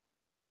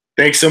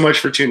 Thanks so much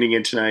for tuning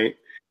in tonight.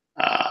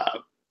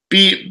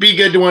 Be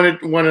good to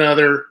one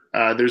another.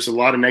 There's a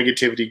lot of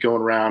negativity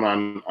going around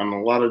on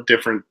a lot of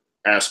different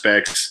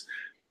aspects,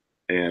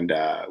 and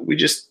we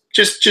just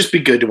be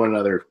good to one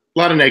another. A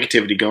lot of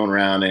negativity going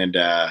around, and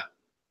I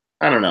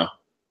don't know.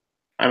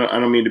 I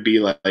don't mean to be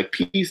like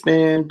peace,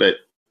 man, but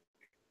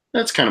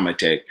that's kind of my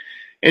take.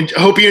 And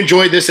hope you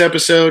enjoyed this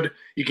episode.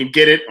 You can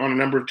get it on a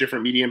number of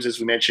different mediums, as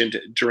we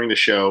mentioned during the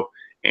show.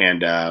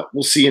 And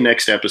we'll see you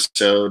next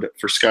episode.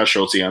 For Scott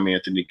Schulze, I'm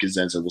Anthony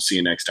Cosenza. We'll see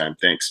you next time.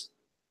 Thanks.